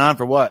been going on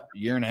for what, a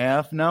year and a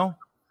half now?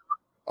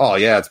 Oh,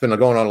 yeah, it's been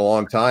going on a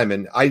long time.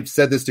 And I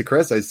said this to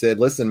Chris. I said,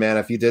 listen, man,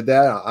 if you did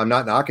that, I'm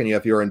not knocking you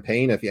if you're in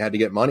pain, if you had to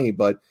get money,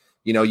 but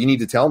you need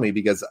to tell me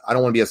because I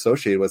don't want to be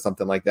associated with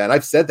something like that. And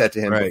I've said that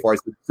to him before. I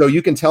said, so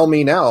you can tell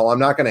me now. I'm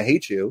not going to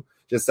hate you.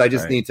 I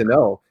just need to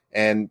know.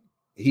 And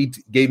he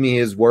gave me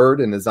his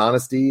word and his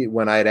honesty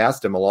when I had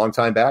asked him a long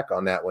time back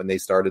on that when they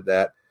started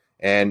that.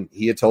 And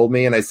he had told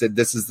me, and I said,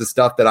 this is the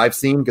stuff that I've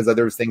seen because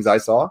there was things I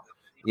saw,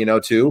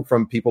 too,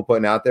 from people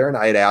putting out there. And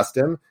I had asked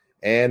him,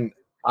 and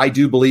I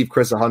do believe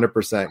Chris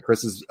 100%.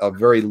 Chris is a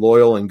very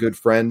loyal and good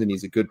friend, and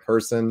he's a good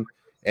person.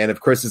 And if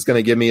Chris is going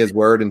to give me his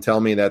word and tell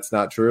me that's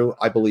not true,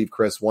 I believe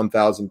Chris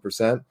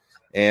 1,000%.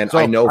 And so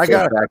I know I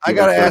got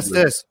to ask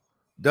this: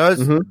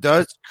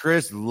 Does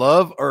Chris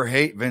love or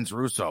hate Vince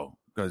Russo?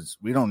 Because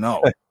we don't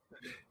know.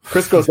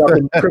 Chris goes up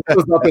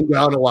and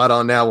down a lot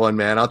on that one,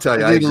 man. I'll tell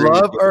you. Does he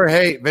love or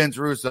hate Vince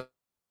Russo?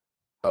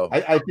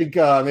 I think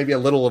maybe a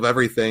little of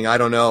everything. I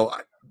don't know.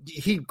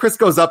 Chris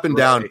goes up and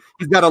down.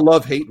 He's got a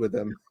love-hate with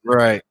him.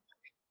 Right.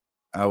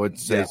 I would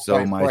say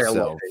so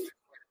myself.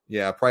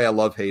 Yeah, probably a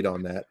love-hate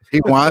on that. He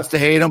wants to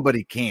hate him, but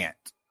he can't.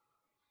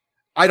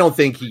 I don't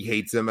think he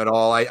hates him at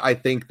all. I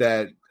think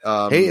that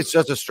hate is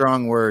such a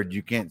strong word.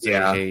 You can't say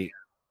hate.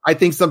 I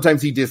think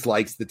sometimes he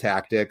dislikes the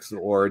tactics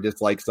or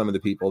dislikes some of the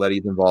people that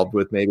he's involved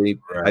with. Maybe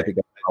I think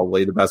that's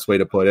probably the best way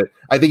to put it.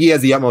 I think he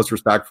has the utmost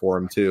respect for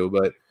him too.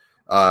 But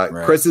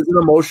Chris is an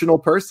emotional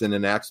person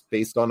and acts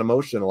based on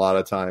emotion a lot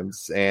of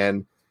times.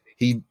 And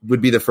he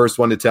would be the first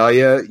one to tell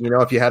you,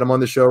 if you had him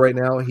on the show right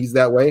now, he's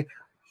that way.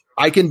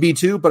 I can be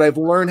too, but I've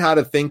learned how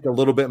to think a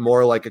little bit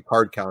more like a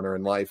card counter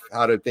in life,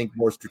 how to think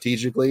more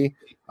strategically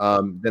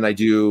than I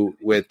do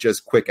with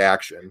just quick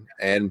action.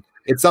 And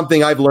it's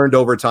something I've learned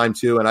over time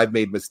too, and I've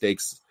made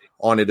mistakes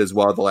on it as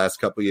well the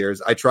last couple of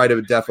years. I try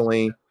to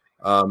definitely,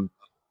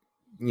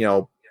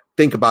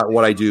 think about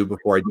what I do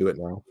before I do it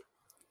now.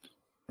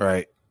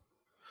 Right.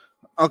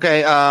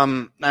 Okay.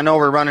 I know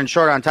we're running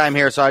short on time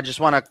here, so I just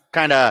want to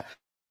kind of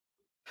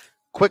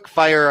quick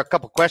fire a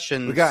couple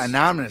questions. We got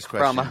anonymous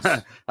questions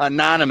from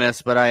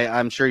anonymous, but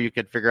I'm sure you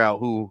could figure out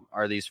who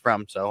are these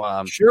from.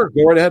 So sure,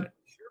 go right ahead.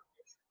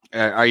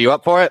 Are you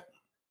up for it?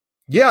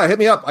 Yeah, hit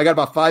me up. I got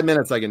about 5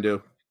 minutes I can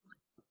do.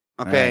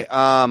 Okay.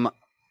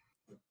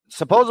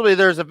 Supposedly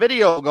there's a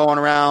video going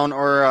around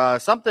or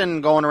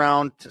something going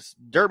around.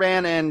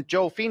 Durban and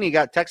Joe Feeney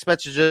got text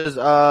messages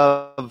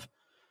of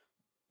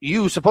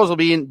you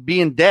supposedly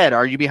being dead.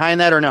 Are you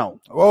behind that or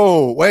no?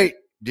 Oh, wait.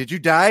 Did you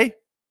die?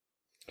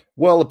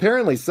 Well,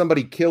 apparently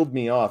somebody killed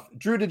me off.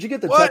 Drew, did you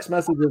get the text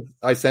messages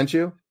I sent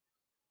you?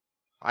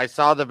 I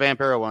saw the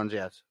Vampiro ones,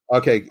 yes.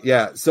 Okay,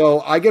 yeah. So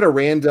I get a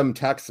random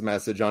text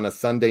message on a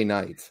Sunday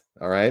night,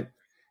 all right?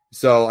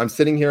 So I'm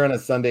sitting here on a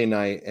Sunday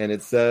night, and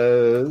it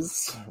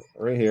says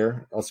right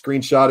here, I'll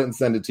screenshot it and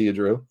send it to you,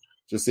 Drew,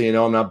 just so you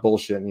know I'm not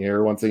bullshitting you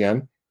here once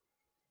again.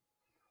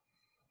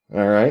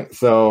 All right,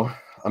 so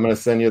I'm going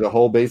to send you the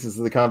whole basis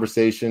of the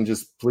conversation.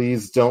 Just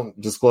please don't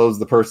disclose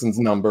the person's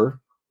number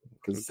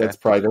because that's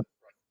private,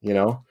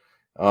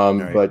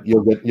 Right. But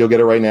you'll get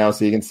it right now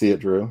so you can see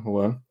it, Drew.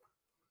 Hold on.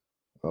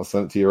 I'll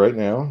send it to you right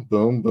now.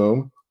 Boom,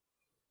 boom.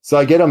 So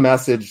I get a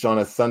message on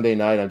a Sunday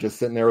night. I'm just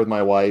sitting there with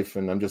my wife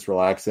and I'm just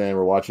relaxing.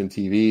 We're watching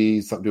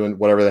TV, doing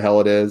whatever the hell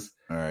it is.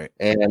 All right.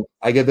 And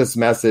I get this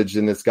message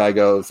and this guy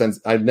goes, since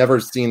I've never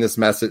seen this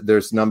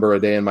number a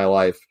day in my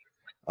life.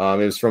 It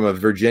was from a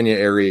Virginia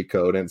area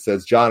code and it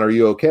says, John, are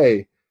you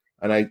okay?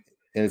 And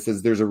it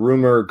says, there's a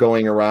rumor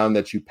going around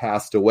that you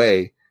passed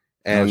away.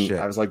 And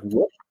I was like,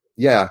 what?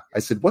 Yeah. I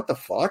said, what the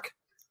fuck?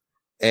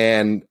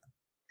 And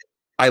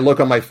I look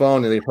on my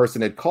phone and the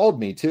person had called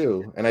me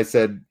too. And I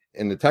said,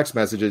 in the text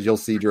messages, you'll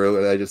see,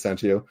 Drew, that I just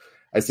sent you.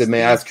 I said,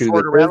 may I ask who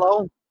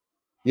Tortorello?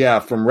 Yeah,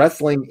 from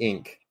Wrestling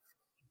Inc.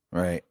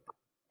 Right.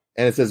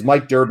 And it says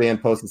Mike Durban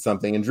posted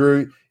something. And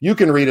Drew, you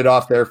can read it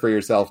off there for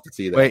yourself to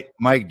see that. Wait,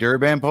 Mike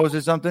Durban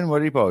posted something? What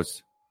did he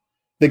post?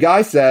 The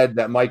guy said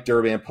that Mike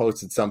Durban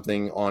posted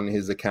something on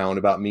his account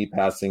about me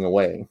passing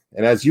away.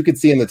 And as you could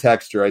see in the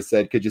texture, I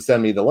said, could you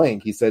send me the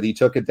link? He said he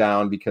took it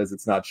down because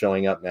it's not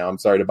showing up now. I'm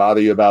sorry to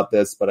bother you about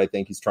this, but I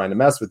think he's trying to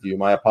mess with you.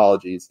 My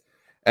apologies.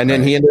 And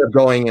then he ended up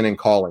going in and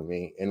calling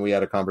me, and we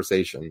had a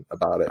conversation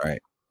about it.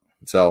 Right.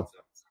 So,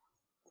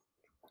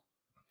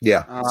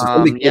 yeah.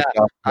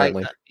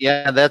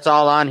 That's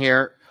all on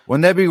here.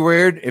 Wouldn't that be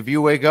weird if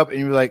you wake up and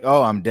you're like,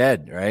 oh, I'm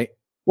dead, right?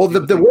 Well,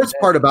 the worst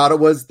part about it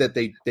was that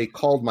they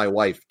called my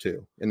wife,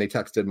 too, and they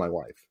texted my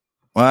wife.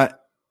 What?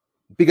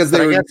 Because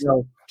they were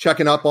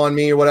checking up on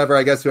me or whatever,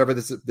 I guess, whoever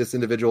this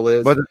individual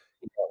is. But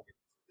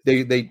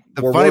the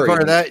funny worried.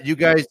 part of that, you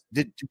guys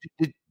did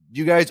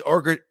you guys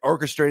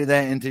orchestrated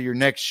that into your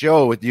next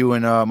show with you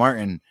and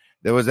Martin?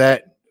 Was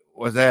that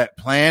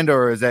planned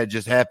or is that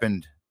just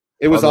happened?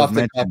 It was off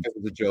the cuff. It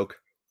was a joke.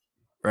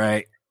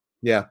 Right.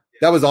 Yeah,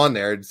 that was on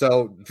there.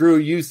 So, Drew,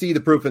 you see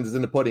the proof is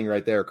in the pudding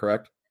right there,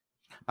 correct?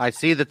 I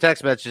see the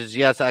text messages.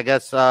 Yes, I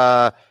guess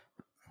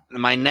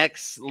my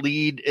next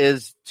lead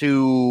is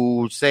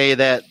to say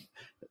that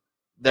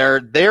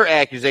their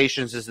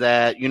accusations is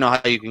that, you know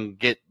how you can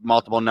get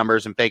multiple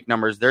numbers and fake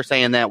numbers. They're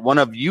saying that one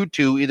of you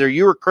two, either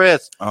you or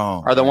Chris,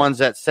 are the ones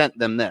that sent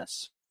them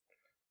this.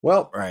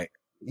 Well,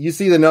 you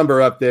see the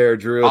number up there,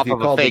 Drew. Off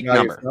of a fake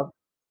number.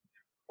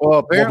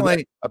 Well,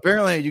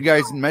 apparently you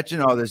guys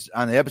mentioned all this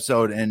on the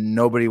episode and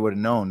nobody would have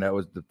known. That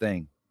was the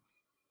thing.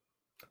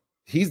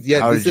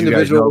 This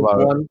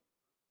individual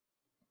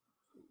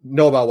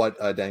know about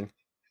what, Dang?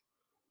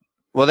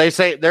 Well,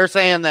 they're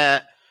saying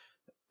that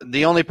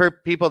the only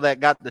people that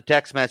got the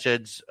text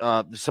message,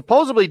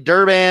 supposedly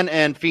Durban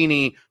and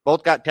Feeney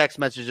both got text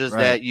messages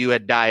that you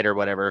had died or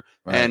whatever,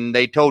 and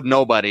they told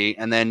nobody,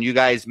 and then you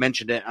guys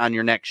mentioned it on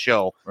your next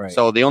show. Right.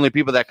 So the only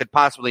people that could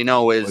possibly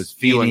know was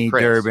Feeney, you and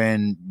Chris.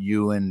 Durban,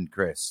 you and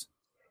Chris.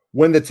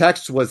 When the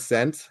text was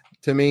sent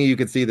to me, you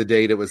could see the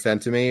date it was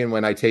sent to me, and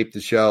when I taped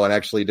the show and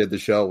actually did the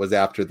show, it was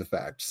after the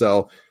fact.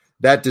 So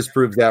that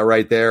disproves that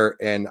right there,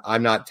 and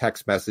I'm not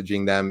text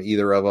messaging them,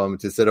 either of them,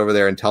 to sit over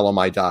there and tell them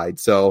I died.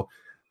 So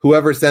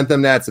whoever sent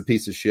them that's a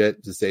piece of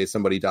shit to say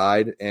somebody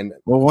died. And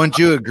won't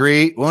you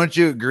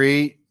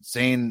agree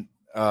saying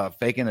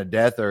faking a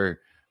death or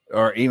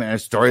even a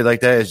story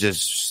like that is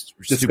just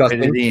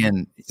disgusting. Stupidity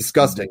and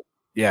disgusting.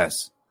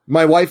 Yes.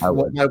 My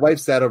wife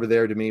sat over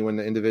there to me when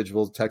the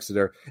individual texted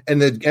her,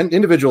 and the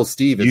individual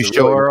Steve. You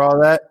show her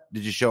all that?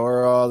 Did you show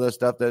her all the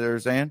stuff that they were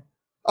saying?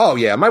 Oh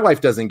yeah, my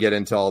wife doesn't get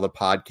into all the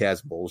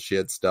podcast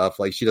bullshit stuff.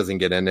 Like she doesn't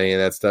get into any of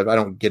that stuff. I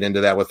don't get into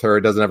that with her.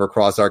 It doesn't ever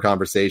cross our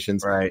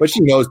conversations. Right. But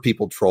she knows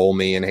people troll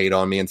me and hate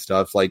on me and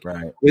stuff. Like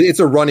it's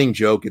a running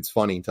joke. It's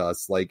funny to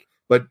us. Like,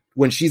 but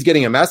when she's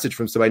getting a message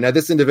from somebody, now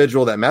this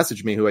individual that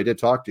messaged me, who I did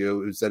talk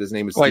to, who said his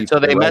name was Steve. So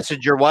they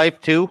messaged your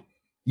wife too?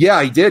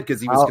 Yeah, he did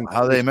because he was.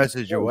 How they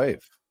message your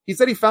wife? He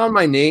said he found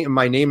my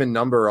name and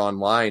number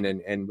online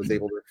and was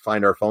able to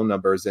find our phone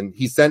numbers. And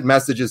he sent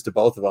messages to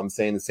both of them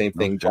saying the same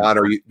thing. Okay. John,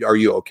 are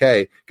you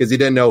okay? Because he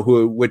didn't know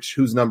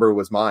whose number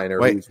was mine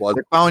or whose was.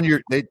 They found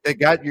they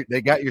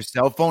got your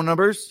cell phone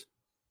numbers.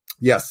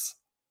 Yes,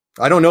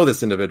 I don't know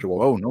this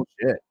individual. Oh no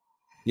shit.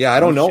 Yeah, I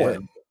don't know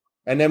him.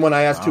 And then when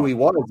I asked who he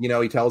was,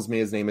 he tells me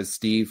his name is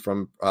Steve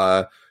from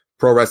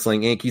Pro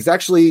Wrestling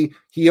Inc.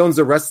 He owns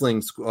a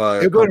wrestling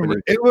company.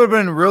 It would have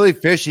been really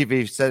fishy if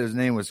he said his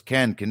name was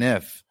Ken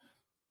Kniff.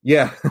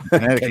 Yeah.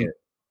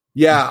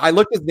 Yeah. I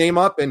looked his name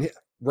up and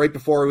right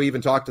before we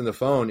even talked on the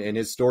phone, and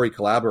his story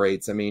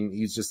collaborates. I mean,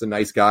 he's just a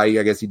nice guy.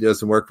 I guess he does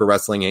some work for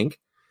Wrestling Inc.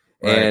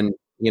 Right. And,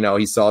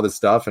 he saw the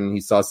stuff and he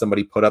saw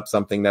somebody put up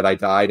something that I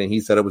died, and he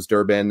said it was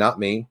Durban, not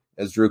me,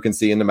 as Drew can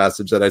see in the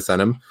message that I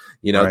sent him.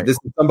 This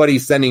is somebody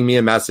sending me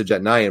a message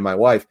at night, and my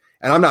wife.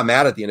 And I'm not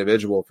mad at the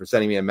individual for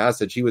sending me a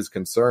message. He was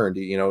concerned,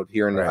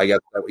 hearing I guess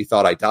that he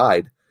thought I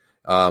died.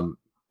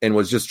 And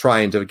was just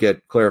trying to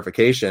get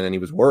clarification, and he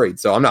was worried.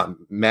 So I'm not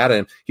mad at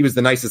him. He was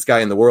the nicest guy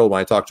in the world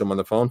when I talked to him on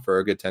the phone for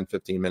a good 10,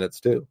 15 minutes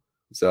too.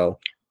 So.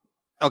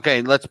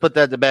 Okay, let's put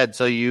that to bed.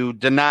 So you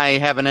deny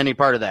having any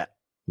part of that?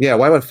 Yeah,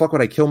 why the fuck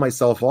would I kill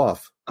myself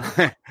off?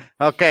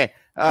 Okay.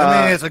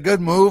 I mean, it's a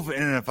good move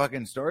in a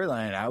fucking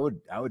storyline. I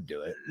would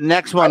do it.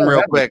 Next one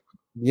real quick.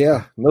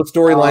 Yeah, no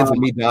storylines of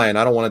me dying.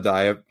 I don't want to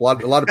die. A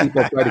lot of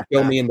people have tried to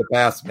kill me in the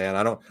past, man.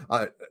 I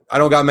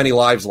don't got many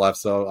lives left,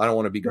 so I don't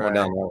want to be going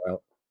down that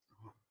route.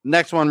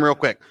 Next one real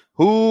quick.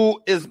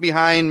 Who is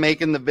behind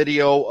making the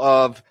video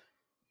of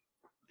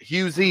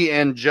Husey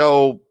and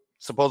Joe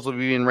supposedly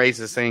being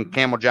racist, saying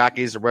camel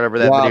jockeys or whatever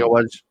that video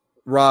was?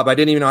 Rob, I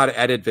didn't even know how to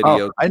edit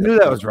videos. I knew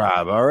that was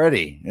Rob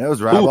already. It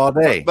was Rob all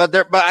day. But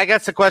I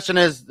guess the question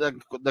is,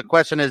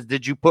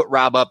 did you put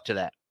Rob up to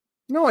that?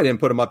 No, I didn't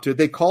put him up to it.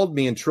 They called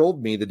me and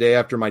trolled me the day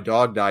after my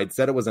dog died,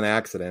 said it was an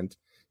accident.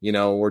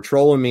 Were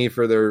trolling me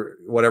for their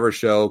whatever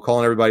show,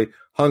 calling everybody,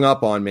 hung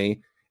up on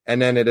me.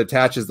 And then it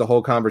attaches the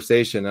whole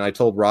conversation. And I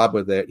told Rob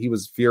with it. He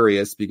was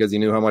furious because he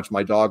knew how much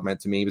my dog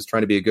meant to me. He was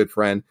trying to be a good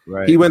friend.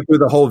 Right. He went through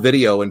the whole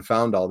video and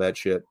found all that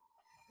shit.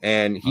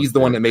 And he's the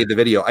one that made the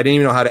video. I didn't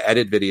even know how to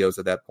edit videos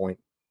at that point.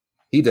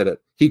 He did it.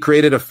 He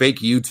created a fake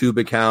YouTube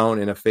account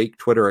and a fake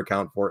Twitter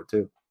account for it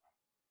too.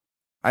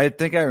 I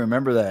think I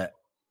remember that.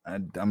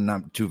 I'm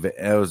not too.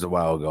 It was a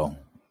while ago.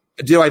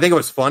 Do I think it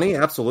was funny?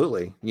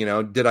 Absolutely.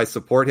 Did I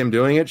support him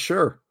doing it?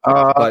 Sure.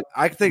 But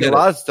I think a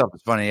lot of stuff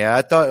is funny. Yeah,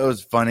 I thought it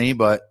was funny,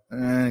 but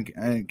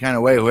kind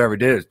of way whoever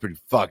did it is pretty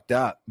fucked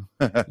up.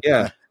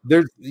 Yeah.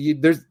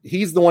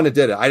 He's the one that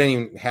did it. I didn't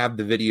even have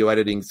the video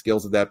editing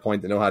skills at that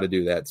point to know how to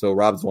do that. So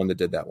Rob's the one that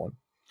did that one.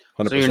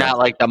 100%. So you're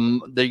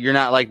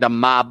not like the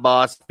mob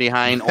boss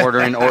behind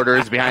ordering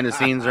orders behind the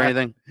scenes or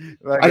anything?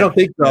 I don't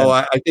think so.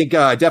 I think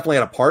I definitely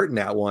had a part in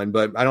that one,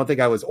 but I don't think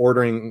I was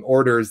ordering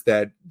orders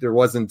that there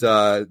wasn't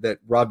that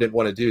Rob didn't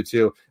want to do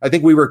too. I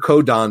think we were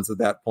co-dons at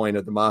that point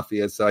of the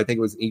Mafia, so I think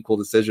it was an equal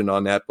decision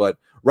on that. But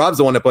Rob's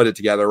the one that put it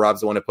together.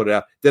 Rob's the one that put it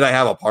out. Did I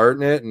have a part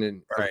in it?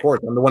 And of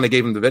course, I'm the one that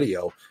gave him the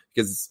video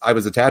because I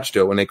was attached to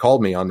it when they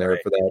called me on there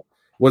for that.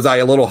 Was I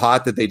a little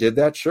hot that they did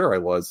that? Sure, I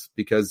was,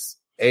 because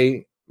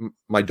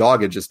my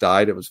dog had just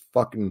died. It was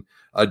fucking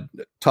a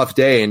tough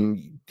day.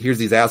 And here's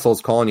these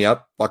assholes calling you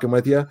up, fucking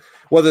with you.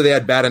 Whether they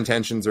had bad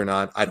intentions or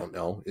not, I don't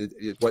know.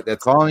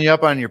 That's calling you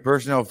up on your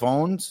personal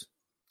phones?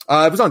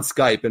 It was on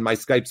Skype, and my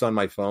Skype's on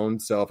my phone.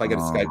 So if I get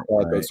a Skype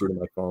call, it goes through to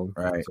my phone.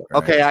 Right. So.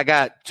 Okay, I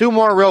got two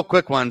more real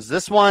quick ones.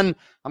 This one,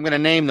 I'm going to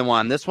name the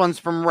one. This one's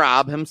from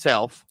Rob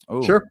himself.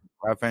 Ooh, sure.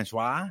 Rob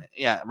Francois?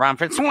 Yeah, Rob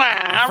Francois.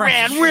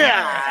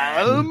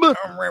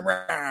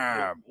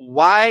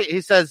 Why?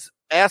 He says,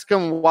 ask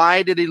him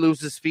why did he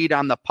lose his feed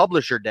on the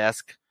publisher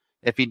desk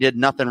if he did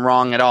nothing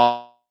wrong at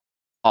all.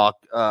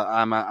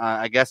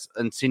 I guess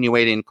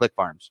insinuating Click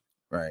Farms.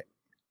 Right.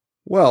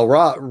 Well,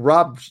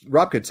 Rob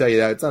could tell you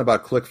that it's not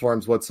about Click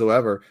Farms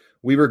whatsoever.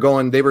 They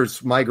were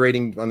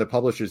migrating on the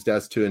publisher's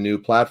desk to a new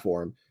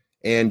platform.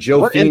 And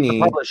Joe Feeney, is the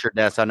publisher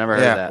desk? I never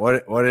heard that.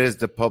 What is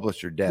the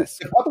publisher desk?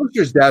 The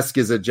publisher's desk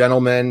is a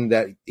gentleman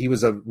that he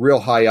was a real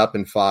high up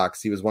in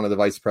Fox. He was one of the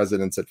vice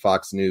presidents at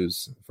Fox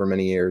News for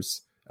many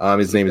years.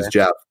 His name is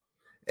Jeff.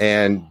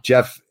 And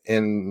Jeff,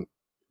 and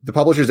the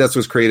publisher's desk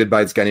was created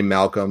by this guy named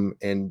Malcolm.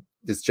 And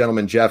this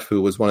gentleman, Jeff,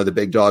 who was one of the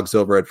big dogs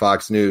over at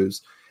Fox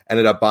News,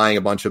 ended up buying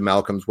a bunch of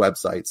Malcolm's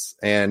websites.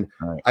 And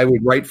I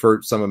would write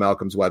for some of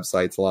Malcolm's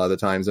websites a lot of the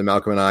times. And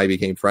Malcolm and I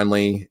became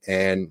friendly,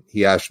 and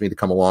he asked me to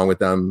come along with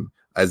them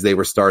as they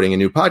were starting a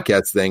new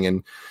podcast thing,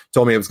 and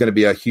told me it was going to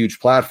be a huge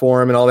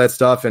platform and all that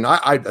stuff. And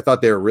I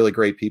thought they were really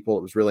great people.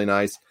 It was really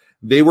nice.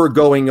 They were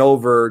going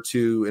over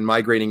to and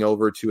migrating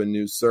over to a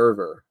new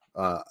server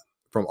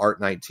from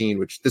Art19,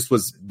 which this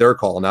was their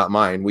call, not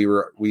mine.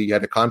 We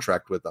had a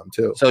contract with them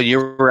too. So you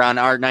were on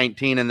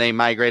Art19 and they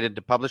migrated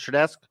to Publisher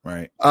Desk?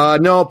 Right.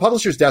 No,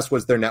 Publisher's Desk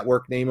was their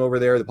network name over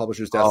there, the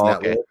Publisher's Desk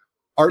network.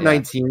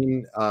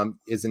 Art19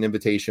 is an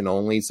invitation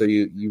only, so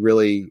you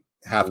really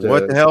have to.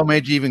 What the hell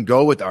made you even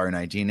go with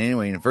R19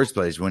 anyway in the first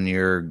place when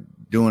you're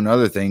doing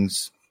other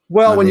things?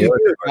 Well, when you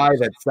hear a guy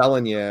that's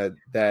selling you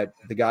that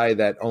the guy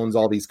that owns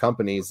all these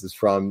companies is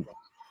from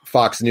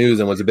Fox News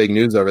and was a big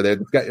news over there,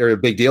 or a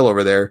big deal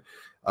over there,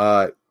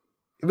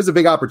 it was a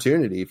big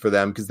opportunity for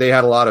them because they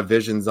had a lot of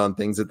visions on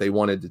things that they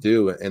wanted to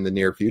do in the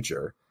near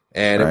future.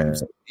 And,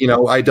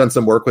 I'd done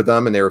some work with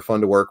them and they were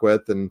fun to work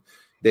with, and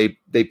they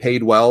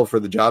paid well for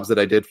the jobs that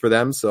I did for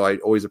them. So I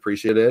always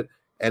appreciated it.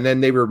 And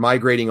then they were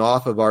migrating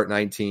off of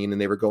Art19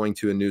 and they were going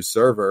to a new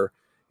server.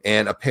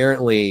 And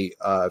apparently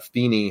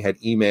Feeney had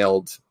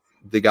emailed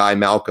the guy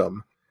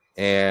Malcolm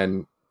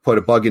and put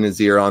a bug in his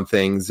ear on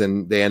things,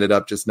 and they ended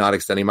up just not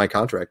extending my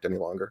contract any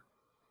longer.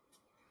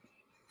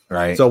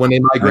 Right. So when they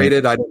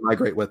migrated, I didn't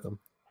migrate with them.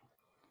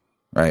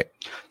 Right.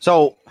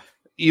 So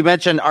you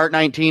mentioned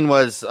Art19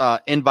 was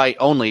invite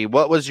only.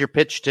 What was your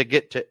pitch to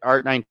get to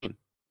Art19?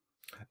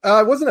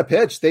 It wasn't a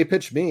pitch. They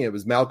pitched me. It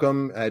was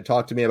Malcolm had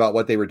talked to me about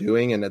what they were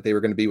doing and that they were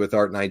going to be with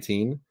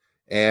Art19.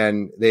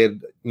 And they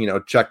had,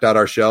 checked out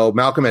our show.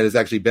 Malcolm has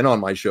actually been on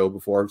my show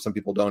before. Some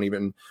people don't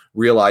even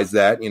realize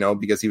that,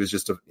 because he was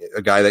just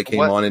a guy that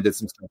came on and did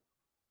some stuff.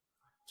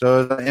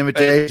 So the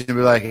invitation to be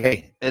like,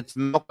 hey, it's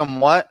Malcolm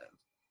what?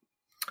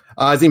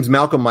 His name's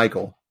Malcolm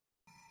Michael.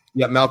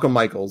 Yeah, Malcolm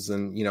Michaels.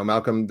 And,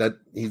 Malcolm, that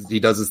he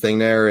does his thing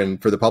there. And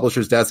for the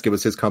Publisher's Desk, it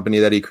was his company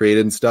that he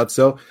created and stuff.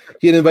 So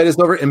he had invited us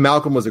over. And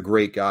Malcolm was a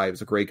great guy. He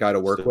was a great guy to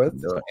work with.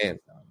 And,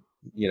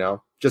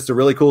 just a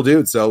really cool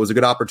dude. So it was a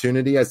good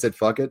opportunity. I said,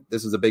 fuck it.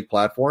 This is a big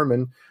platform.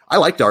 And I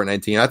liked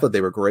Art19. I thought they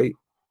were great.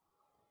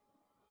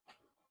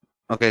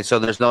 Okay, so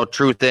there's no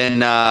truth in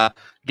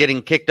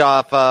getting kicked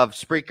off of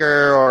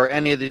Spreaker or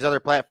any of these other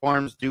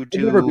platforms due to...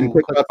 I've never been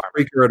kicked off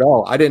Spreaker at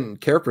all. I didn't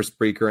care for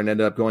Spreaker and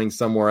ended up going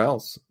somewhere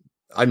else.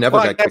 I never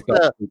got kicked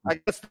off.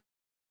 I guess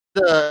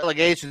the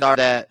allegations are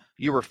that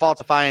you were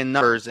falsifying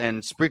numbers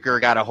and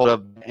Spreaker got a hold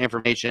of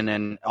information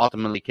and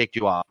ultimately kicked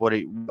you off.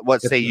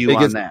 What say you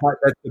on that?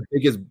 That's the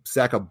biggest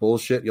sack of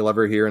bullshit you'll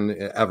ever hear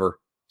ever.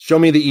 Show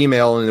me the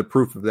email and the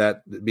proof of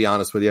that, to be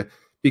honest with you.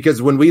 Because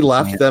when we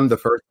left them the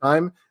first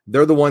time,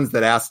 they're the ones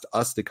that asked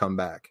us to come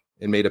back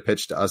and made a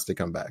pitch to us to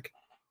come back.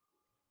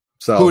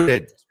 So who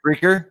did?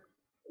 Spreaker?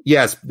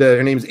 Yes,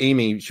 her name's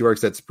Amy. She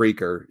works at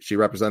Spreaker. She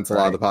represents a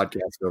lot of the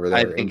podcasts over there.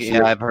 I think,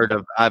 I've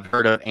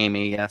heard of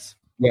Amy. Yes.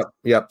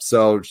 Yep.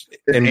 So,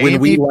 and Amy when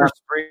we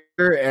left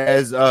Spreaker,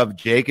 as of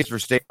Jake is for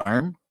State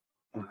Farm.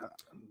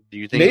 Do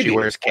you think she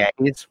wears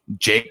khakis?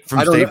 Jake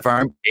from State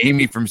Farm,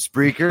 Amy from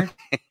Spreaker.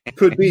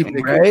 Could be,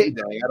 right?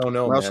 I don't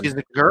know. Well, man. she's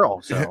a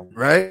girl, so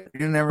right.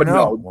 You never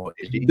know.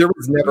 There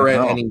was never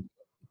any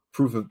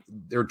proof of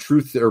their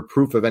truth or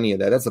proof of any of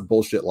that. That's a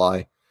bullshit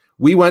lie.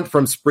 We went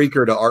from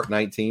Spreaker to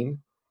Art19,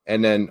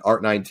 and then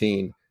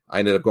Art19. I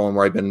ended up going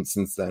where I've been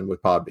since then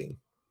with Podbean.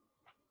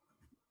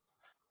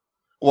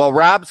 Well,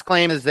 Rob's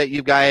claim is that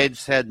you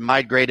guys had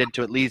migrated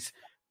to at least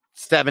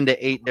 7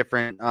 to 8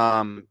 different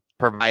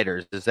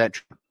providers. Is that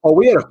true? Oh,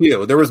 we had a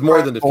few. There was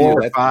more than a few.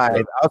 4 or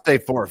 5. I'll say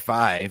 4 or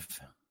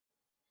 5.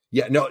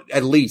 Yeah, no,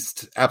 at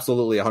least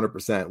absolutely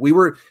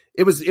 100%.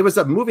 It was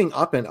a moving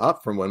up and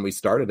up from when we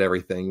started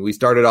everything. We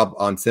started up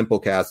on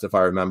Simplecast, if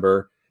I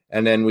remember,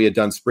 and then we had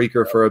done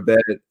Spreaker for a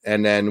bit,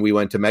 and then we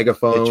went to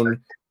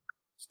Megaphone.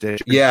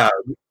 Stitcher. Yeah,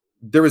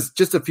 there was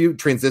just a few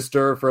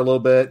Transistor for a little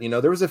bit.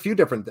 There was a few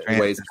different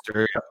ways.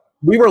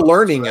 We were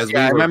learning as we were.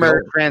 I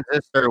remember going.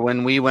 Transistor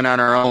when we went on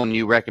our own.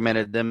 You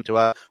recommended them to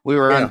us. We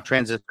were on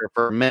Transistor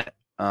for a minute.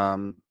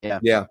 Yeah.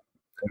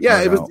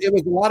 It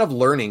was a lot of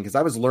learning because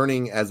I was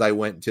learning as I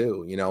went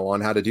too,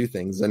 on how to do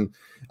things. And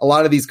a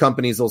lot of these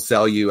companies will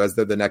sell you as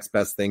they're the next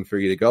best thing for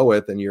you to go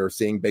with. And you're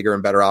seeing bigger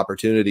and better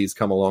opportunities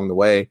come along the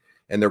way.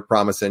 And they're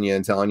promising you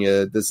and telling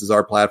you, this is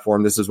our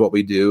platform. This is what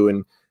we do.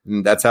 And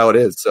that's how it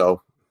is.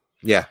 So,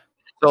 yeah.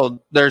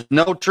 So there's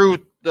no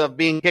truth of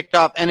being kicked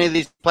off any of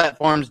these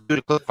platforms due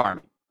to click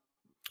farming.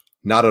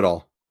 Not at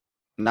all.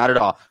 Not at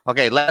all.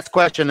 Okay. Last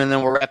question. And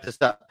then we'll wrap this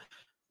up.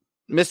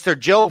 Mr.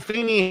 Joe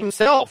Feeney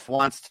himself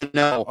wants to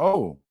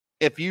know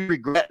if you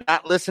regret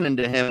not listening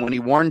to him when he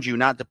warned you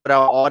not to put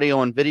out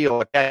audio and video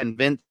attacking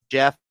Vince,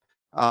 Jeff,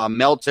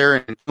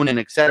 Meltzer, and Coonan,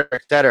 et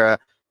cetera.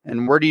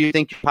 And where do you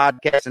think your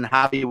podcast and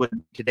hobby would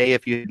be today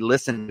if you had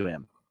listened to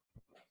him?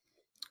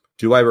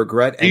 Do I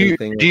regret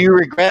anything? Do you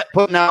regret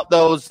putting out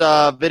those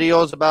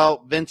videos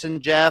about Vince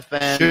and Jeff?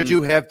 And should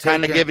you have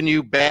kind of giving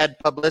you bad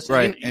publicity?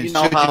 Right. And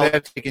should you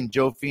have taken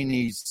Joe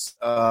Feeney's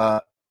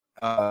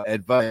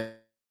advice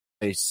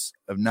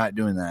of not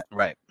doing that?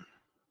 Right.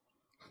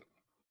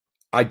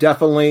 I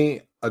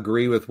definitely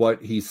agree with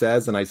what he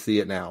says, and I see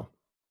it now.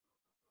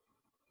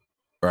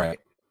 Right.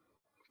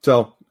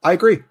 So I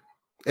agree.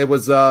 It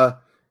was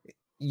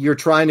you're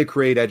trying to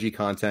create edgy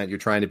content. You're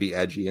trying to be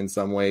edgy in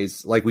some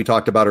ways. Like we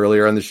talked about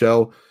earlier on the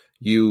show,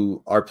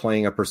 you are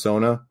playing a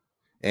persona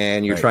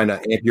and you're trying to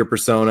amp your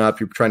persona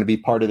up. You're trying to be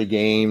part of the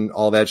game,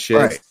 all that shit.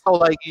 Right.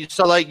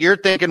 So your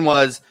thinking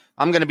was,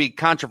 I'm going to be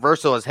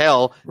controversial as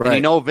hell.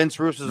 Right. And Vince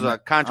Russo is a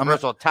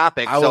controversial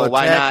topic. So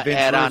why not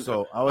add on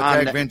to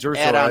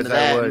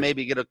that and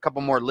maybe get a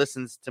couple more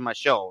listens to my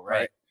show.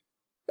 Right.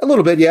 A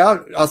little bit, yeah.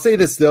 I'll say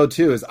this though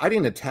too: is I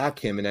didn't attack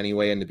him in any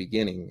way in the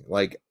beginning.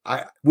 Like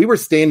we were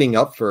standing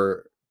up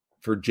for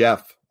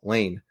Jeff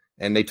Lane,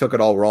 and they took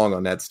it all wrong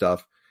on that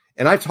stuff.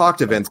 And I talked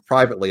to Vince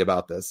privately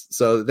about this,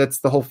 so that's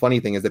the whole funny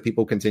thing is that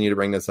people continue to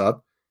bring this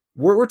up.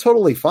 We're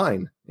totally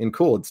fine and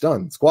cool. It's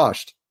done,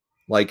 squashed.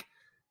 Like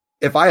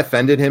if I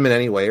offended him in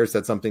any way or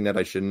said something that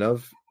I shouldn't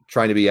have,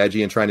 trying to be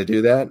edgy and trying to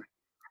do that,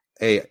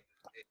 hey,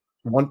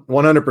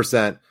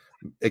 100%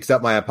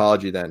 accept my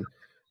apology. Then.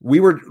 We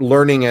were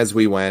learning as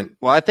we went.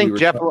 Well, I think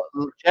Jeff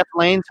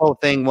Lane's whole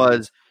thing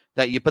was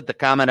that you put the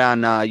comment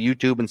on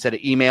YouTube instead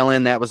of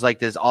emailing. That was like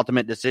this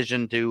ultimate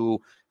decision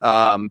to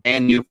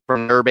ban you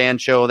from their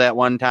band show that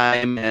one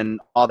time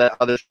and all that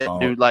other shit,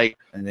 dude.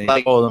 And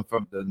they pulled them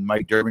from the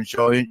Mike Durbin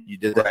show. You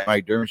did that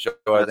Mike Durbin show.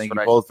 I think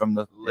you pulled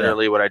from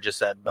literally what I just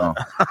said. But.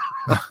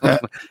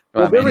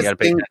 Well, there was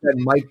things that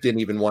Mike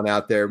didn't even want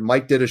out there.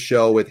 Mike did a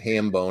show with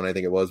Hambone, I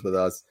think it was with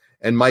us.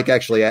 And Mike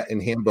actually in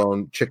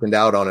Hambone chickened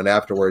out on it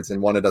afterwards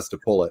and wanted us to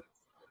pull it,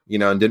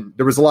 and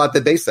there was a lot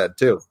that they said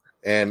too.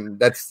 And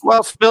that's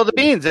spill the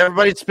beans.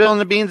 Everybody's spilling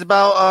the beans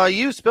about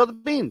you. Spill the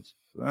beans.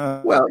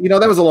 That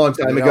was a long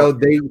time ago.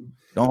 They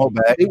don't hold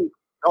back. Don't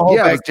hold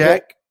back,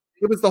 Jack.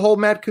 It was the whole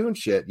Matt Coon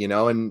shit,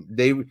 and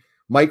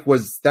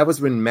that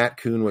was when Matt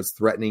Coon was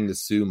threatening to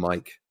sue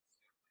Mike.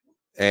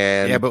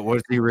 And yeah, but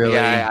was he really?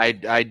 Yeah,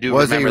 I do.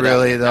 Was he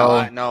really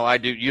though? No, I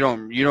do. You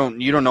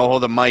don't know who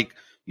the Mike.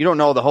 You don't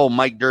know the whole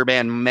Mike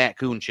Durban, Matt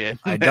Coon shit.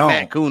 I don't.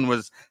 Matt Coon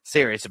was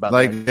serious about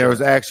that. There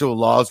was actual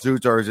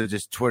lawsuits, or is it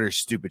just Twitter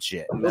stupid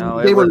shit? No,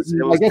 it was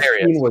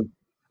serious.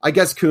 I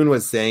guess Coon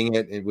was saying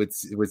it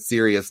with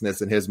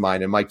seriousness in his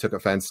mind, and Mike took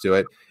offense to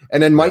it.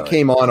 And then Mike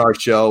came on our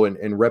show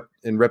and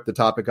ripped the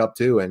topic up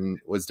too, and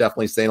was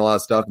definitely saying a lot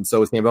of stuff. And so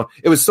was Hambone.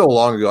 It was so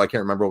long ago, I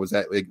can't remember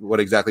what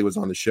exactly was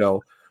on the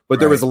show. But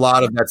there was a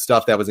lot of that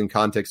stuff that was in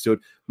context to it.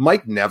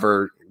 Mike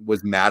never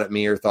was mad at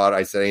me or thought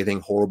I said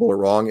anything horrible or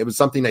wrong. It was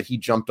something that he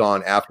jumped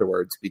on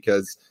afterwards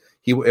because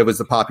it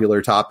was a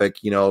popular topic,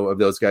 of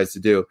those guys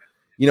to do.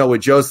 With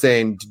Joe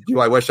saying,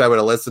 do I wish I would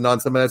have listened on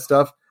some of that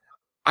stuff?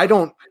 I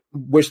don't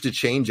wish to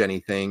change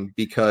anything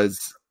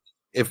because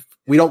if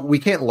we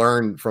can't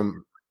learn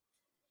from,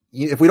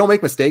 if we don't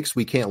make mistakes,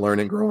 we can't learn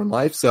and grow in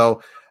life.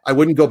 So I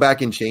wouldn't go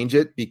back and change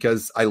it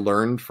because I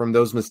learned from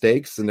those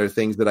mistakes and there are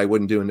things that I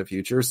wouldn't do in the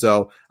future.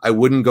 So I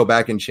wouldn't go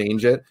back and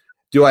change it.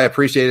 Do I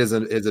appreciate his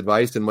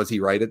advice and was he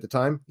right at the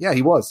time? Yeah,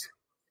 he was.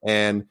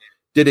 And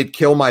did it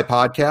kill my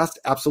podcast?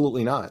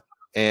 Absolutely not.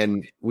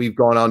 And we've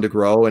gone on to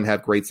grow and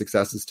have great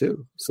successes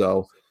too.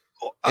 So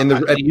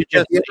you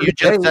just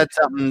said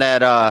something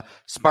that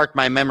sparked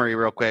my memory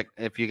real quick.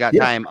 If you got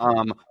time.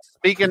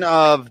 Speaking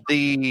of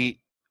the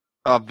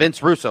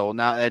Vince Russo,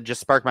 now it just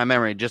sparked my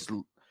memory. Just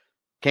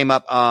came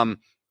up a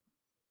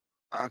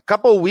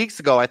couple of weeks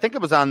ago. I think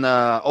it was on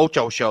the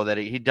Ocho show that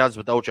he does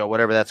with Ocho,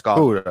 whatever that's called.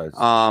 Who does?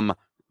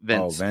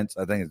 Vince. Oh, Vince.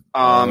 I think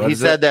it's, he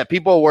said that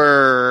people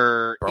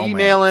were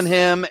emailing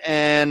him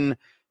and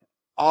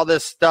all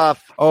this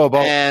stuff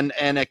and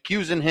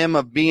accusing him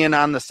of being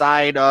on the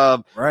side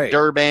of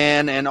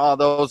Durban and all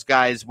those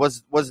guys.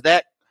 Was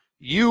that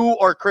you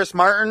or Chris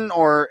Martin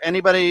or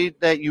anybody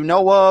that you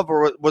know of,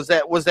 or was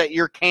that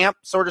your camp,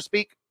 so to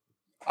speak?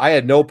 I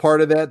had no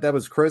part of that. That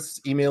was Chris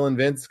emailing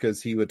Vince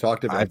because he would talk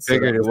to Vince. I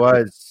figured it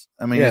was.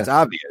 I mean, it's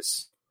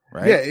obvious,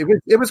 right? Yeah,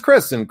 it was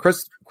Chris, and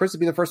Chris would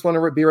be the first one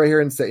to be right here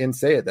and say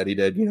it that he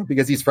did,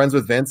 because he's friends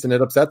with Vince and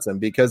it upsets him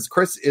because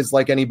Chris is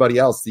like anybody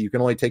else. You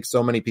can only take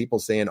so many people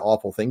saying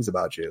awful things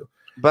about you.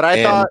 But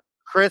I thought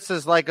Chris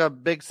is like a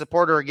big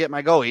supporter of Get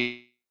My Go.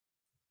 He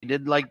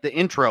did like the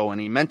intro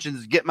and he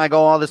mentions Get My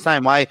Go all this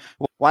time. Why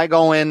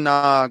go in?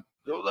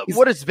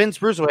 What does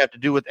Vince Russo have to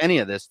do with any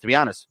of this? To be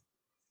honest.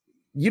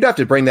 You'd have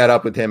to bring that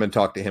up with him and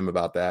talk to him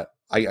about that.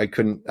 I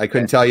couldn't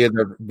tell you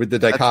the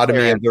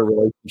dichotomy of their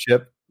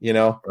relationship,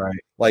 Right.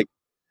 Like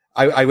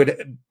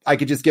I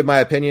could just give my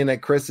opinion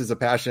that Chris is a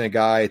passionate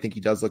guy. I think he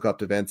does look up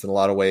to Vince in a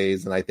lot of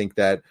ways. And I think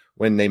that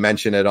when they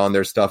mention it on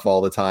their stuff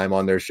all the time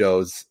on their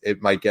shows,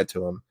 it might get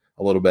to him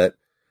a little bit.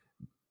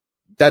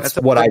 That's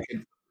what I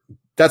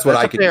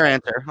could. Fair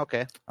answer.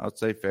 Okay. I'll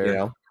say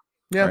fair.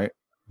 Yeah. Right.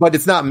 But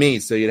it's not me,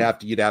 so you'd have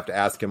to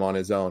ask him on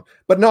his own.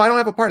 But no, I don't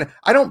have a partner.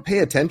 I don't pay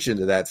attention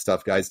to that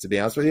stuff, guys, to be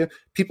honest with you.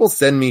 People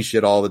send me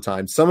shit all the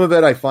time. Some of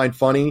it I find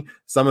funny,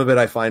 some of it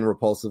I find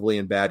repulsively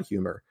in bad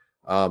humor.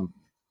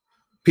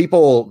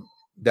 People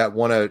that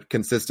want to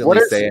consistently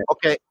say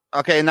it.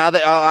 Okay, now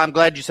that I'm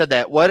glad you said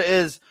that. What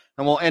is,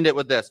 and we'll end it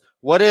with this.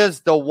 What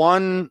is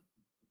the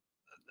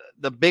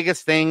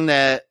biggest thing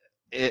that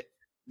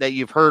that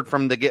you've heard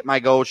from the Get My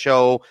Go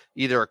show,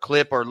 either a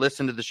clip or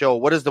listen to the show?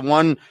 What is the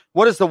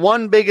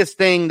one biggest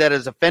thing that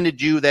has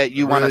offended you that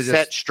you want to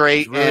set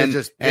straight and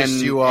just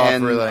piss you off,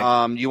 and or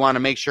like, you want to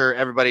make sure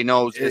everybody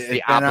knows it's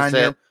the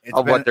opposite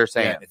of what they're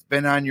saying? It's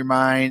been on your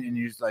mind, and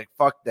you're just like,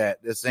 fuck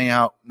that. This ain't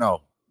how.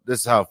 No, this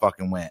is how it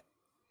fucking went.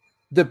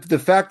 The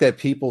fact that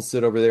people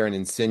sit over there and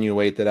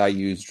insinuate that I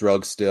use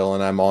drugs still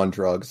and I'm on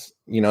drugs,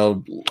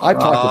 I've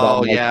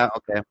talked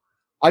about.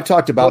 I've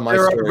talked about my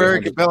story. There are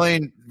very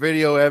compelling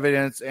video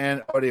evidence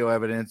and audio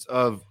evidence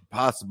of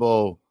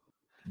possible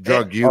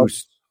drug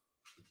use.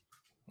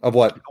 Of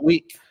what?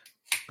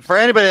 For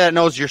anybody that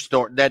knows your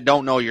story, that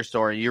don't know your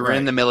story, you were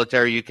in the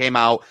military, you came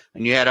out,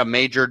 and you had a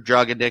major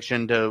drug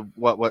addiction to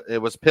what it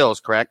was pills,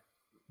 correct?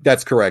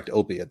 That's correct,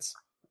 opiates.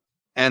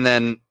 And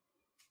then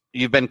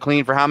you've been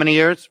clean for how many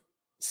years?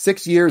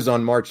 6 years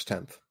on March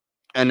 10th.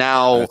 And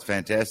now that's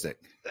fantastic.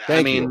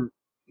 Thank you.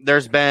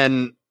 There's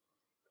been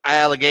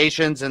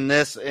allegations in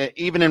this,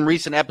 even in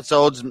recent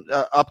episodes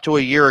up to a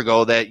year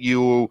ago, that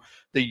your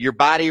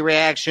body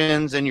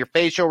reactions and your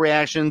facial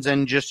reactions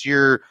and just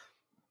your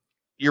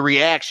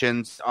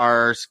reactions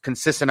are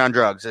consistent on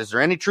drugs. Is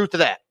there any truth to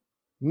that?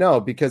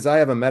 No, because I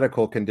have a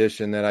medical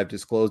condition that I've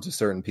disclosed to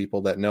certain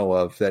people that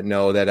know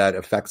that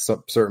affects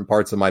certain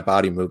parts of my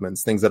body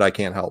movements, things that I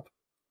can't help.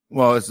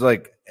 Well, it's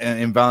like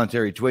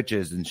involuntary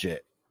twitches and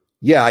shit.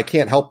 Yeah, I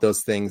can't help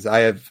those things.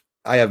 I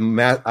have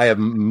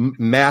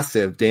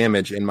massive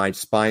damage in my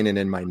spine and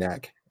in my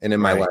neck and in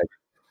my leg.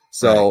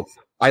 So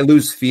I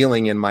lose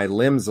feeling in my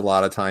limbs a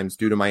lot of times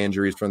due to my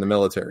injuries from the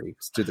military.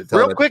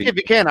 Real quick, if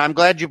you can, I'm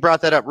glad you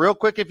brought that up. Real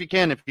quick, if you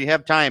can, if you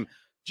have time,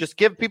 just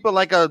give people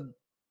like a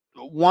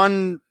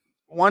 1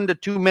 to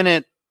 2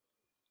 minute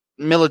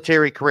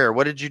military career.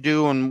 What did you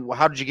do and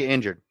how did you get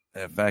injured?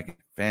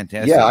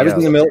 Fantastic. Yeah, I was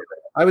in the military.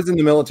 I was in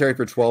the military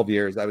for 12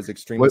 years. I was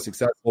extremely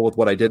successful with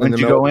what I did in the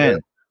military. When did you go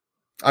in?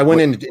 I went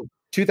in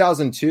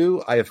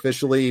 2002. I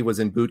officially was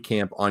in boot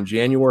camp on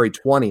January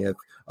 20th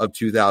of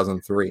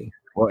 2003.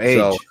 What age?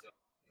 So,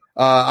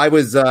 I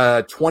was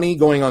 20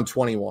 going on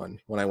 21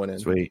 when I went in.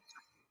 Sweet.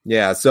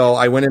 Yeah, so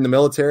I went in the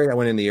military. I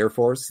went in the Air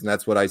Force, and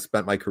that's what I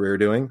spent my career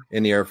doing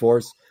in the Air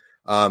Force.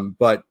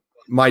 But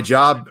my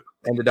job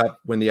ended up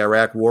when the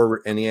Iraq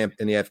War and the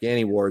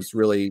Afghani wars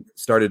really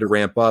started to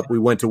ramp up. We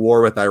went to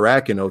war with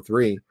Iraq in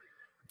 2003.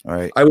 All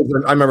right. I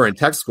remember in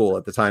tech school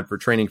at the time for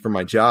training for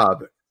my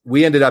job.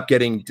 We ended up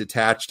getting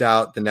detached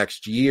out the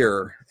next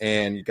year,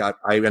 and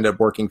I ended up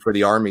working for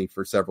the Army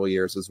for several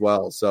years as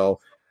well. So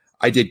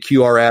I did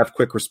QRF,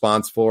 Quick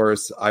Response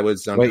Force. I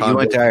was on. Wait, you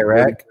went to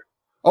Iraq?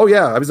 Oh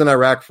yeah, I was in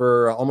Iraq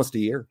for almost a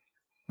year.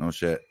 Oh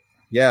shit.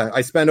 Yeah,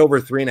 I spent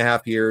over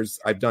 3.5 years.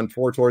 I've done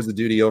 4 tours of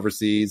duty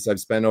overseas. I've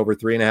spent over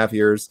 3.5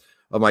 years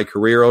of my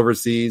career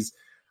overseas.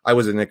 I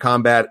was in a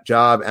combat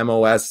job,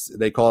 MOS,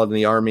 they call it in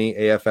the Army,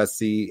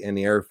 AFSC, in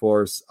the Air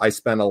Force. I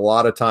spent a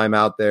lot of time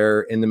out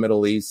there in the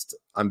Middle East.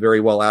 I'm very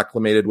well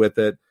acclimated with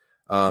it.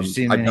 You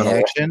seen any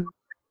action?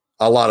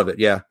 A lot of it,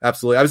 yeah,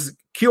 absolutely.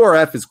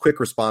 QRF is Quick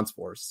Response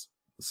Force.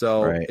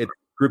 So it's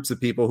groups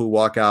of people who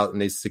walk out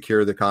and they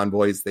secure the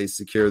convoys, they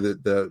secure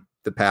the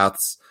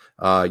paths.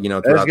 That's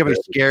gonna be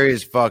scary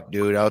as fuck,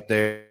 dude, out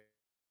there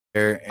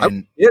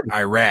in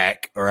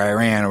Iraq or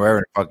Iran or wherever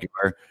the fuck you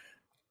were.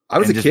 I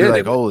was a kid.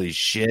 Like, holy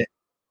shit.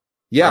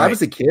 Yeah, I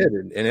was a kid,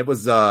 and it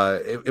was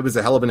it was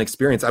a hell of an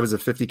experience. I was a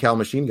 50 cal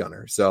machine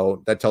gunner,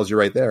 so that tells you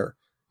right there.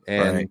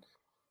 And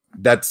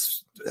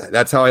that's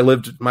how I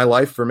lived my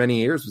life for many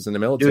years, was in the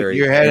military.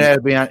 Dude, your head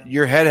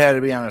had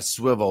to be on a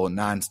swivel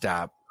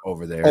nonstop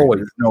over there.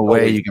 There's no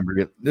way you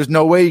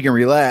can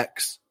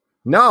relax.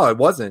 No, it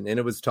wasn't, and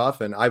it was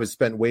tough, and I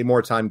spent way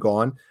more time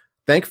gone.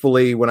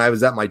 Thankfully, when I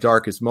was at my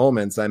darkest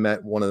moments, I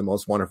met one of the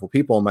most wonderful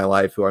people in my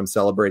life who I'm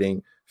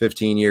celebrating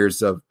 15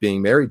 years of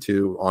being married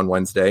to on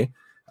Wednesday.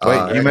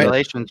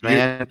 Congratulations,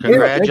 man.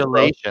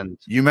 Congratulations.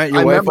 You met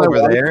your wife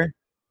over there?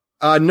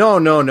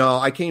 No.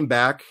 I came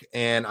back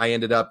and I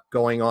ended up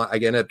going on. I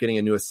ended up getting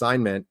a new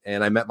assignment,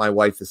 and I met my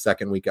wife the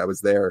second week I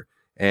was there,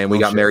 and we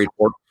got married.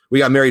 We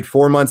got married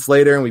 4 months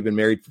later, and we've been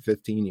married for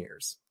 15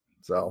 years.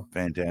 So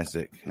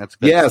fantastic. That's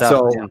good stuff,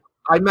 so man.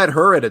 I met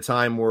her at a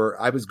time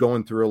where I was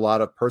going through a lot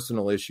of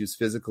personal issues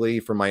physically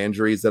from my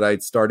injuries that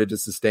I'd started to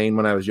sustain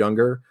when I was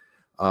younger.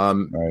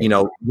 When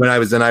I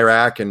was in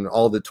Iraq and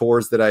all the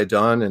tours that I had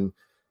done, and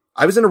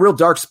I was in a real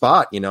dark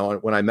spot,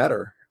 when I met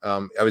her.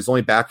 I was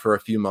only back for a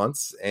few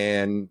months,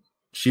 and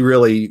she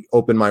really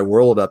opened my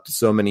world up to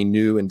so many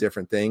new and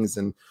different things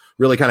and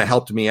really kind of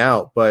helped me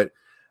out. But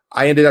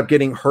I ended up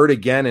getting hurt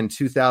again in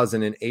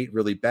 2008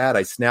 really bad.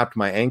 I snapped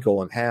my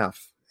ankle in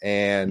half,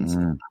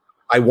 and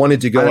I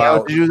wanted to go out.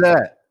 How did you do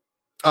that?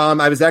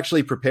 I was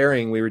actually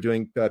preparing. We were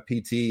doing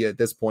PT at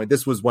this point.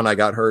 This was when I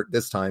got hurt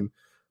this time.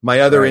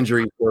 My other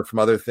injuries were from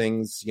other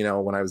things,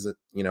 when I was,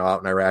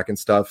 out in Iraq and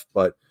stuff,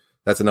 but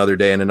that's another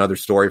day and another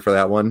story for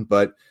that one.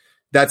 But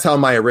that's how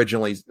my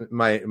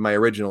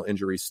original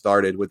injuries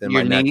started within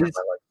my neck.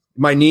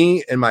 My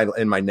knee and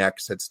my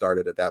necks had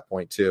started at that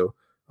point too.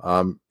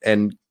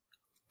 And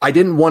I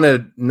didn't want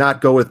to not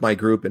go with my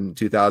group in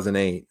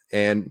 2008.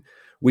 And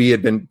we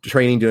had been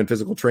doing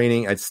physical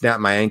training. I'd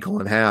snapped my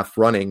ankle in half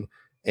running,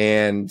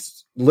 and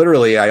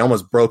literally I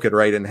almost broke it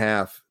right in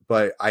half,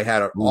 but I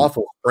had an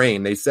awful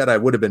sprain. They said I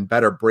would have been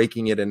better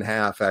breaking it in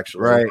half,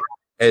 actually, Right.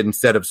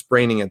 instead of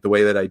spraining it the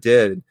way that I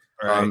did.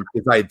 Right.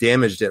 Because I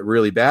damaged it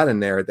really bad in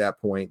there at that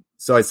point.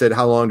 So I said,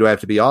 how long do I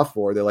have to be off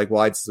for? They're like,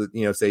 well, I'd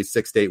say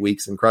 6 to 8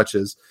 weeks in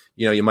crutches.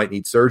 You might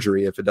need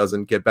surgery if it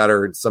doesn't get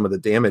better, and some of the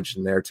damage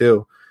in there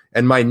too.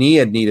 And my knee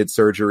had needed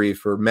surgery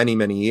for many,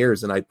 many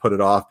years, and I put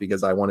it off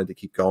because I wanted to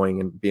keep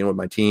going and being with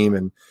my team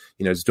and,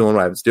 just doing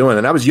what I was doing.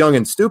 And I was young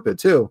and stupid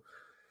too.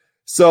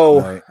 So,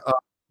 Right.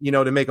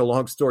 To make a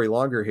long story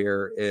longer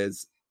here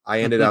is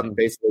I ended up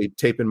basically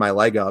taping my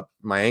leg up,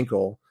 my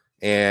ankle,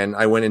 and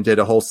I went and did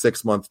a whole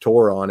 6-month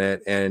tour on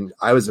it. And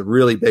I was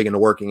really big into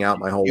working out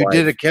my whole life. You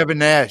did a Kevin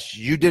Nash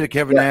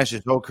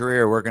his whole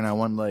career working on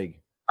one leg.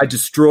 I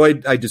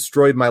destroyed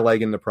my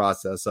leg in the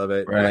process of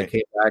it. Right. And I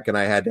came back and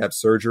I had to have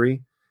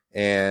surgery,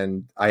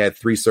 and I had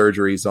 3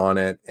 surgeries on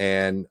it.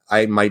 And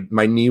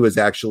my knee was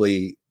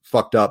actually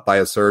fucked up by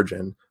a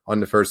surgeon on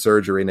the first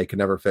surgery, and they could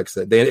never fix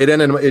it.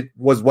 It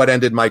was what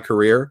ended my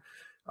career.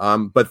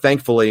 But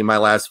thankfully my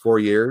last 4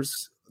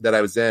 years that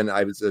I was in,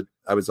 I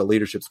was a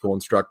leadership school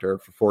instructor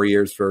for 4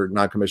 years for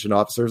non-commissioned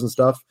officers and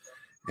stuff.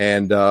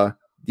 And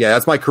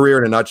that's my career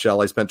in a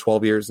nutshell. I spent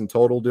 12 years in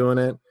total doing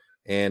it,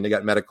 and I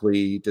got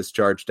medically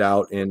discharged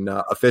out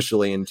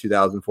officially in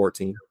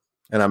 2014,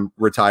 and I'm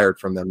retired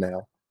from them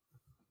now.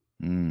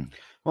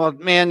 Well,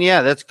 man,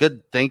 yeah, that's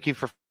good. Thank you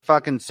for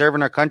fucking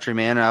serving our country,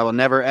 man. I will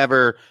never,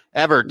 ever,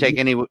 ever take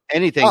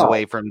anything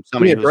away from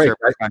somebody who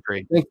served our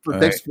country.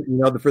 Thanks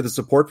for the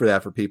support for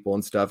that for people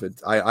and stuff.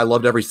 I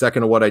loved every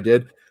second of what I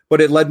did,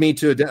 but it led me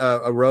to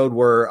a road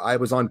where I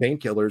was on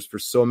painkillers for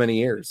so many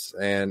years,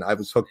 and I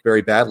was hooked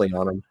very badly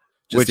on them.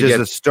 Which is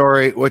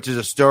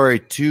a story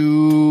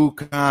too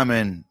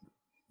common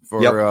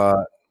for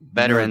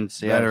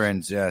veterans.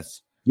 Veterans,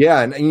 yes.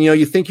 Yeah, and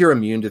you think you're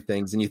immune to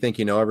things, and you think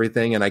you know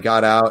everything. And I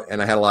got out,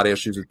 and I had a lot of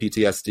issues with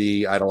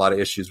PTSD. I had a lot of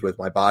issues with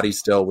my body.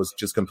 Still was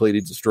just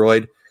completely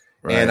destroyed.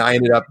 Right. And I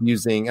ended up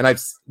using, and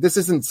this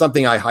isn't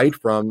something I hide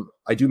from.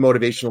 I do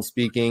motivational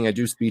speaking. I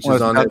do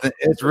speeches on it.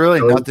 It's really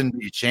nothing to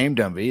be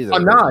ashamed of either.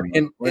 I'm not,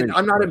 and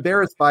I'm not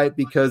embarrassed by it,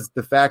 because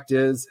the fact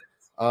is,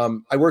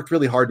 I worked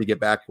really hard to get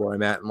back where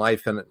I'm at in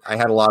life, and I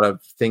had a lot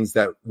of things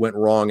that went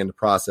wrong in the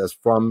process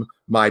from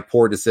my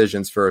poor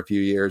decisions for a few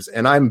years.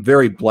 And I'm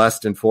very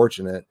blessed and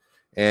fortunate.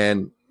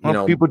 And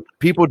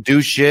people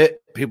do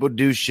shit. People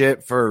do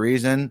shit for a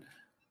reason.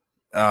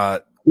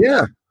 You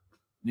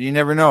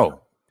never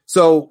know.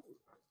 So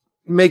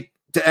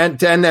to end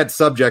that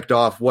subject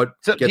off,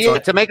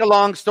 to make a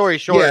long story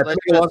short,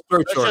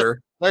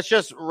 let's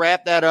just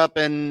wrap that up.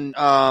 And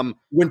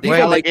the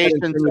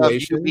allegations of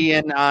you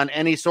being on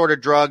any sort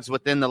of drugs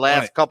within the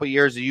last couple of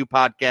years of you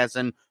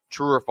podcasting,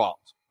 true or false?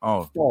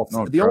 Oh, false.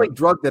 No, the only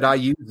drug that I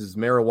use is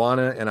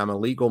marijuana, and I'm a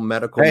legal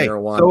medical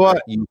marijuana. So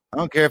what? I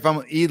don't care if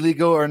I'm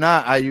illegal or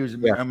not. I use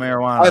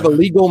marijuana. I have a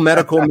legal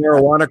medical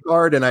marijuana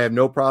card, and I have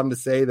no problem to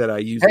say that I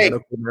use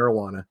medical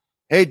marijuana.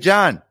 Hey,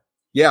 John.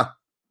 Yeah.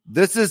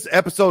 This is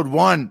episode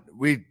 1.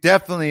 We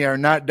definitely are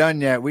not done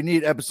yet. We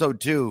need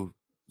episode 2.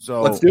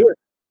 So let's do it.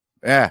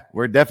 Yeah,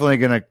 we're definitely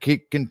going to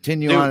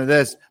continue on to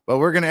this, but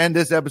we're going to end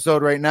this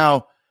episode right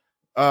now.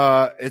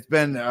 It's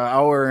been an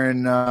hour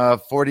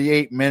and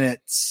 48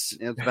 minutes.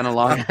 It's been a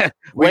long,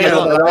 way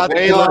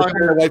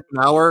longer, like an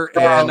hour.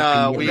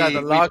 And we got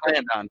the lock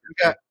planned on.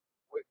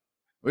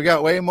 We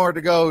got way more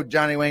to go,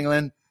 Johnny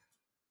Wanglund.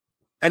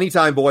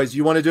 Anytime, boys.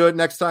 You want to do it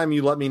next time,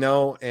 you let me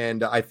know.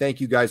 And I thank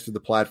you guys for the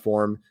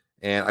platform,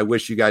 and I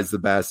wish you guys the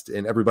best.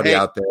 And everybody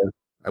out there,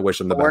 I wish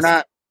them the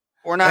best.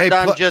 We're not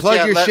done just plug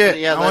yet. Your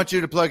shit. I want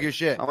you to plug your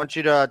shit. I want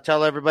you to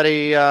tell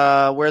everybody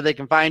where they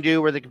can find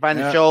you, where they can find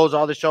the shows,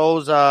 all the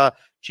shows,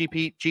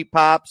 Cheap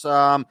Pops.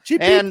 And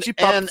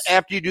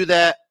after you do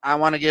that, I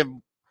want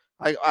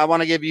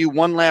to give you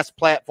one last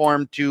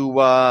platform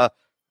to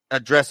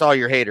address all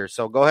your haters.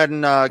 So go ahead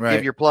and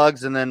give your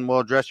plugs, and then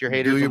we'll address your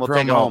haters, and we'll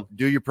take it home.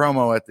 Do your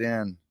promo at the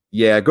end.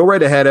 Yeah, go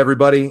right ahead,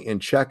 everybody,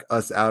 and check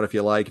us out if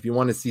you like. If you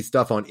want to see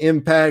stuff on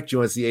Impact, you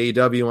want to see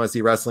AEW, you want to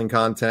see wrestling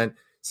content,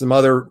 some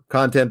other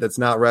content that's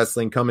not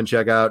wrestling, come and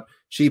check out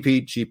Cheap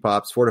Heat, Cheap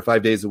Pops, 4 to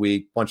 5 days a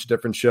week, bunch of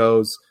different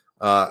shows.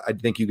 I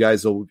think you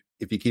guys will,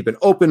 if you keep an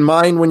open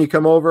mind when you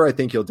come over, I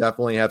think you'll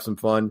definitely have some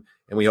fun,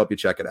 and we hope you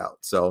check it out.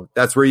 So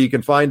that's where you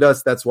can find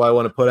us. That's what I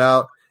want to put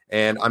out.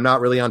 And I'm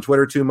not really on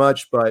Twitter too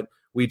much, but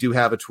we do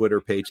have a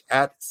Twitter page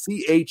at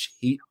CH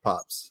Heat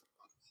Pops.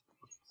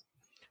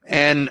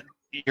 And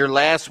your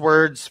last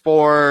words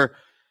for,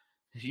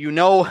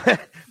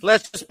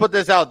 let's just put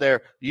this out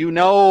there.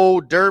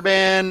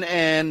 Durbin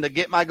and the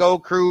Get My Go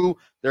crew,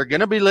 they're going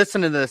to be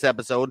listening to this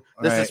episode.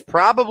 This is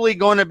probably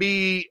going to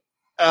be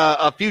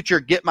a future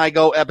Get My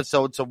Go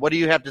episode. So what do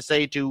you have to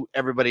say to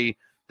everybody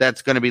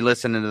that's going to be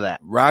listening to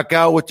that? Rock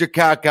out with your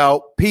cock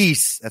out.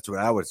 Peace. That's what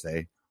I would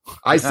say.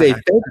 I say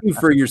thank you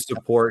for your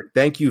support.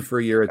 Thank you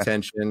for your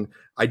attention.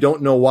 I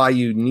don't know why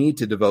you need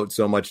to devote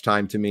so much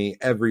time to me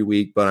every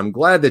week, but I'm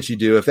glad that you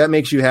do. If that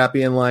makes you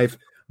happy in life,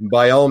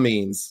 by all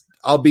means,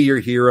 I'll be your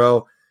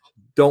hero.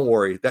 don't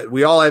worry. That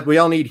we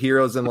all need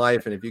heroes in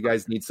life, and if you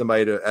guys need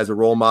somebody as a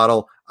role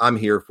model, I'm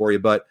here for you.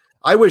 But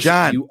I wish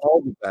you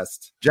all the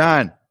best.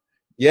 John,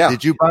 yeah.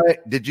 Did you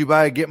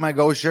buy a Get My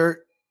Go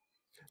shirt?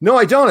 No,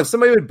 I don't. If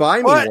somebody would buy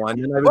me one,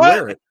 then I would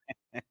wear it.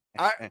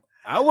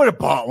 I would have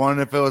bought one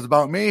if it was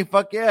about me.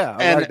 Fuck yeah.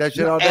 I like that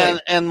shit all day.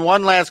 And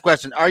one last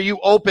question. Are you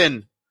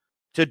open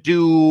to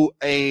do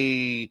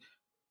a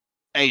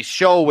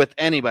show with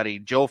anybody?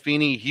 Joe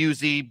Feeney,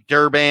 Husey,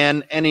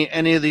 Durban,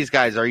 any of these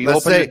guys? Are you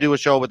open to do a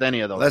show with any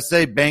of those? Let's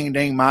say Bang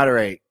Dang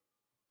Moderate.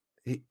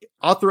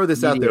 I'll throw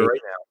this out there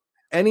right now.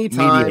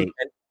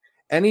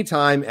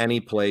 Anytime, any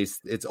place,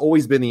 it's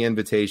always been the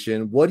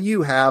invitation. What do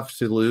you have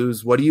to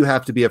lose? What do you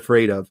have to be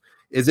afraid of?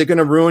 Is it going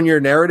to ruin your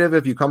narrative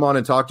if you come on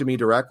and talk to me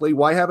directly?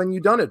 Why haven't you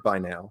done it by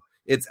now?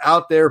 It's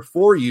out there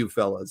for you,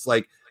 fellas.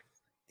 Like,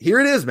 here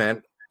it is,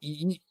 man.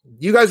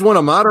 You guys want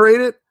to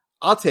moderate it?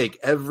 I'll take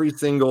every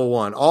single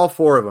one, all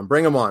 4 of them.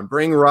 Bring them on.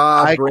 Bring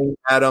Rob, bring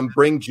Adam,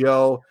 bring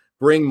Joe,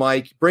 bring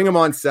Mike. Bring them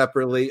on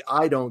separately.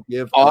 I don't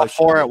give all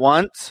 4 at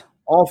once.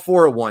 All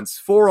 4 at once,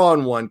 4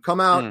 on 1.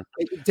 Come out,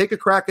 take a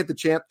crack at the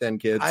champ, then,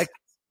 kids.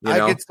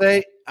 I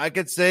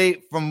could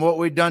say from what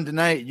we've done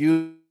tonight,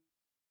 you've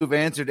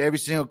answered every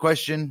single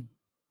question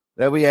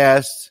that we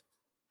asked.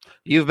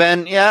 You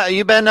didn't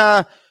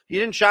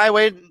shy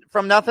away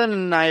from nothing,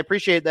 and I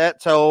appreciate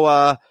that.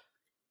 So,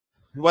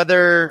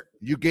 whether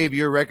you gave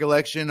your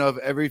recollection of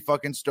every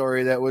fucking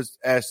story that was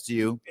asked to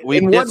you, we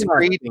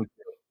disagreed.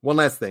 One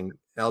last thing,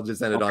 I'll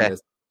just end it on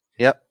this.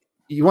 Yep.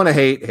 You want to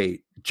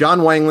hate. John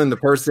Wanglund, the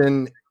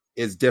person,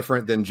 is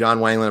different than John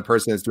Wanglund, a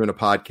person that's doing a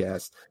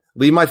podcast.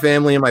 Leave my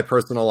family and my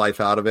personal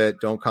life out of it.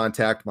 Don't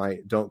contact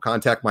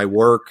my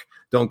work.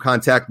 Don't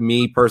contact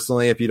me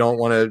personally if you don't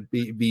want to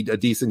be a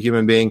decent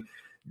human being.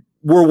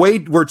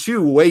 We're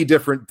 2 way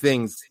different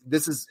things.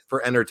 This is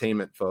for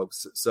entertainment,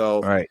 folks.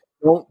 So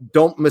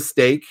don't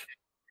mistake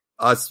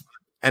us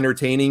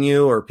entertaining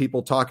you or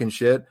people talking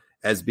shit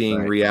as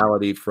being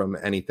reality from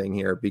anything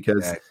here,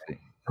 because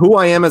who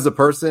I am as a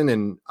person,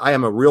 and I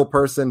am a real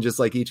person just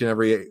like each and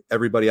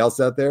everybody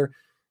else out there.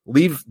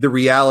 Leave the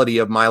reality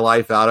of my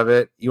life out of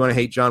it. You want to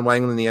hate John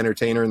Wanglund, the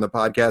entertainer and the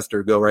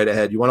podcaster, go right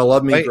ahead. You want to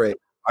love me? Great.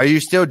 Are you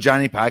still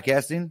Johnny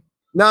Podcasting?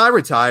 No, I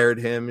retired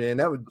him, and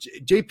that would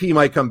JP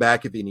might come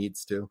back if he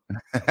needs to.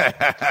 He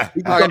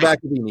can come back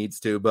if he needs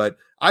to, but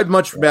I'd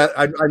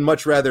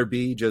much rather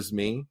be just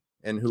me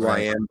and who I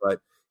am. But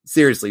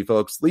seriously,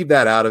 folks, leave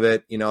that out of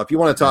it. If you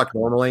want to talk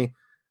normally,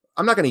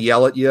 I'm not going to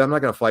yell at you. I'm not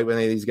going to fight with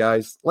any of these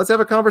guys. Let's have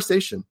a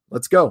conversation.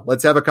 Let's go.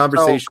 Let's have a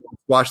conversation.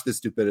 Squash this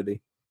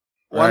stupidity.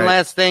 One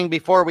last thing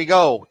before we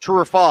go. True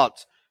or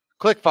false?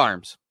 Click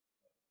Farms.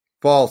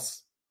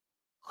 False.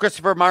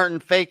 Christopher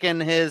Martin faking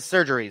his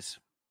surgeries.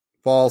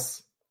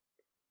 False.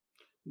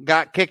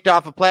 Got kicked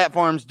off of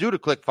platforms due to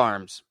Click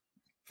Farms.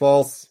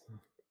 False.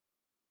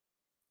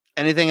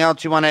 Anything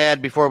else you want to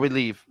add before we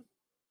leave?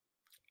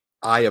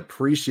 I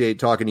appreciate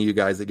talking to you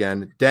guys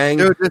again. Dang.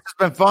 Dude, this has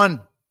been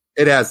fun.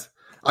 It has.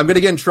 I'm going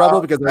to get in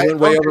trouble because I went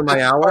way over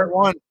my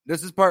hour.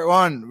 This is part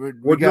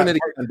 1. We're doing it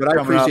again, but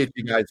I appreciate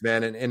you guys,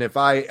 man. And if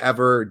I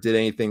ever did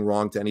anything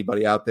wrong to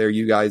anybody out there,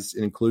 you guys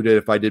included,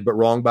 if I did but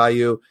wrong by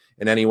you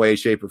in any way,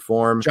 shape, or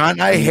form. John,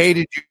 I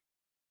hated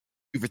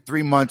you for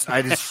 3 months.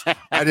 I just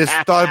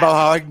thought about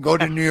how I can go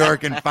to New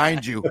York and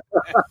find you.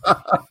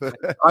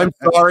 I'm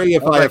sorry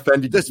if I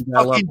offended this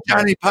fucking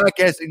Johnny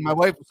Podcasting. My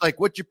wife was like,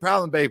 "What's your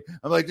problem, babe?"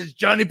 I'm like, "This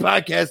Johnny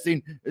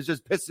Podcasting is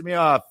just pissing me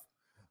off."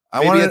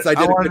 I did a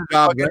good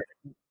job.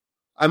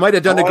 I might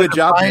have done a good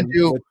job. I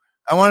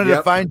wanted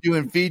to find you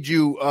and feed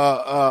you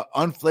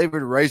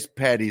unflavored rice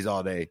patties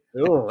all day.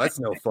 Oh, that's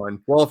no fun.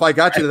 Well, if I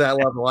got you to that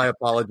level, I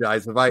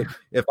apologize. If I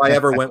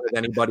ever went with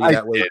anybody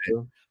that way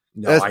too.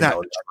 No, that's not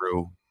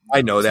true.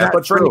 I know that.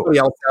 But for anybody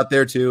else out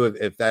there too,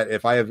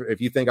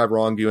 if you think I've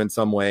wronged you in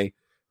some way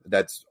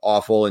that's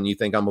awful and you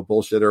think I'm a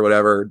bullshit or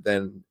whatever,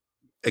 then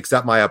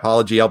accept my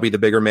apology. I'll be the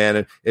bigger man.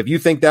 And if you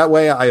think that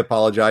way, I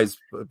apologize.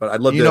 But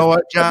I'd love have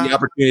the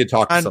opportunity to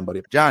talk to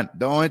somebody. John,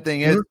 the only thing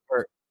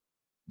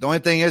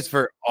is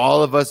for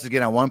all of us to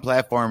get on one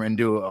platform and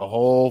do a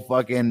whole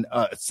fucking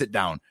sit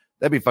down.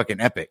 That'd be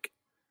fucking epic.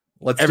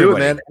 Let's do it,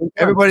 man.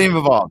 Everybody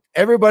involved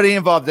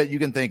that you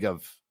can think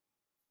of.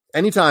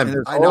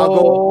 Anytime.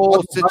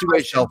 I'll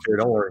situation. Shelter.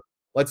 Don't worry.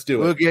 Let's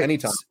do it.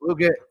 Anytime.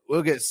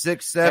 We'll get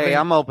 6, 7. Hey,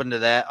 I'm open to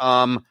that.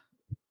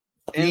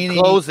 In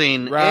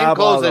closing,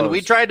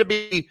 we tried to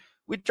be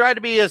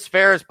as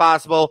fair as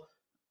possible,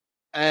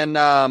 and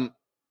hope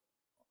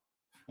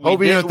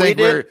you don't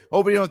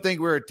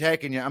think we're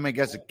attacking you. I mean, I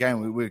guess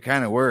again we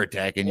kind of were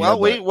attacking you. Well,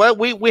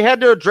 we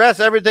had to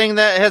address everything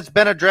that has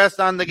been addressed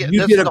on the.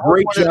 You did a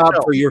great job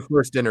for your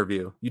first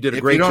interview. You did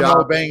a great job. If you don't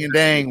know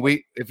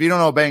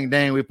Bang and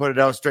Dang, we put it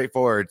out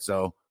straightforward.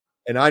 So,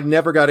 and I've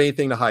never got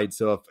anything to hide.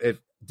 So if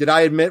did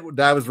I admit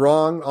that I was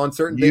wrong on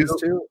certain things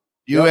too?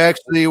 You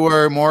actually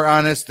were more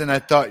honest than I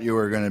thought you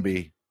were going to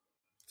be.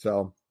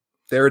 So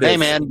there it is. Hey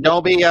man,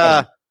 don't be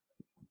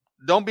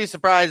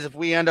surprised if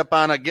we end up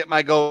on a Get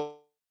My Go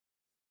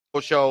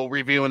show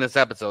reviewing this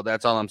episode.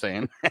 That's all I'm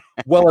saying.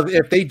 Well,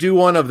 if they do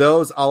one of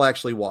those, I'll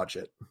actually watch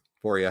it.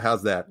 for you.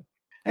 How's that?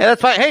 Hey,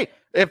 that's fine. Hey,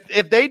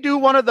 if they do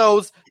one of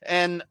those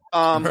and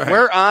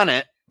we're on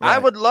it, I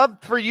would love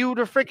for you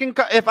to freaking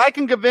if I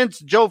can convince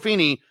Joe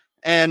Feeney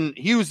and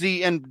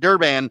Husey and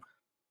Durban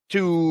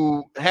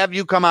to have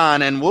you come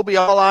on and we'll be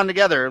all on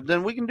together,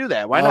 then we can do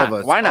that. Why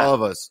not? Why not? All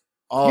of us.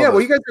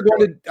 Well, you guys are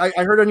going to.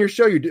 I heard on your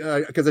show you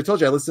because I told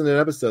you I listened to an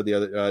episode the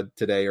other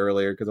today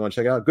earlier because I want to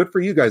check it out. Good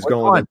for you guys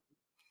going.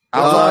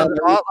 Outlaws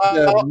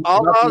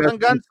and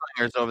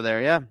Gunslingers over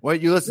there. Yeah.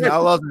 Wait, you listen to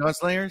Outlaws and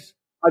Gunslingers?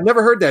 I've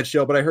never heard that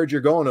show, but I heard you're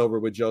going over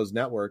with Joe's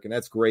network, and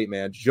that's great,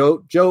 man.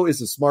 Joe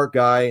is a smart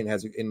guy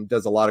and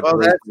does a lot of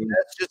great things.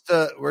 That's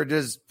just we're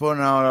just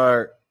putting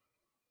out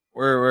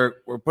we're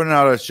putting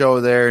out a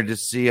show there to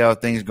see how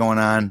things going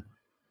on.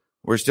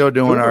 We're still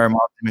doing our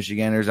Mouthy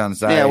Michiganders on the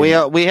side. Yeah,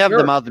 we have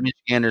the Mouthy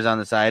Michiganders on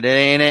the side. It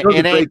ain't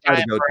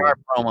time for our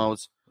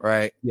promos.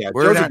 Right. Yeah,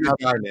 Joe's a good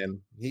guy,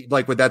 man. He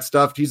with that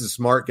stuff. He's a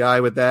smart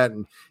guy with that,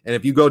 and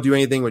if you go do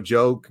anything with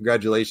Joe,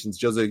 congratulations.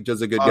 Joe's a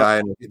good guy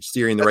and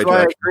steering the right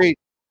direction. I agree.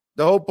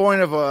 The whole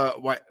point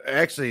of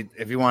actually,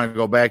 if you want to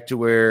go back to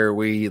where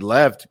we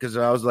left, because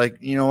I was like,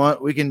 you know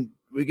what, we can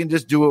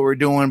just do what we're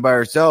doing by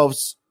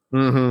ourselves.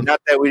 Mm-hmm.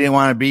 Not that we didn't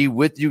want to be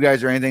with you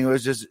guys or anything.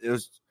 Let's just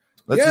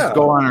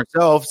go on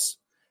ourselves.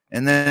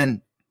 And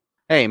then,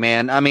 hey,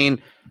 man, I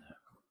mean,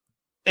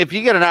 if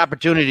you get an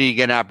opportunity, you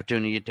get an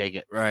opportunity. You take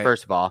it. Right.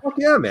 First of all,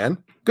 yeah, man.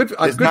 Good.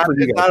 It's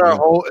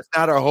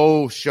not our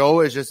whole show.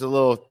 It's just a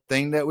little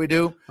thing that we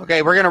do.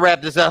 Okay, we're gonna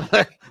wrap this up.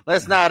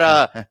 Let's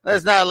not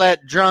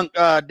let drunk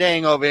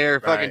Dang over here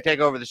fucking take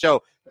over the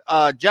show.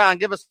 John,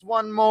 give us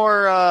one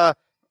more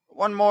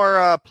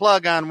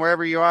plug on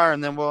wherever you are,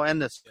 and then we'll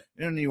end this.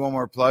 You don't need one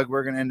more plug.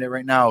 We're gonna end it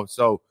right now.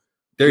 So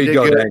there you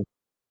go, Dang.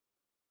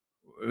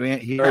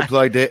 He already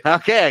plugged it.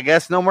 Okay, I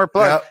guess no more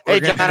plug. Hey,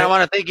 John, I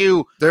want to thank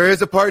you. There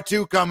is a part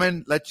 2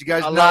 coming. Let you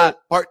guys know.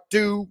 Part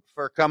 2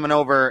 for coming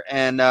over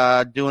and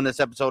doing this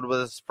episode with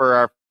us for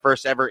our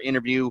first ever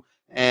interview.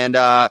 And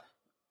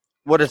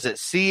what is it?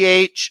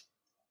 CH.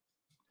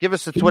 Give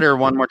us the Twitter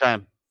one more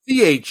time.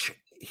 CH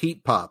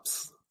Heat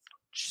Pops.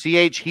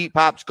 CH Heat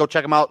Pops. Go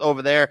check them out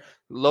over there.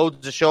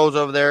 Loads of shows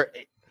over there.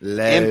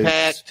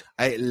 Impact.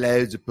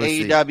 Loads of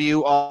pussy.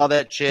 AEW. All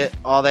that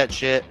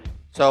shit.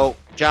 So,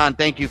 John,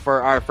 thank you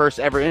for our first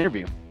ever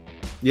interview.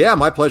 Yeah,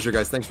 my pleasure,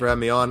 guys. Thanks for having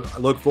me on. I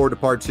look forward to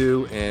part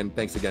 2, and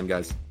thanks again,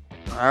 guys.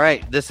 All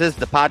right, this is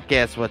the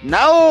podcast with...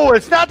 No,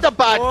 it's not the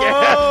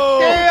podcast. Whoa.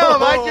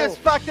 Damn, I just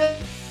fucked it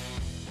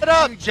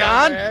up,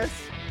 John.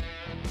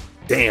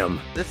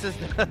 Damn. This is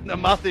the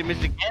Mouthy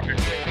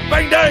Michiganders.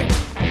 Bang, dang.